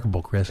 How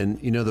remarkable, Chris. And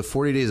the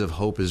 40 Days of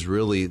Hope is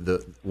really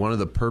one of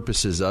the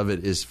purposes of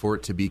it is for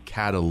it to be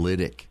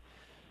catalytic.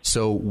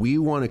 So we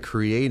want to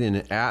create an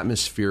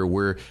atmosphere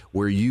where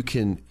you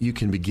can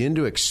begin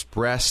to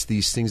express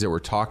these things that we're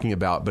talking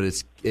about, but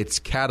it's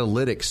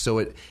catalytic, so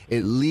it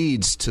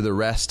leads to the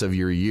rest of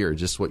your year,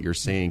 just what you're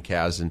saying,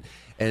 Kaz.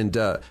 And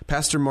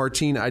Pastor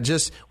Martine,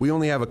 we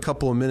only have a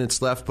couple of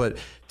minutes left, but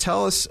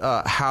tell us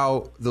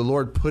how the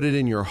Lord put it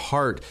in your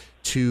heart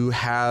to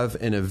have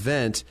an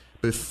event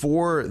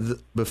before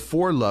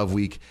Love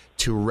Week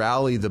to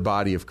rally the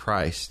body of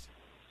Christ.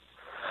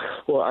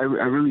 Well, I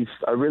really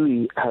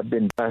have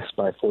been blessed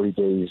by 40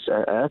 days.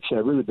 I've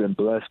really been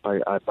blessed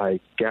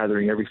by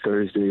gathering every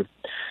Thursday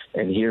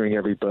and hearing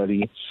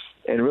everybody.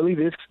 And really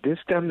this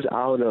stems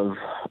out of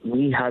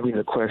me having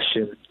the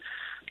question,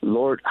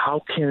 Lord,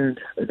 how can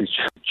the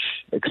church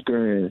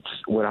experience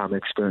what I'm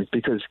experiencing?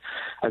 Because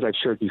as I've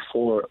shared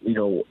before,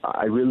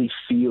 I really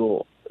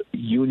feel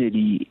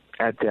unity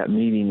at that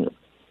meeting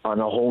on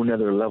a whole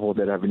nother level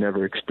that I've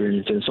never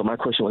experienced. And so my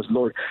question was,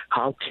 Lord,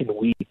 how can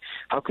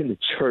the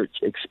church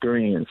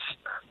experience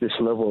this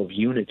level of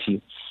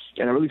unity?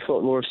 And I really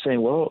felt Lord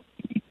saying, well,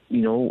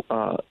 you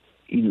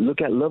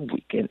look at Love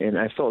Week, and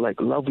I felt like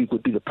Love Week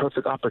would be the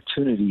perfect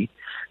opportunity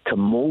to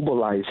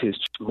mobilize his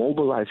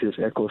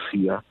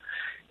ecclesia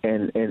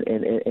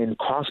and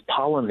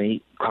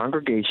cross-pollinate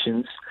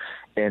congregations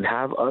and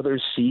have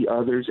others see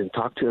others and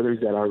talk to others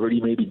that are already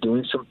maybe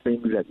doing some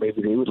things that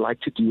maybe they would like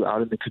to do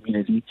out in the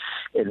community,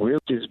 and really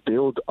just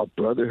build a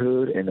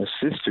brotherhood and a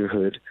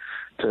sisterhood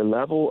to a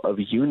level of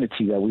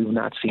unity that we've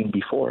not seen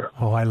before.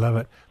 Oh, I love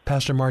it.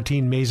 Pastor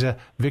Martin Meza,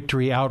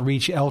 Victory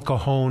Outreach, El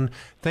Cajon.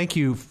 Thank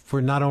you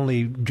for not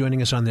only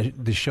joining us on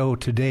the show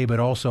today, but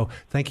also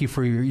thank you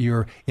for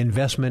your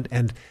investment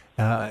and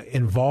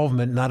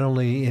involvement not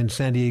only in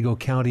San Diego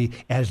County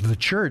as the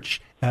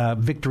church,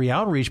 Victory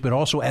Outreach, but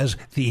also as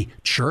the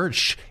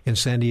church in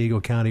San Diego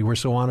County. We're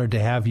so honored to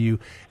have you.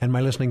 And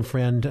my listening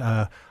friend,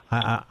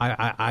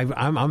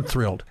 I'm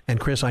thrilled. And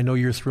Chris, I know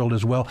you're thrilled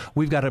as well.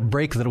 We've got a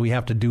break that we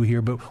have to do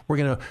here, but we're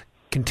going to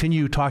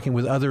continue talking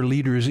with other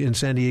leaders in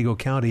San Diego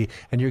County,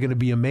 and you're going to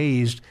be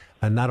amazed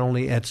not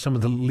only at some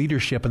of the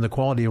leadership and the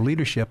quality of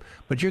leadership,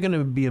 but you're going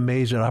to be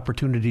amazed at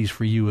opportunities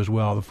for you as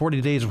well. The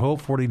 40 Days of Hope,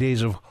 40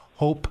 Days of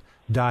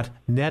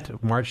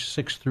Hope.net, March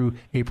 6th through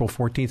April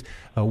 14th.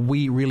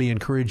 We really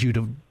encourage you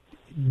to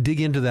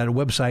dig into that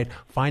website,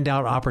 find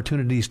out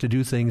opportunities to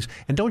do things,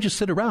 and don't just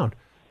sit around.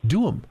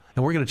 Do them.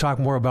 And we're going to talk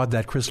more about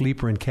that, Chris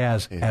Leeper and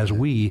Kaz, as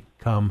we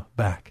come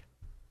back.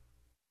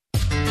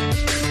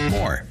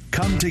 More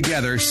Come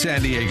Together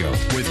San Diego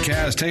with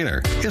Kaz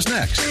Taylor is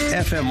next.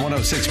 FM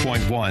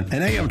 106.1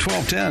 and AM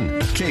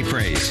 1210.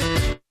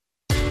 K-Praise.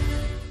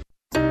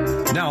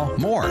 Now,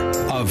 more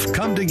of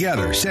Come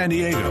Together San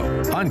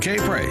Diego on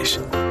K-Praise.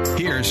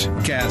 Here's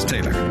Kaz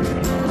Taylor.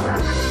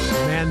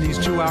 Man, these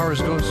 2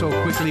 hours go so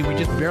quickly. We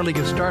just barely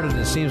get started,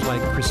 it seems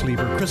like. Chris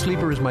Leeper. Chris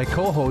Leeper is my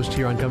co-host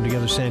here on Come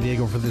Together San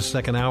Diego for this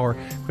second hour.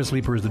 Chris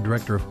Leeper is the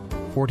director of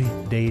 40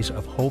 Days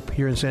of Hope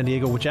here in San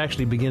Diego, which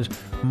actually begins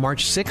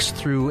March 6th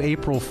through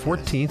April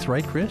 14th,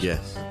 right, Chris?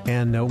 Yes.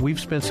 And we've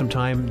spent some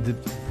time, the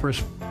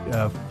first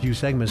few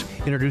segments,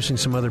 introducing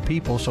some other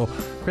people. So,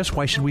 Chris,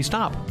 why should we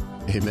stop?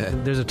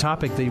 Amen. There's a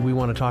topic that we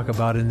want to talk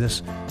about in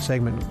this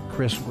segment,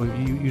 Chris.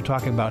 You're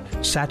talking about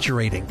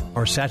saturating,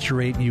 or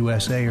saturate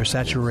USA, or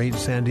saturate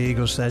San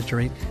Diego,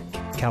 saturate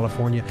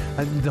California.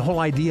 The whole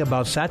idea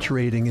about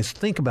saturating is,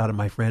 think about it,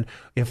 my friend.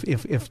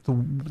 If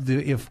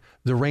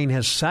the rain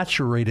has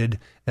saturated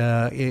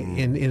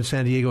in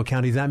San Diego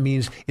County, that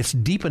means it's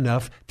deep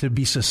enough to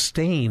be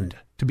sustained.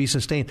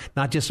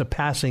 Not just a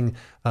passing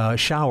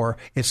shower.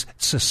 It's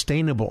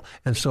sustainable.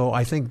 And so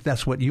I think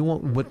that's what you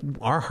want, what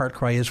our heart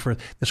cry is for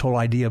this whole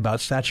idea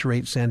about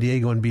saturate San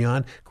Diego and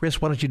beyond.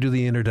 Chris, why don't you do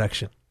the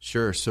introduction?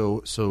 Sure.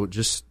 So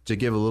just to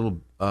give a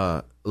little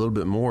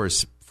bit more,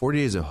 40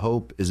 Days of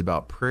Hope is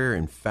about prayer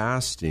and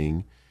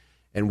fasting.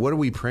 And what are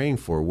we praying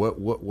for?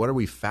 What are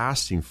we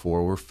fasting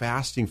for? We're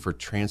fasting for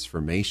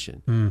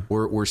transformation.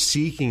 We're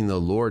seeking the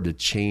Lord to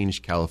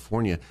change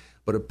California.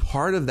 But a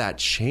part of that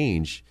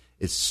change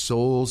is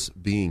souls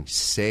being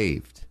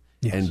saved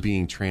and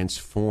being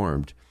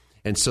transformed.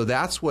 And so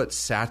that's what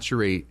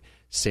Saturate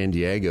San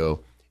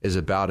Diego is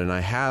about. And I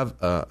have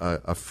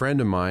a friend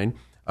of mine,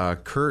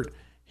 Kurt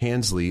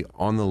Hansley,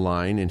 on the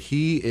line, and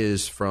he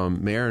is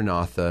from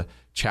Maranatha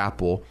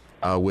Chapel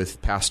with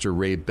Pastor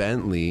Ray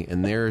Bentley.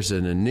 And there's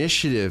an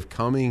initiative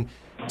coming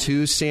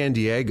to San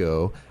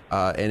Diego,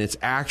 and it's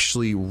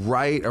actually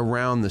right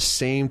around the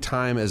same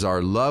time as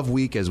our Love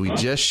Week, as we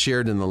just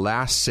shared in the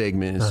last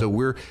segment. And so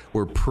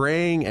we're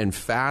praying and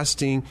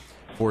fasting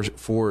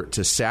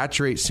to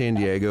saturate San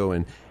Diego.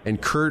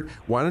 And Kurt,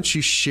 why don't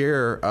you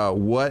share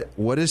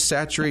what is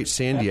Saturate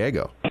San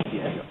Diego?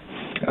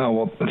 Oh,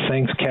 well,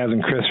 thanks, Kaz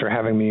and Chris, for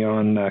having me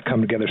on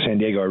Come Together San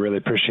Diego. I really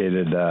appreciate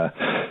it.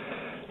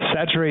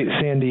 Saturate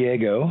San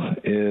Diego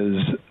is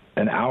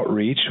an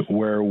outreach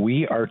where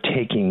we are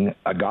taking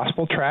a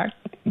gospel tract,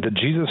 the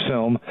Jesus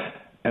film,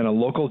 and a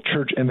local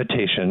church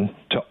invitation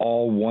to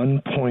all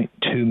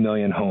 1.2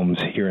 million homes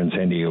here in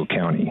San Diego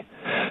County.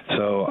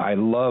 So I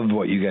love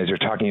what you guys are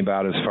talking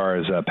about as far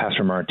as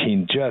Pastor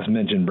Martin just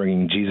mentioned,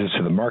 bringing Jesus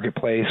to the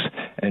marketplace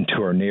and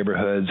to our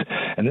neighborhoods.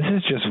 And this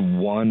is just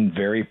one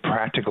very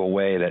practical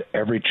way that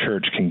every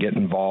church can get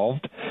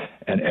involved,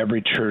 and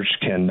every church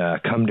can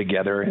come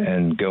together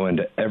and go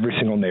into every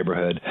single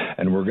neighborhood.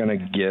 And we're going to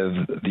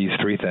give these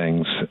three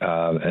things,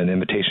 an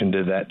invitation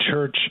to that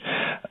church,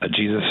 a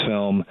Jesus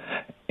film,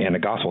 and a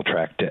gospel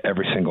tract to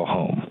every single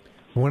home.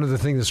 One of the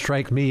things that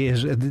strike me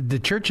is the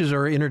churches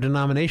are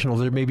interdenominational.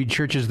 There may be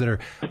churches that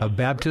are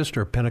Baptist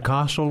or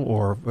Pentecostal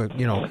or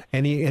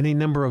any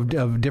number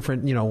of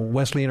different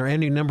Wesleyan or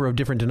any number of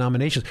different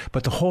denominations.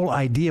 But the whole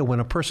idea, when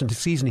a person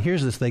sees and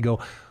hears this, they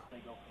go,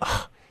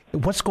 oh,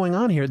 what's going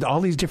on here?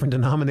 All these different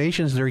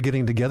denominations that are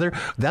getting together,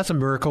 that's a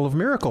miracle of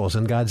miracles.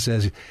 And God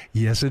says,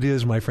 yes, it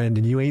is, my friend,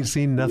 and you ain't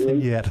seen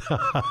nothing yet.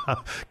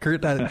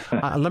 Kurt,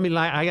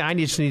 I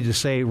just need to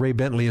say Ray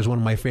Bentley is one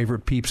of my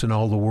favorite peeps in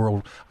all the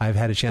world. I've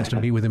had a chance to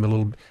meet with him a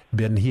little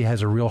bit, and he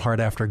has a real heart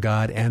after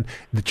God and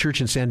the church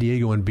in San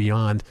Diego and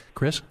beyond.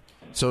 Chris?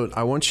 So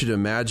I want you to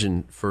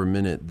imagine for a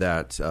minute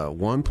that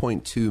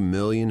 1.2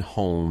 million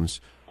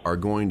homes are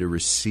going to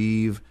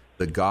receive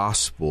the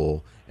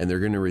gospel, and they're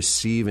going to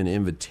receive an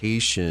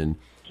invitation.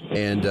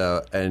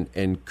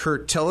 And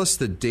Kurt, tell us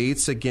the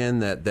dates again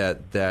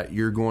that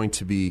we're going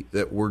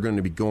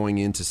to be going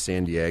into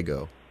San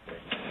Diego.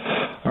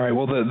 All right.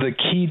 Well, the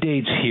key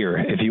dates here,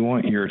 if you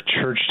want your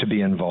church to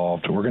be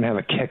involved, we're going to have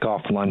a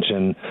kickoff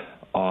luncheon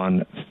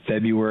on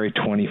February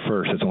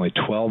 21st. It's only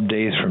 12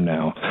 days from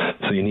now.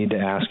 So you need to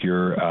ask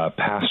your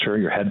pastor,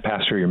 your head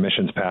pastor, your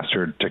missions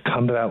pastor to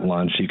come to that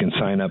lunch. You can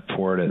sign up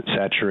for it at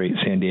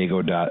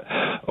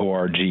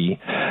saturatesandiego.org.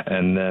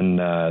 And then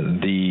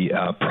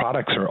the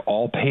products are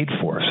all paid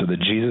for. So the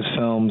Jesus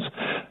films,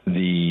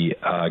 the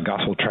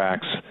gospel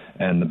tracts,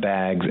 and the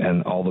bags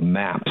and all the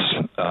maps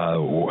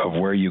of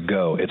where you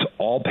go. It's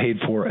all paid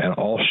for and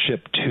all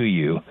shipped to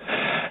you.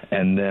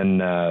 And then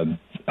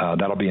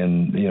that'll be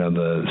in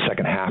the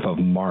second half of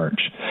March.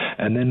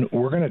 And then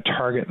we're going to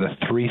target the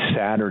 3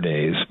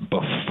 Saturdays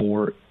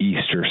before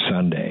Easter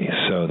Sunday.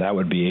 So that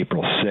would be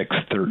April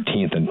 6th,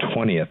 13th, and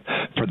 20th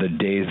for the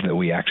days that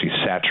we actually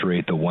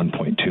saturate the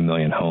 1.2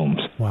 million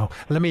homes. Wow.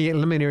 Let me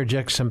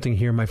interject something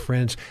here, my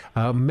friends.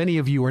 Many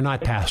of you are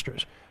not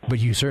pastors, but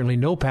you certainly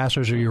know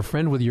pastors or you're a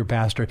friend with your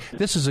pastor.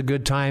 This is a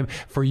good time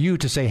for you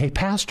to say, hey,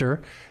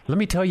 pastor, let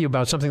me tell you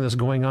about something that's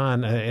going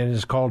on, and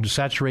it's called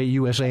Saturate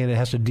USA, and it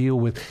has to deal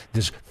with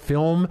this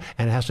film,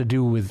 and it has to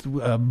do with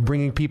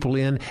bringing people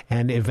in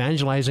and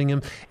evangelizing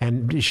them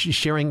and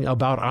sharing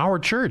about our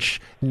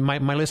church. My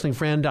listening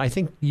friend, I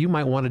think you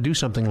might want to do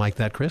something like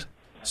that, Chris.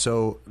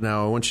 So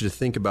now I want you to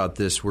think about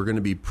this. We're going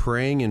to be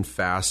praying and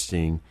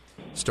fasting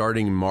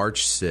starting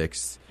March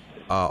 6th.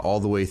 All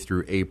the way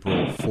through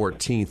April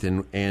 14th,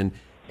 and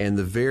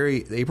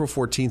the April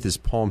 14th is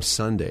Palm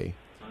Sunday,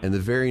 and the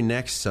very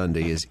next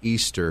Sunday is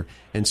Easter.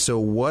 And so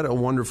what a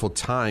wonderful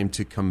time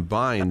to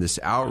combine this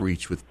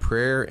outreach with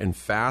prayer and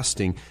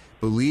fasting,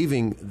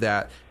 believing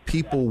that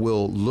people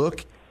will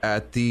look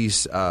at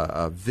these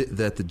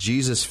that the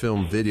Jesus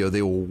film video,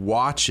 they will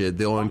watch it,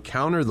 they'll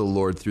encounter the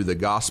Lord through the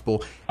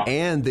gospel,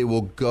 and they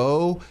will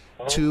go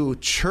to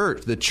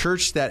church, the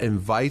church that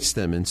invites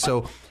them. And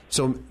so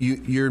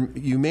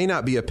you may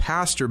not be a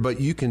pastor, but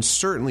you can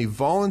certainly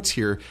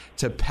volunteer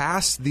to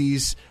pass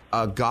these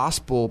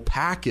gospel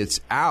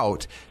packets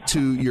out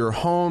to your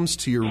homes,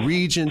 to your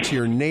region, to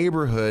your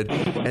neighborhood,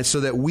 and so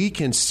that we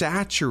can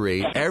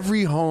saturate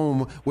every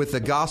home with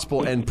the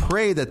gospel and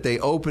pray that they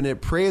open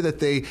it, pray that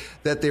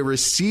they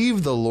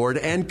receive the Lord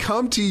and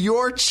come to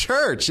your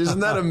church. Isn't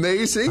that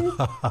amazing?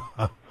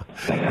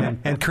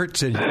 And Kurt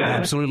said,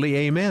 absolutely,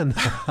 amen.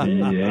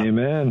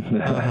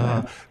 Amen.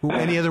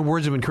 Any other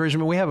words of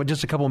encouragement? We have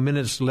just a couple of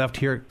minutes left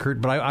here,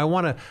 Kurt, but I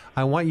want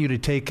you to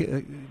take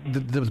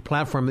the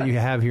platform that you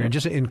have here and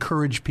just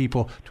encourage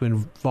people to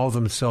involve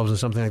themselves in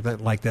something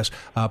like this.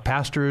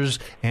 Pastors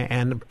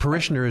and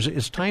parishioners,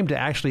 it's time to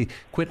actually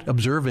quit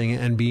observing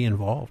and be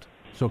involved.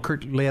 So,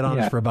 Kurt, lay it on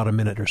us for about a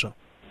minute or so.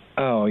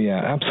 Oh, yeah,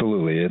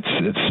 absolutely. It's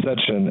such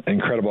an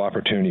incredible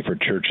opportunity for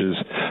churches.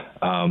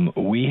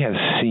 We have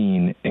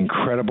seen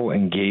incredible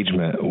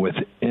engagement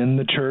within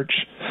the church,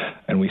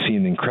 and we've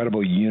seen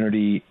incredible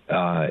unity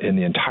in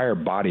the entire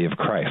body of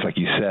Christ. Like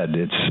you said,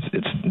 it's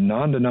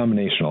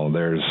non-denominational.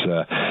 There's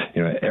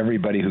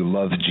everybody who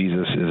loves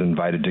Jesus is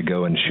invited to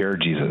go and share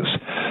Jesus.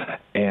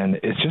 And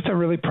it's just a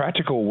really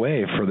practical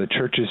way for the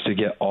churches to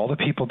get all the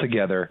people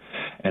together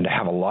and to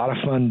have a lot of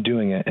fun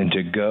doing it, and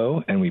to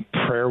go and we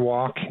prayer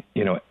walk,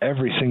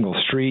 every single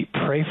street,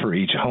 pray for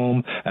each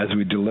home as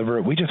we deliver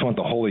it. We just want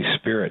the Holy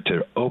Spirit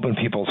to open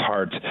people's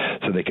hearts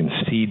so they can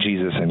see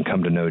Jesus and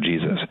come to know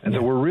Jesus. And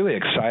so we're really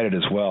excited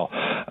as well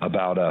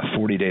about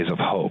 40 Days of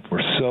Hope.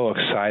 We're so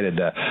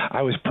excited.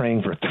 I was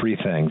praying for 3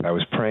 things. I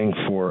was praying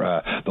for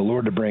the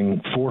Lord to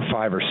bring 400,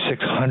 500, or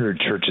 600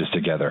 churches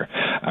together.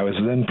 I was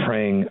then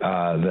praying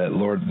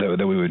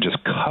that we would just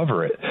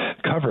cover it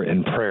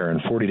in prayer,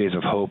 and 40 Days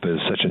of Hope is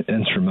such an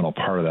instrumental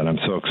part of that. I'm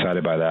so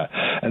excited by that.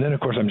 And then, of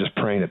course, I'm just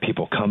praying that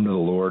people come to the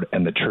Lord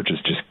and the churches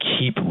just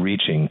keep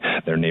reaching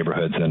their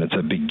neighborhoods, and it's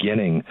a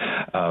beginning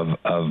of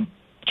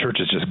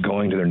churches just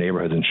going to their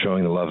neighborhoods and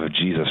showing the love of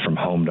Jesus from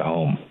home to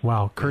home.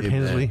 Wow, Kurt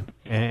Hensley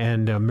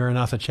and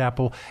Maranatha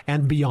Chapel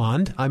and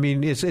beyond. I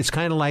mean, it's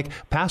kind of like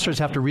pastors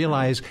have to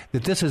realize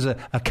that this is a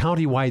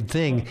county-wide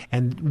thing,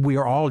 and we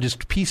are all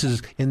just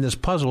pieces in this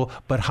puzzle,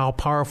 but how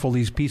powerful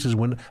these pieces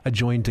when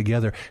joined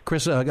together.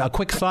 Chris, a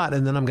quick thought,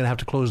 and then I'm going to have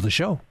to close the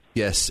show.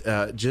 Yes,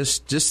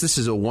 just this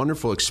is a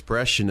wonderful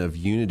expression of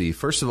unity.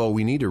 First of all,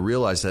 we need to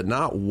realize that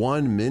not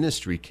one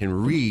ministry can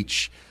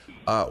reach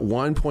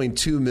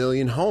 1.2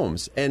 million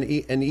homes. And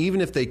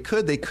even if they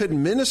could, they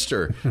couldn't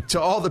minister to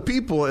all the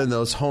people in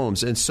those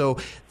homes. And so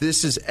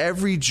this is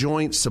every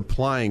joint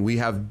supplying. We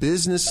have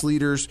business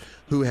leaders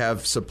who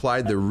have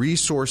supplied the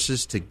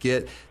resources to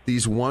get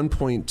these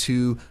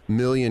 1.2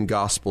 million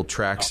gospel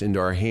tracts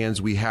into our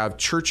hands. We have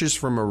churches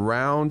from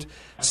around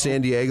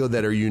San Diego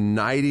that are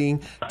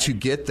uniting to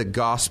get the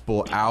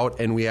gospel out.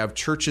 And we have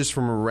churches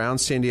from around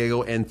San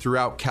Diego and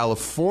throughout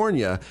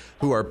California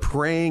who are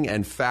praying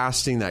and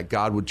fasting that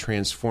God would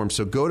transform.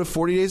 So go to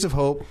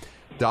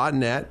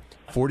 40daysofhope.net.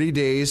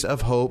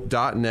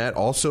 40daysofhope.net.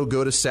 Also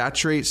go to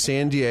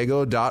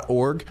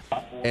saturatesandiego.org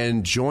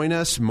and join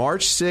us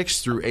March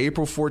 6th through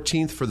April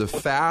 14th for the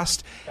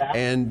fast.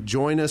 And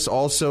join us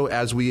also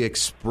as we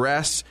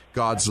express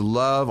God's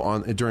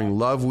love during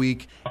Love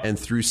Week and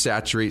through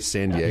Saturate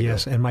San Diego.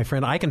 Yes, and my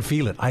friend, I can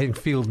feel it. I can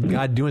feel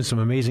God doing some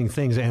amazing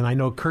things, and I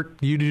know, Kurt,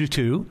 you do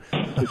too.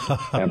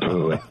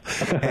 Absolutely.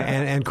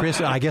 and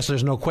Chris, I guess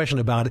there's no question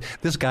about it.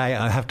 This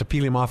guy, I have to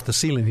peel him off the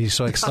ceiling. He's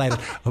so excited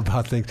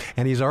about things,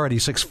 and he's already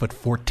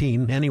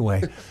 6'14"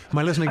 anyway.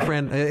 My listening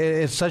friend,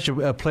 it's such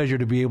a pleasure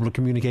to be able to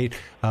communicate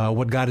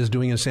what God is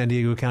doing in San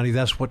Diego County.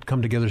 That's what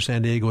Come Together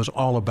San Diego is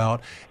all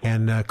about.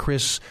 And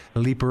Chris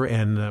Leeper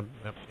and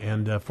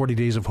 40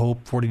 Days of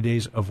Hope,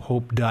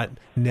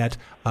 40daysofhope.net.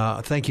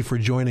 Thank you for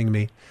joining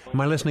me.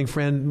 My listening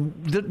friend,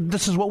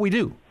 this is what we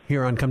do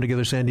here on Come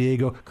Together San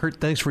Diego. Kurt,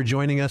 thanks for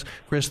joining us.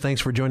 Chris,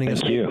 thanks for joining us.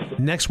 Thank you.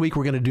 Next week,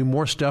 we're going to do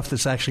more stuff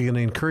that's actually going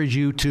to encourage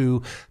you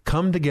to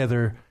come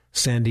together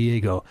San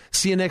Diego.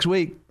 See you next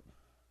week.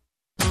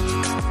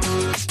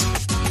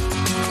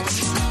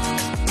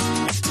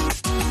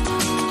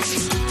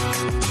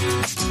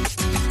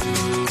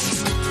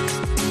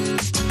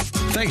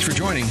 Thanks for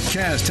joining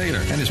Kaz Taylor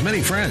and his many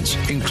friends,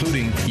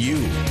 including you,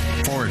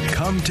 for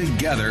Come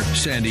Together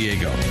San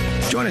Diego.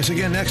 Join us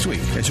again next week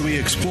as we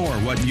explore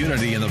what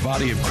unity in the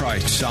body of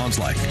Christ sounds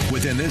like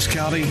within this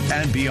county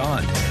and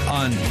beyond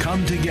on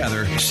Come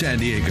Together San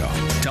Diego.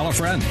 Tell a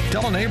friend,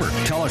 tell a neighbor,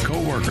 tell a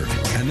coworker,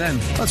 and then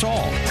let's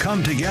all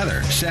come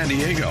together San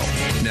Diego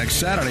next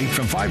Saturday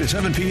from 5 to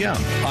 7 p.m.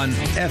 on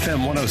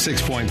FM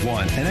 106.1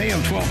 and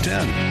AM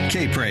 1210.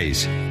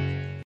 K-Praise.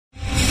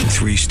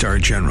 3-star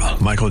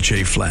General Michael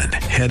J. Flynn,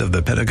 head of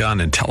the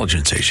Pentagon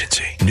Intelligence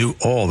Agency, knew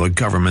all the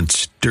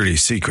government's dirty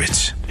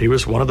secrets. He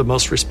was one of the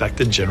most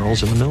respected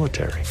generals in the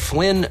military.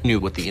 Flynn knew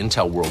what the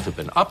intel world had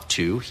been up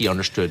to. He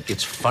understood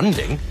its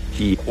funding.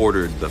 He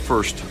ordered the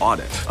first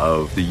audit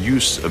of the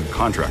use of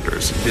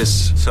contractors.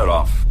 This set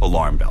off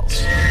alarm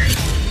bells.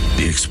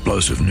 The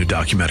explosive new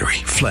documentary,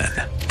 Flynn,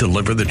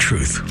 Deliver the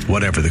Truth,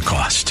 Whatever the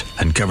Cost,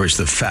 uncovers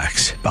the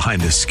facts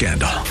behind this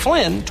scandal.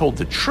 Flynn told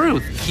the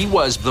truth. He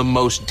was the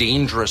most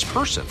dangerous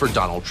person for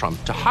Donald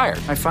Trump to hire.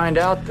 I find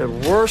out the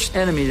worst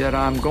enemy that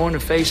I'm going to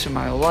face in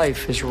my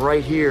life is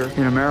right here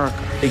in America.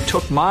 They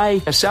took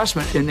my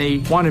assessment and they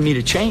wanted me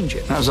to change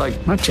it. And I was like,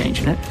 I'm not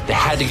changing it. They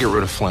had to get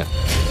rid of Flynn.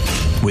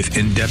 With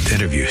in-depth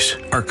interviews,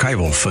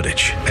 archival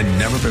footage, and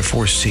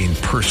never-before-seen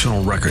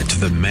personal records of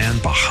the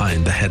man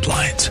behind the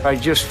headlines. I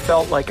just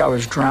felt like I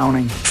was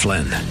drowning.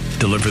 Flynn,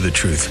 Deliver the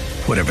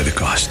Truth, Whatever the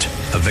Cost.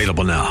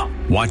 Available now.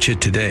 Watch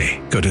it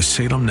today. Go to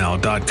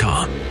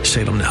salemnow.com.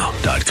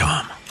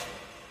 salemnow.com.